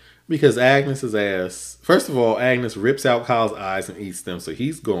not, because Agnes's ass. First of all, Agnes rips out Kyle's eyes and eats them, so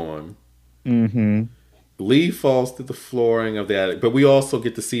he's gone. Mm-hmm. Lee falls through the flooring of the attic, but we also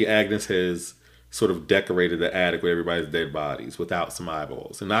get to see Agnes has sort of decorated the attic with everybody's dead bodies without some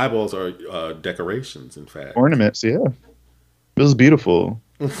eyeballs, and the eyeballs are decorations, in fact. Ornaments, yeah. It was beautiful.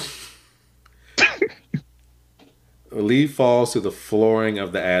 Lee falls to the flooring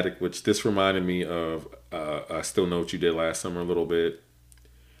of the attic, which this reminded me of I Still Know What You Did Last Summer a little bit.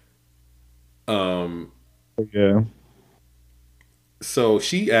 Yeah. So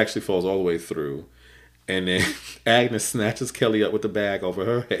she actually falls all the way through, and then Agnes snatches Kelly up with the bag over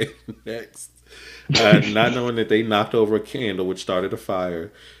her head next. Not knowing that they knocked over a candle, which started a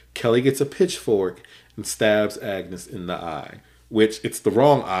fire. Kelly gets a pitchfork and stabs Agnes in the eye, which it's the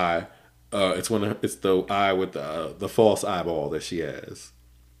wrong eye. It's the eye with the false eyeball that she has.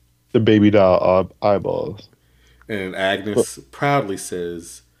 The baby doll eyeballs. And Agnes proudly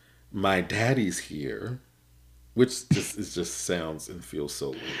says, "My daddy's here," which just sounds and feels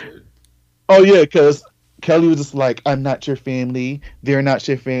so weird. Oh yeah, because Kelly was just like, "I'm not your family. They're not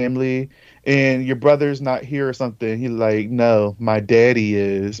your family, and your brother's not here or something." He's like, "No, my daddy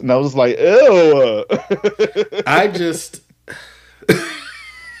is," and I was like, "Ew." I just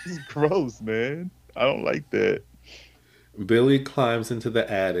This is gross, man. I don't like that. Billy climbs into the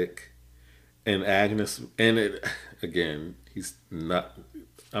attic, and Agnes, and it again, he's not.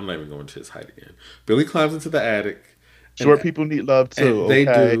 I'm not even going to his height again. Billy climbs into the attic. Short people need love too. And they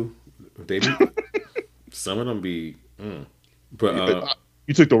okay? do. They be, some of them be. But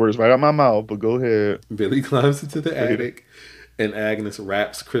You took the words right out of my mouth, but go ahead. Billy climbs into the attic, and Agnes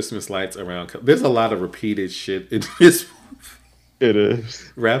wraps Christmas lights around. There's a lot of repeated shit in this. It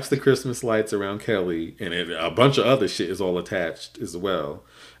is. Wraps the Christmas lights around Kelly, and a bunch of other shit is all attached as well.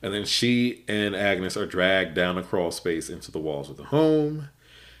 And then she and Agnes are dragged down a crawl space into the walls of the home.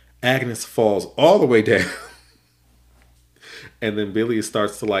 Agnes falls all the way down. And then Billy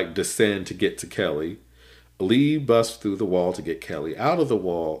starts to descend to get to Kelly. Lee busts through the wall to get Kelly out of the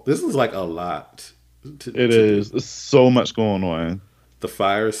wall. This is like a lot. It is. There's so much going on. The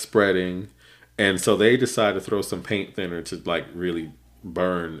fire is spreading. And so they decide to throw some paint thinner to really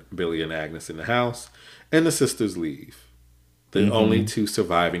burn Billy and Agnes in the house. And the sisters leave. The only two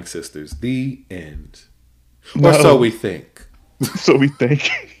surviving sisters. The end. Or so we think. So we think.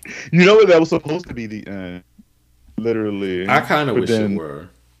 You know what? That was supposed to be the end. Literally. I kind of wish it were.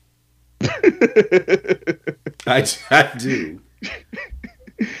 I do.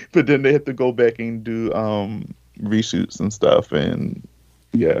 But then they have to go back and do reshoots and stuff, and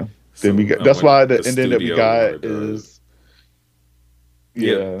yeah. Then we got, that's why the ending that we got is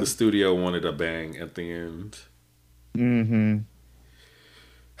the studio wanted a bang at the end. Mm-hmm.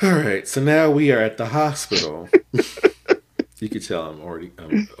 All right, so now we are at the hospital. You can tell I'm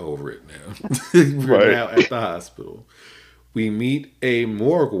over it now. We're now at the hospital. We meet a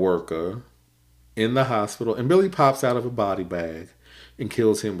morgue worker in the hospital, and Billy pops out of a body bag and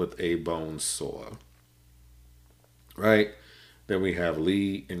kills him with a bone saw. Right? Then we have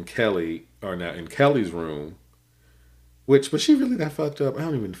Lee and Kelly are now in Kelly's room. But she really that fucked up? I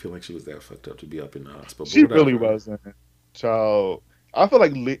don't even feel like she was that fucked up to be up in the hospital. She really wasn't. Child. I feel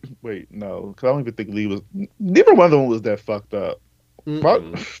like Lee. Wait, no, because I don't even think Lee was. Neither one of them was that fucked up.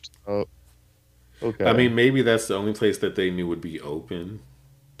 Okay. I mean, maybe that's the only place that they knew would be open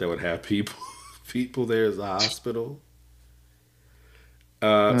that would have people there as a hospital.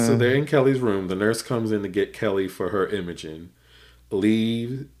 So they're in Kelly's room. The nurse comes in to get Kelly for her imaging.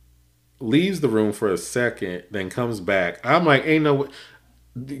 Leaves the room for a second, then comes back. I'm like, ain't no way.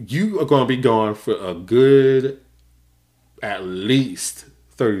 You are going to be gone for a good at least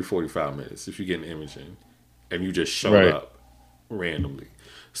 30, 45 minutes if you get an imaging and you just showed up randomly.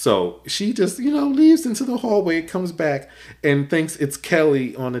 So she just, leaves into the hallway, comes back, and thinks it's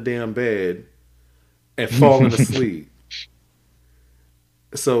Kelly on the damn bed and falling asleep.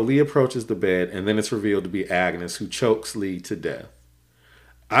 So Lee approaches the bed, and then it's revealed to be Agnes, who chokes Lee to death.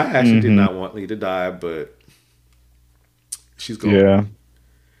 I actually did not want Lee to die, but she's gone. Yeah,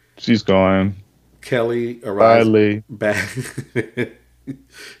 she's gone. Kelly arrives Lee. back.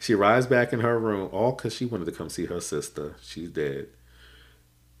 She arrives back in her room, all because she wanted to come see her sister. She's dead.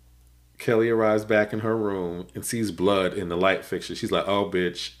 Kelly arrives back in her room and sees blood in the light fixture. She's like, "Oh,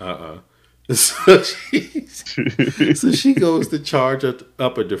 bitch, So she goes to charge up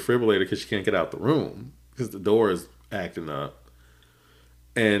a defibrillator because she can't get out the room because the door is acting up.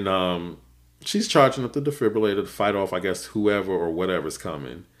 And she's charging up the defibrillator to fight off, I guess, whoever or whatever's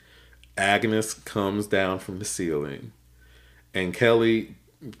coming. Agnes comes down from the ceiling. And Kelly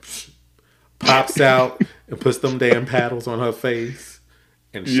pops out and puts them damn paddles on her face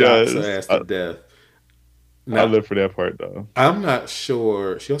and shocks her ass to death. Now, I live for that part, though. I'm not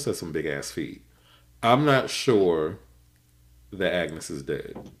sure. She also has some big ass feet. I'm not sure that Agnes is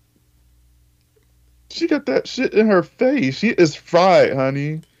dead. She got that shit in her face. She is fried,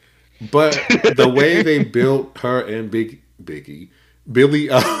 honey. But the way they built her and Billy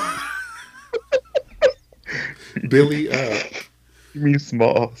up. Billy up. You mean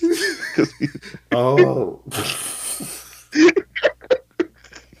small? Oh.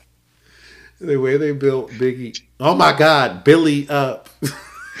 The way they built Biggie. Oh my God, Billy up.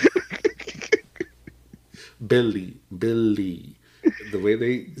 Billy. The way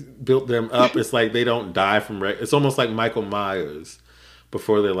they built them up, it's like they don't die from it's almost like Michael Myers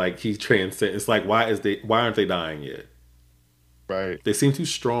before they're like he transcends. It's like why aren't they dying yet? Right. They seem too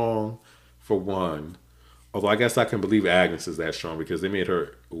strong for one. Although I guess I can believe Agnes is that strong because they made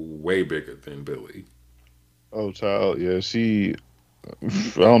her way bigger than Billy. Oh, child, yeah, she. I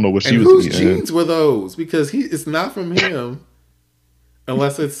don't know what she and was whose eating. genes were those? Because it's not from him,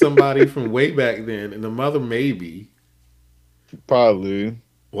 unless it's somebody from way back then, and the mother maybe. Probably.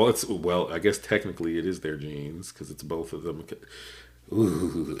 Well, I guess technically it is their genes because it's both of them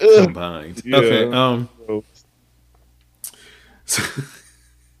combined. Yeah. Okay.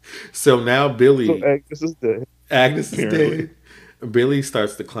 So now Billy. So Agnes is dead. Agnes is Apparently. dead. Billy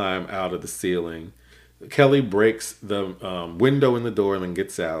starts to climb out of the ceiling. Kelly breaks the window in the door and then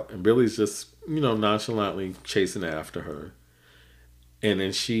gets out. And Billy's just, nonchalantly chasing after her. And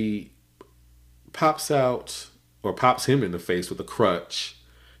then she pops him in the face with a crutch,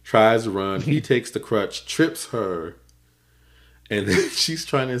 tries to run. He takes the crutch, trips her, and then she's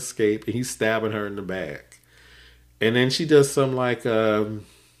trying to escape, and he's stabbing her in the back. And then she does some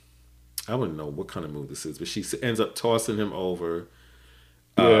I wouldn't know what kind of move this is, but she ends up tossing him over.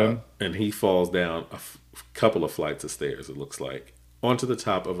 And he falls down a couple of flights of stairs, it looks like, onto the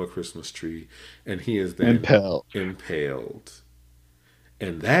top of a Christmas tree. And he is then impaled.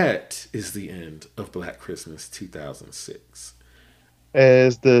 And that is the end of Black Christmas 2006.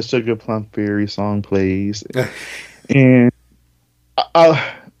 As the Sugar Plum Fairy song plays. And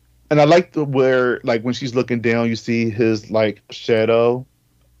I like where, like, when she's looking down, you see his, like, shadow.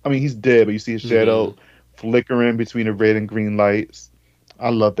 I mean, he's dead, but you see his shadow flickering between the red and green lights. I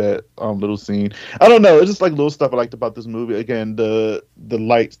love that little scene. I don't know. It's just like little stuff I liked about this movie. Again, the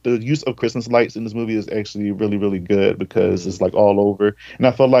lights, the use of Christmas lights in this movie is actually really, really good because it's like all over. And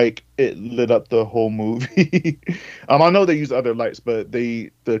I felt like it lit up the whole movie. I know they use other lights, but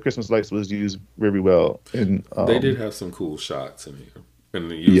the Christmas lights was used very well. And they did have some cool shots in here.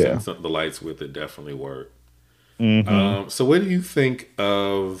 And using the lights with it definitely worked. Mm-hmm. So what do you think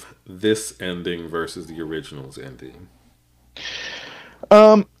of this ending versus the original's ending?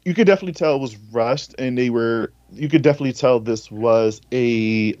 You could definitely tell it was rushed, and you could definitely tell this was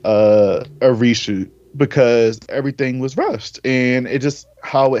a reshoot because everything was rushed, and it just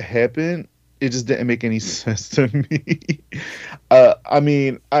how it happened. It just didn't make any sense to me. I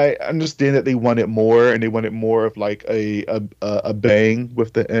mean, I understand that they wanted more, and they wanted more of like a bang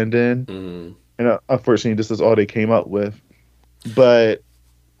with the ending, and unfortunately, this is all they came up with. But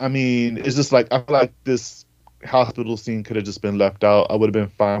I mean, it's just like I feel like this hospital scene could have just been left out. I would have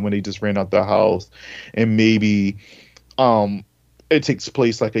been fine when they just ran out the house, and maybe it takes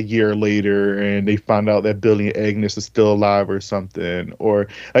place like a year later and they find out that Billy and Agnes is still alive or something, or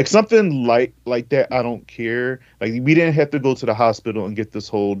like something like that. I don't care. Like, we didn't have to go to the hospital and get this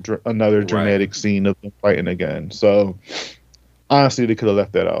whole another dramatic scene of them fighting again. So honestly, they could have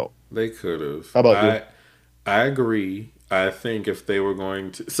left that out. They could have. How about you? I agree. I think if they were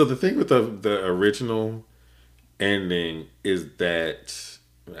going to, so the thing with the original ending is that,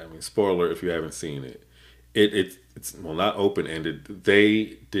 I mean, spoiler if you haven't seen it, it's well, not open ended.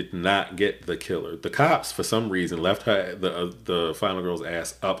 They did not get the killer. The cops, for some reason, left the final girl's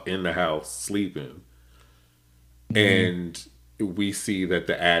ass up in the house sleeping, and we see that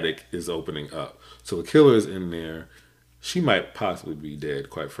the attic is opening up. So the killer is in there. She might possibly be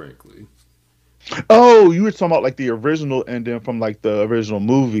dead, quite frankly. Oh, you were talking about like the original ending from like the original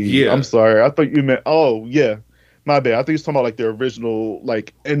movie. Yeah. I'm sorry. I thought you meant. Oh, yeah. My bad. I think you were talking about like the original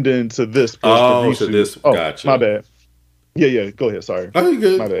like ending to this. Oh, to this. Oh, gotcha. my bad. Yeah. Go ahead. Sorry. Oh, you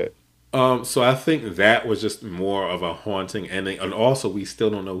good. My bad. So I think that was just more of a haunting ending, and also we still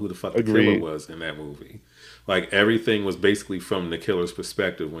don't know who the fuck the killer was in that movie. Like everything was basically from the killer's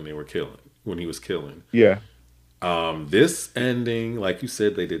perspective when he was killing. Yeah. This ending, like you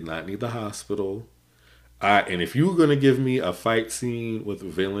said, they did not need the hospital. And if you were gonna give me a fight scene with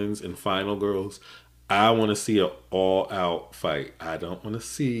villains and final girls, I want to see an all-out fight. I don't want to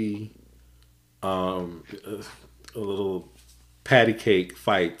see a little patty cake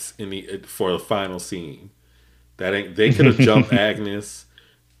fights for the final scene. They could have jumped Agnes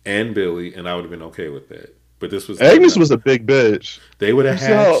and Billy, and I would have been okay with that. But this was Agnes was a big bitch. They would have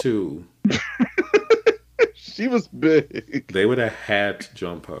had to. She was big. They would have had to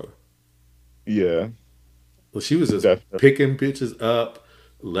jump her. Yeah. Well, she was just picking bitches up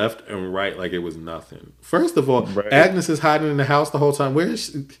left and right like it was nothing. First of all, Agnes is hiding in the house the whole time. Where is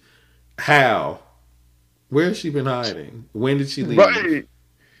she? How? Where has she been hiding? When did she leave? Right.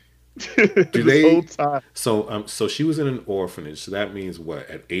 Whole time. So she was in an orphanage. So that means what?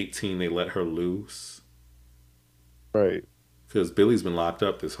 At 18, they let her loose. Right. Because Billy's been locked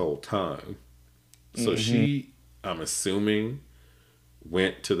up this whole time. So she, I'm assuming,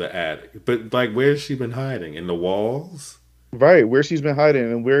 went to the attic. But like, where's she been hiding? In the walls? Right, where she's been hiding,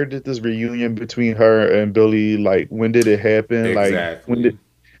 and where did this reunion between her and Billy, like, when did it happen? Exactly. Like,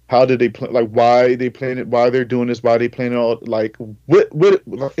 how did they plan? Like, why they plan it? Why they're doing this? Why they planning all? Like, what?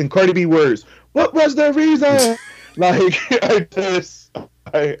 In Cardi B words, what was the reason? Like,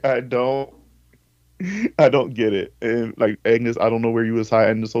 I don't get it. And like Agnes, I don't know where you was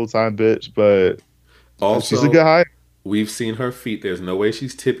hiding this whole time, bitch. But also, she's a good hide. We've seen her feet. There's no way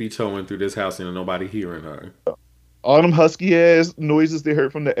she's tippy toeing through this house and nobody hearing her. All them husky ass noises they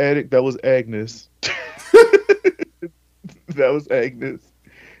heard from the attic, that was Agnes. That was Agnes.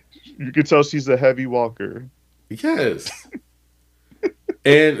 You can tell she's a heavy walker. Yes.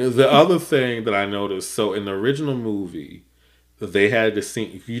 And the other thing that I noticed, so in the original movie, they had the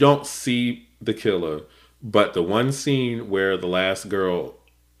scene, you don't see the killer, but the one scene where the last girl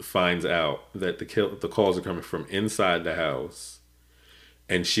finds out that the calls are coming from inside the house,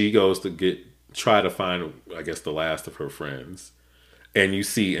 and she goes to try to find, I guess, the last of her friends, and you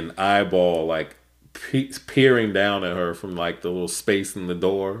see an eyeball like peering down at her from like the little space in the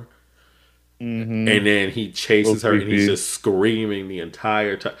door, and then he chases her and he's just screaming the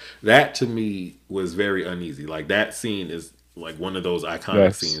entire time. That to me was very uneasy. Like that scene is like one of those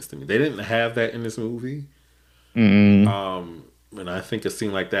iconic scenes to me. They didn't have that in this movie, and I think a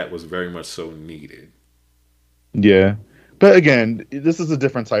scene like that was very much so needed. Yeah. But again, this is a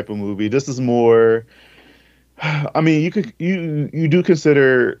different type of movie. This is more. I mean, you do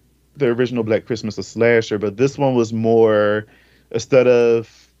consider the original Black Christmas a slasher, but this one was more, instead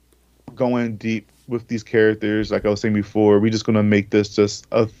of going deep with these characters, like I was saying before, we're just gonna make this just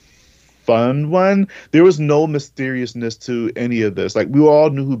a fun one. There was no mysteriousness to any of this. Like we all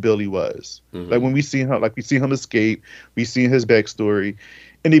knew who Billy was. Like when we see him, like we see him escape, we see his backstory.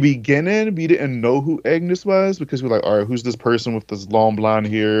 In the beginning, we didn't know who Agnes was because we're like, all right, who's this person with this long blonde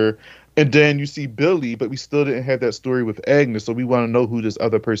hair? And then you see Billy, but we still didn't have that story with Agnes, so we want to know who this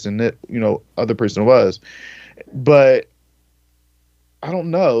other person was. But I don't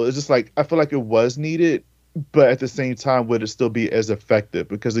know. It's just like I feel like it was needed, but at the same time, would it still be as effective?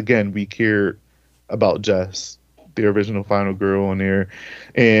 Because again, we cared about Jess, the original final girl on there,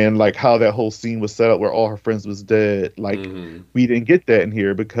 and like how that whole scene was set up where all her friends was dead. Like we didn't get that in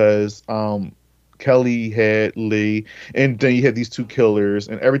here because Kelly had Lee, and then you had these two killers,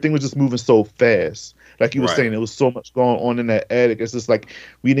 and everything was just moving so fast. Like you were saying, there was so much going on in that attic. It's just like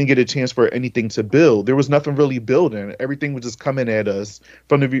we didn't get a chance for anything to build. There was nothing really building. Everything was just coming at us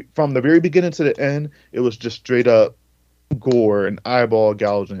from the very beginning to the end. It was just straight up gore and eyeball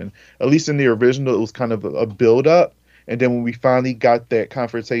gouging. At least in the original, it was kind of a build up, and then when we finally got that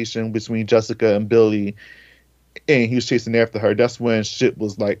confrontation between Jessica and Billy, and he was chasing after her, that's when shit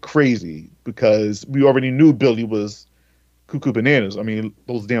was like crazy because we already knew Billy was cuckoo bananas. I mean,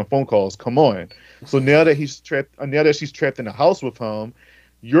 those damn phone calls, come on. So now that she's trapped in the house with him,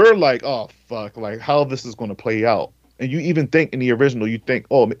 you're like, oh fuck, like how this is going to play out. And you even think in the original, you think,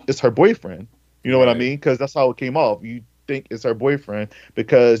 oh, it's her boyfriend. You know what I Right. mean? Because that's how it came off. You think it's her boyfriend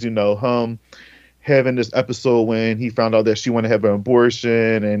because him having this episode when he found out that she wanted to have an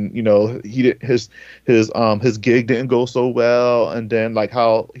abortion, and he did his gig didn't go so well, and then like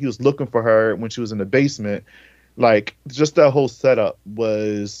how he was looking for her when she was in the basement, like just that whole setup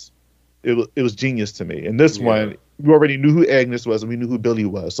was genius to me. And this Yeah. one, we already knew who Agnes was and we knew who Billy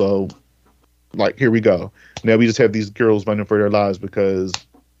was, so like here we go. Now we just have these girls running for their lives because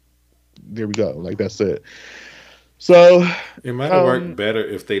there we go. Like that's it. So It might have worked better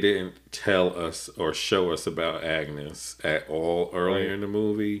if they didn't tell us or show us about Agnes at all earlier in the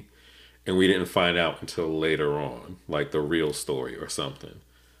movie, and we didn't find out until later on, like the real story or something.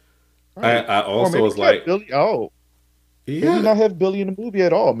 I or also maybe was cut like, Billy out. Maybe yeah, not have Billy in the movie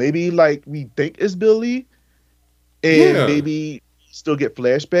at all. Maybe like we think it's Billy, and yeah, maybe still get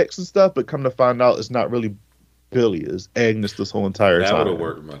flashbacks and stuff, but come to find out it's not really Billy, it's Agnes this whole entire that time. would have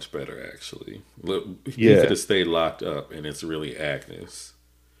worked much better actually. Look, he Yeah. could have stayed locked up, and it's really Agnes.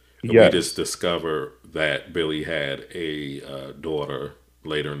 And Yes. we just discover that Billy had a daughter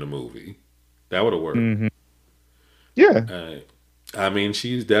later in the movie. That would have worked. Mhm. Yeah. I mean,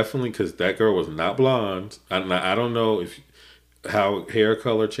 she's definitely, because that girl was not blonde. I don't know how hair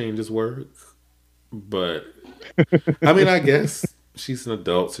color changes work, but I mean, I guess she's an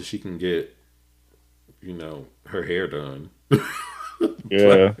adult, so she can get, her hair done.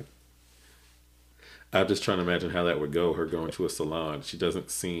 Yeah. I'm just trying to imagine how that would go. Her going to a salon. She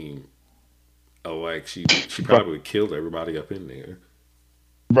doesn't seem like she probably killed everybody up in there.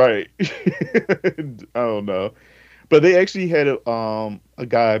 Right. I don't know. But they actually had a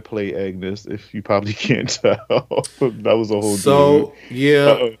guy play Agnes, if you probably can't tell. That was a whole So dude. yeah,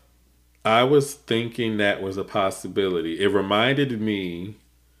 Uh-oh. I was thinking that was a possibility. It reminded me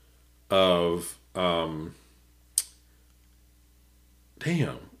of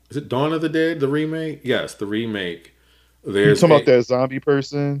damn, is it Dawn of the Dead, the remake? Yes, the remake. You There's talking about that zombie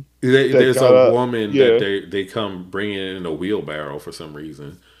person? there's got a up? woman Yeah. that they come bringing in a wheelbarrow for some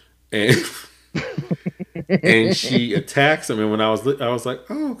reason, and and she attacks him. And when I was like,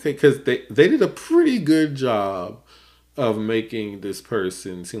 oh okay, because they did a pretty good job of making this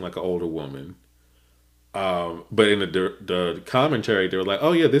person seem like an older woman. But in the commentary, they were like,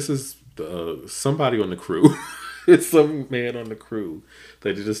 "Oh yeah, this is somebody on the crew. It's some man on the crew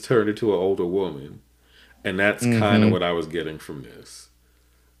that just turned into an older woman," and that's kind of what I was getting from this.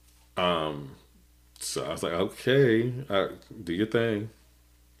 So I was like, "Okay, do your thing."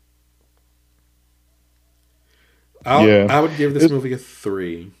 Yeah. I would give this It's- movie a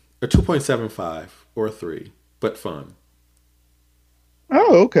 3, a 2.75, or a 3, but fun.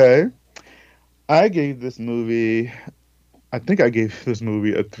 Oh, okay. I think I gave this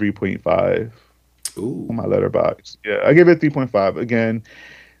movie a 3.5 Ooh, on my letterbox. Yeah, I gave it 3.5. Again,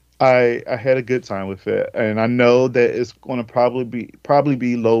 I had a good time with it, and I know that it's going to probably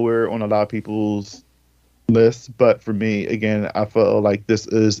be lower on a lot of people's lists, but for me, again, I felt like this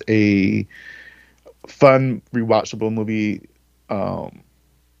is a fun, rewatchable movie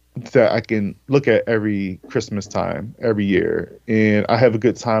that I can look at every Christmas time, every year, and I have a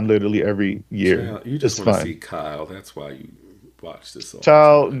good time literally every year. Child, you just It's want to fun. see Kyle. That's why you watch this all the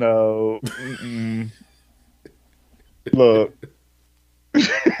Child, time. no. Mm-mm. Look.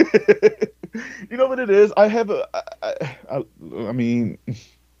 You know what it is? I have I mean,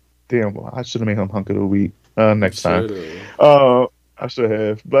 damn, well, I should have made him hunk of the week next time. Should've. I should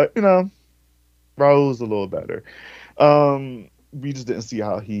have, but Raul's a little better. We just didn't see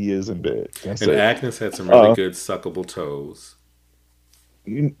how he is in bed. That's And it. Agnes had some really good suckable toes.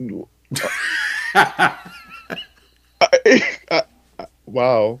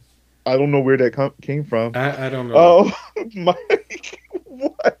 Wow, I don't know where that came from. I don't know. Oh, Mike,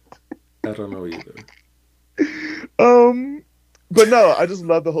 what? I don't know either. But no, I just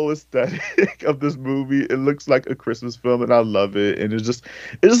love the whole aesthetic of this movie. It looks like a Christmas film, and I love it. And it's just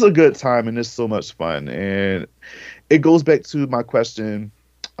a good time, and it's so much fun. And it goes back to my question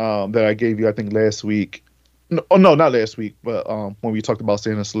that I gave you, I think last week. No, not last week, but when we talked about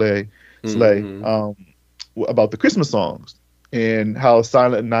Santa Sleigh, about the Christmas songs and how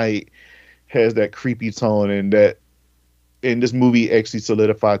Silent Night has that creepy tone, and that. And this movie actually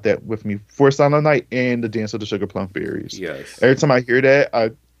solidified that with me for Silent Night and the Dance of the Sugar Plum Fairies. Yes. Every time I hear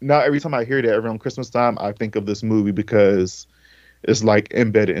that, not every time I hear that around Christmas time, I think of this movie because it's like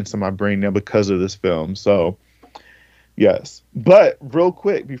embedded into my brain now because of this film. So, yes. But real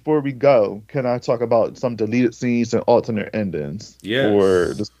quick, before we go, can I talk about some deleted scenes and alternate endings? Yes.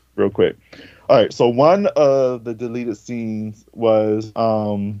 Or just real quick. All right. So one of the deleted scenes was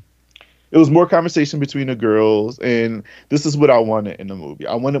It was more conversation between the girls, and this is what I wanted in the movie.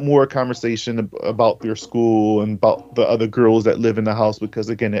 I wanted more conversation about their school and about the other girls that live in the house because,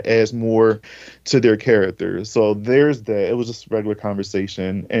 again, it adds more to their characters. So there's that. It was just regular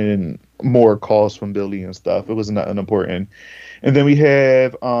conversation and more calls from Billy and stuff. It was nothing important. And then we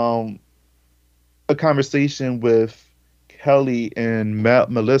have a conversation with Kelly and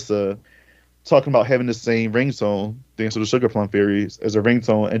Melissa talking about having the same ringtone, Dance of the Sugar Plum Fairies, as a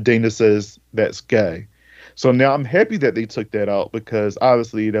ringtone, and Dana says that's gay. So now I'm happy that they took that out because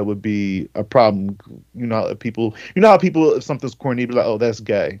obviously that would be a problem. How people, if something's corny, be like, oh, that's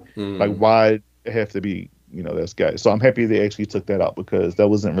gay. Like, why it have to be, that's gay. So I'm happy they actually took that out because that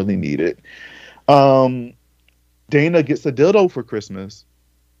wasn't really needed. Dana gets a dildo for Christmas.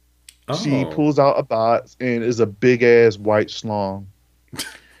 Oh. She pulls out a box and is a big ass white schlong.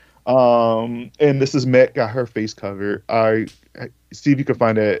 And Mrs. Matt got her face covered. I see if you can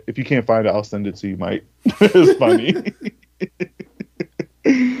find that. If you can't find it, I'll send it to you, Mike. It's funny.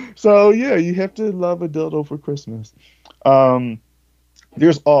 So yeah, you have to love a dildo for Christmas.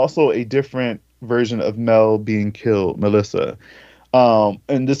 There's also a different version of Mel being killed, Melissa.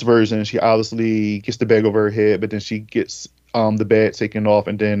 In this version, she obviously gets the bag over her head, but then she gets the bag taken off,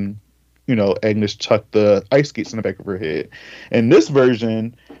 and then Agnes chucked the ice skates in the back of her head. In this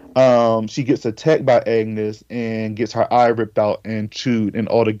version, she gets attacked by Agnes and gets her eye ripped out and chewed, and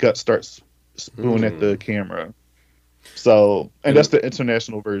all the guts starts spewing at the camera. So, and that's the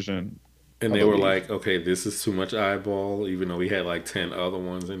international version. And they were like, okay, this is too much eyeball, even though we had like 10 other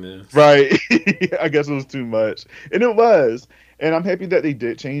ones in this. Right. I guess it was too much. And it was. And I'm happy that they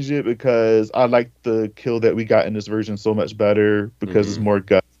did change it because I like the kill that we got in this version so much better because it's more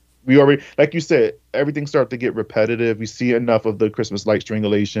guts. We already, like you said, everything started to get repetitive. We see enough of the Christmas light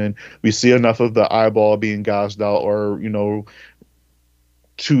strangulation. We see enough of the eyeball being gouged out or,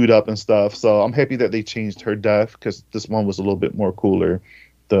 chewed up and stuff. So I'm happy that they changed her death because this one was a little bit more cooler.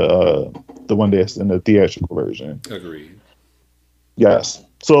 The one that's in the theatrical version. Agreed. Yes.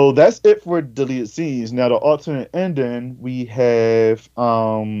 So that's it for deleted scenes. Now the alternate ending, we have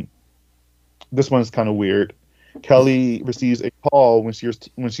this one's kind of weird. Kelly receives a call when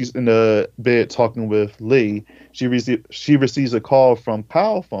she's in the bed talking with Lee. She receives a call from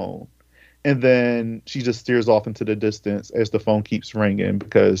Kyle's phone, and then she just steers off into the distance as the phone keeps ringing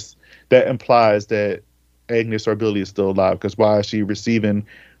because that implies that Agnes or Billy is still alive. Because why is she receiving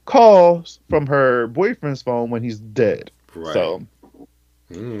calls from her boyfriend's phone when he's dead? Right. So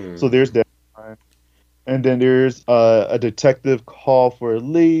there's that. And then there's a detective call for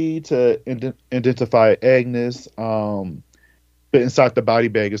Lee to identify Agnes. But inside the body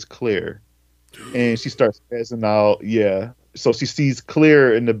bag is Claire. And she starts passing out. Yeah. So she sees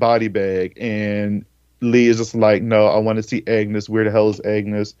Claire in the body bag. And Lee is just like, no, I want to see Agnes. Where the hell is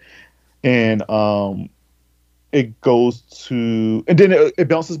Agnes? And it goes to... And then it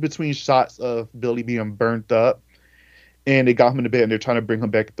bounces between shots of Billy being burnt up. And they got him in the bed and they're trying to bring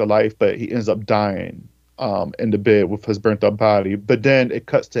him back to life. But he ends up dying. In the bed with his burnt up body, but then it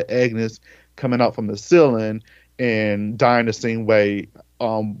cuts to Agnes coming out from the ceiling and dying the same way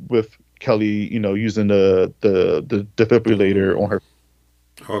with Kelly, using the defibrillator on her.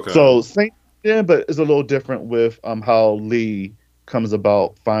 Okay. So same thing, but it's a little different with how Lee comes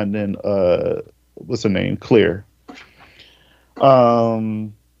about finding what's her name, Claire.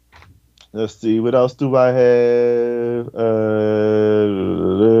 Let's see, what else do I have?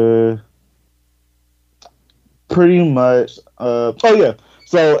 Pretty much.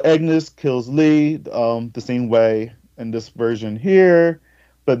 So Agnes kills Lee the same way in this version here,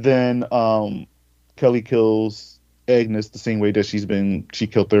 but then Kelly kills Agnes the same way that she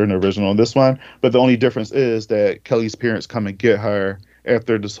killed her in the original in this one. But the only difference is that Kelly's parents come and get her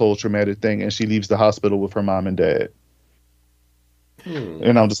after this whole traumatic thing, and she leaves the hospital with her mom and dad.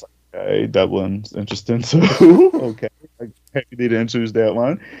 And I'm just like, okay, that one's interesting too. Okay. Happy they didn't choose that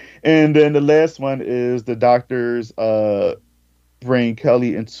one. And then the last one is the doctors bring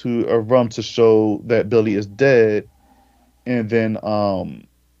Kelly into a room to show that Billy is dead. And then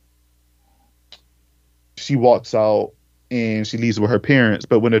she walks out and she leaves with her parents.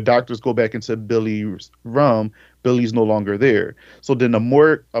 But when the doctors go back into Billy's room, Billy's no longer there. So then a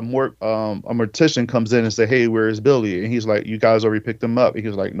mortician comes in and say, hey, where is Billy? And he's like, you guys already picked him up. And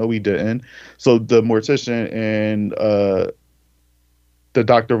he's like, no, we didn't. So the mortician and the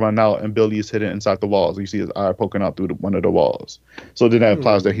doctor run out and Billy is hidden inside the walls. You see his eye poking out through one of the walls. So then that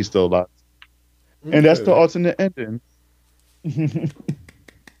implies that he's still alive. Okay. And that's the alternate ending.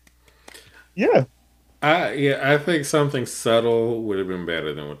 Yeah. I think something subtle would have been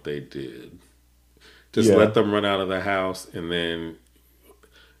better than what they did. Just let them run out of the house, and then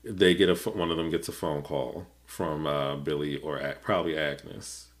they get one of them gets a phone call from Billy or probably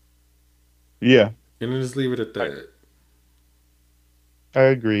Agnes, Yeah, and then just leave it at that. I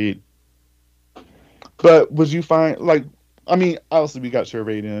agreed. But would you find like? I mean, obviously we got your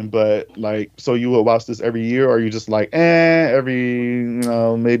rating, but like, so you will watch this every year, or are you just like, maybe I every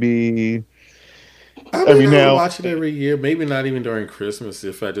mean, I would now? watch it every year. Maybe not even during Christmas.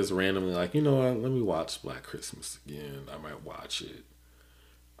 If I just randomly like, you know what, let me watch Black Christmas again. I might watch it.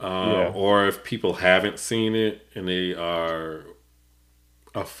 Yeah. Or if people haven't seen it and they are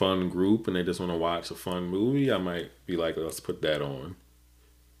a fun group and they just want to watch a fun movie, I might be like, let's put that on.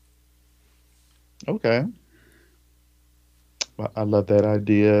 Okay. Well, I love that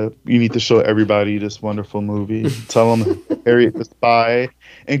idea. You need to show everybody this wonderful movie. Tell them Harriet the Spy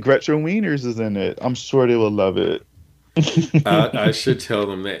and Gretchen Wieners is in it. I'm sure they will love it. I should tell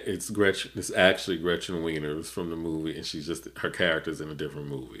them that it's Gretchen. It's actually Gretchen Wieners from the movie, and she's just her character's in a different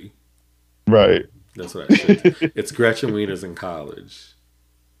movie. Right. That's what I should. It's Gretchen Wieners in college.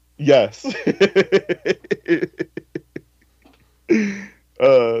 Yes.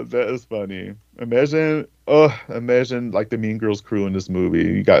 That is funny. Imagine like the Mean Girls crew in this movie.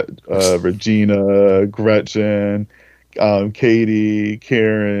 You got Regina, Gretchen, Katie,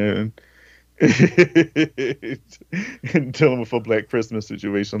 Karen, and dealing with a Black Christmas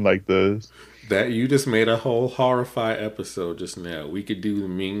situation like this. That you just made a whole horrify episode just now. We could do the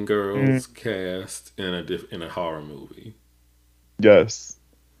Mean Girls cast in a horror movie. Yes.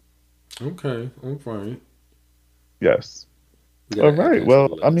 Okay, all right. Yes. All right.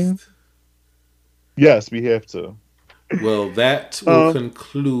 Well, I mean, yes, we have to. Well, that will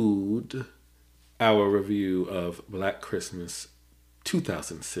conclude our review of Black Christmas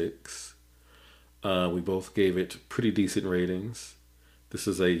 2006. We both gave it pretty decent ratings. This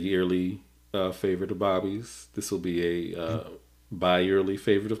is a yearly favorite of Bobby's. This will be a bi-yearly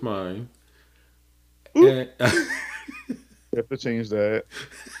favorite of mine. You have to change that.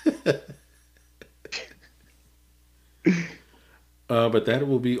 But that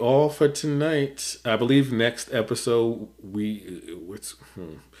will be all for tonight. I believe next episode we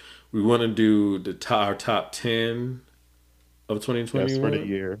want to do our top 10 of 2021. Yes, for the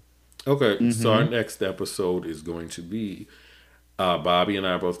year. Okay, so our next episode is going to be Bobby and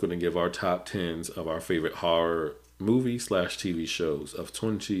I are both going to give our top 10s of our favorite horror movie/TV shows of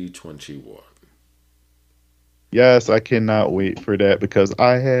 2021. Yes, I cannot wait for that because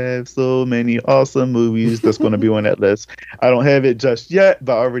I have so many awesome movies that's going to be on that list. I don't have it just yet,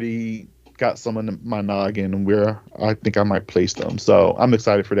 but I already got some in my noggin where I think I might place them. So I'm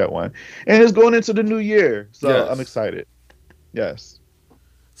excited for that one. And it's going into the new year, so Yes. I'm excited. Yes.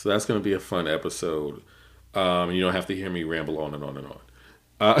 So that's going to be a fun episode. You don't have to hear me ramble on and on and on.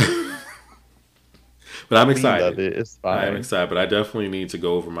 But I'm excited. Love it. It's fine. I am excited, but I definitely need to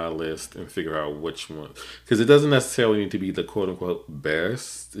go over my list and figure out which one. Because it doesn't necessarily need to be the quote-unquote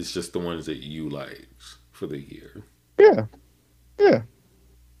best. It's just the ones that you like for the year. Yeah. Yeah.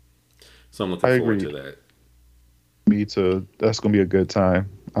 So I'm looking forward to that. Me too. That's going to be a good time.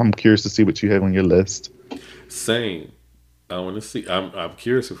 I'm curious to see what you have on your list. Same. I want to see. I'm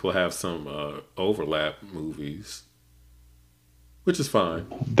curious if we'll have some overlap movies, which is fine.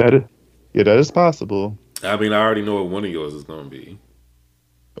 That is possible. I mean, I already know what one of yours is going to be.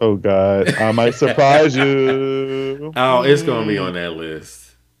 Oh, God. I might surprise you. Oh, it's going to be on that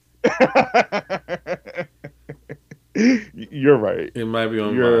list. You're right. It might be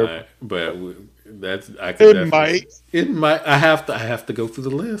on You're- mine, but that's I could. It might. It might. I have to go through the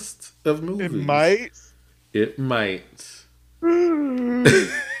list of movies. It might. It might. Well,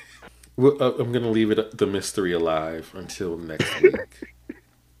 I'm going to leave the mystery alive until next week.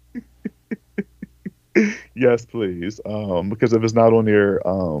 Yes, please. Because if it's not on there,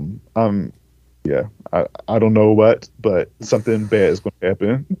 I don't know what, but something bad is going to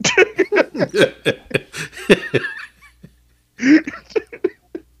happen.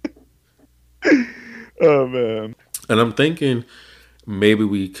 Oh man. And I'm thinking maybe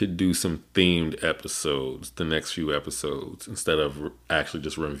we could do some themed episodes, the next few episodes, instead of actually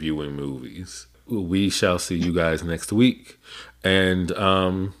just reviewing movies. We shall see you guys next week. And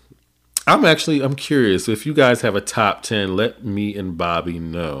I'm curious. If you guys have a top 10, let me and Bobby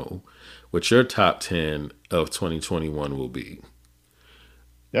know what your top 10 of 2021 will be.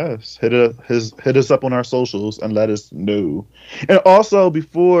 Yes, hit us up on our socials and let us know. And also,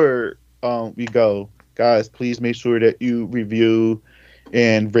 before we go, guys, please make sure that you review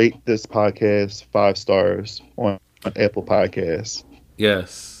and rate this podcast 5 stars on Apple Podcasts.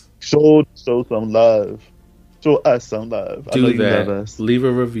 Yes. Show some love. Show us some love. I know Do you that. love us. Leave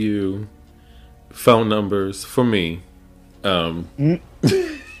a review. Phone numbers for me.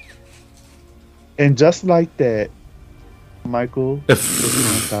 And just like that, Michael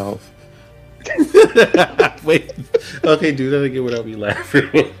was out. Wait. Okay, do that again without me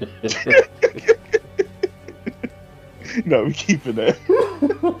laughing. No, we keeping that.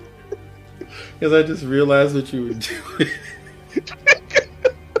 Because I just realized what you were doing.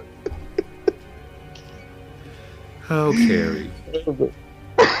 Oh, Carrie.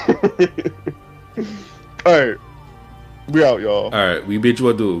 All right. We out, y'all. All right, we bid you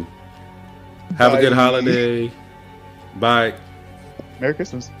adieu. Have a good holiday. Bye. Merry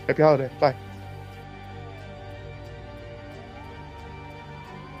Christmas. Happy holiday. Bye.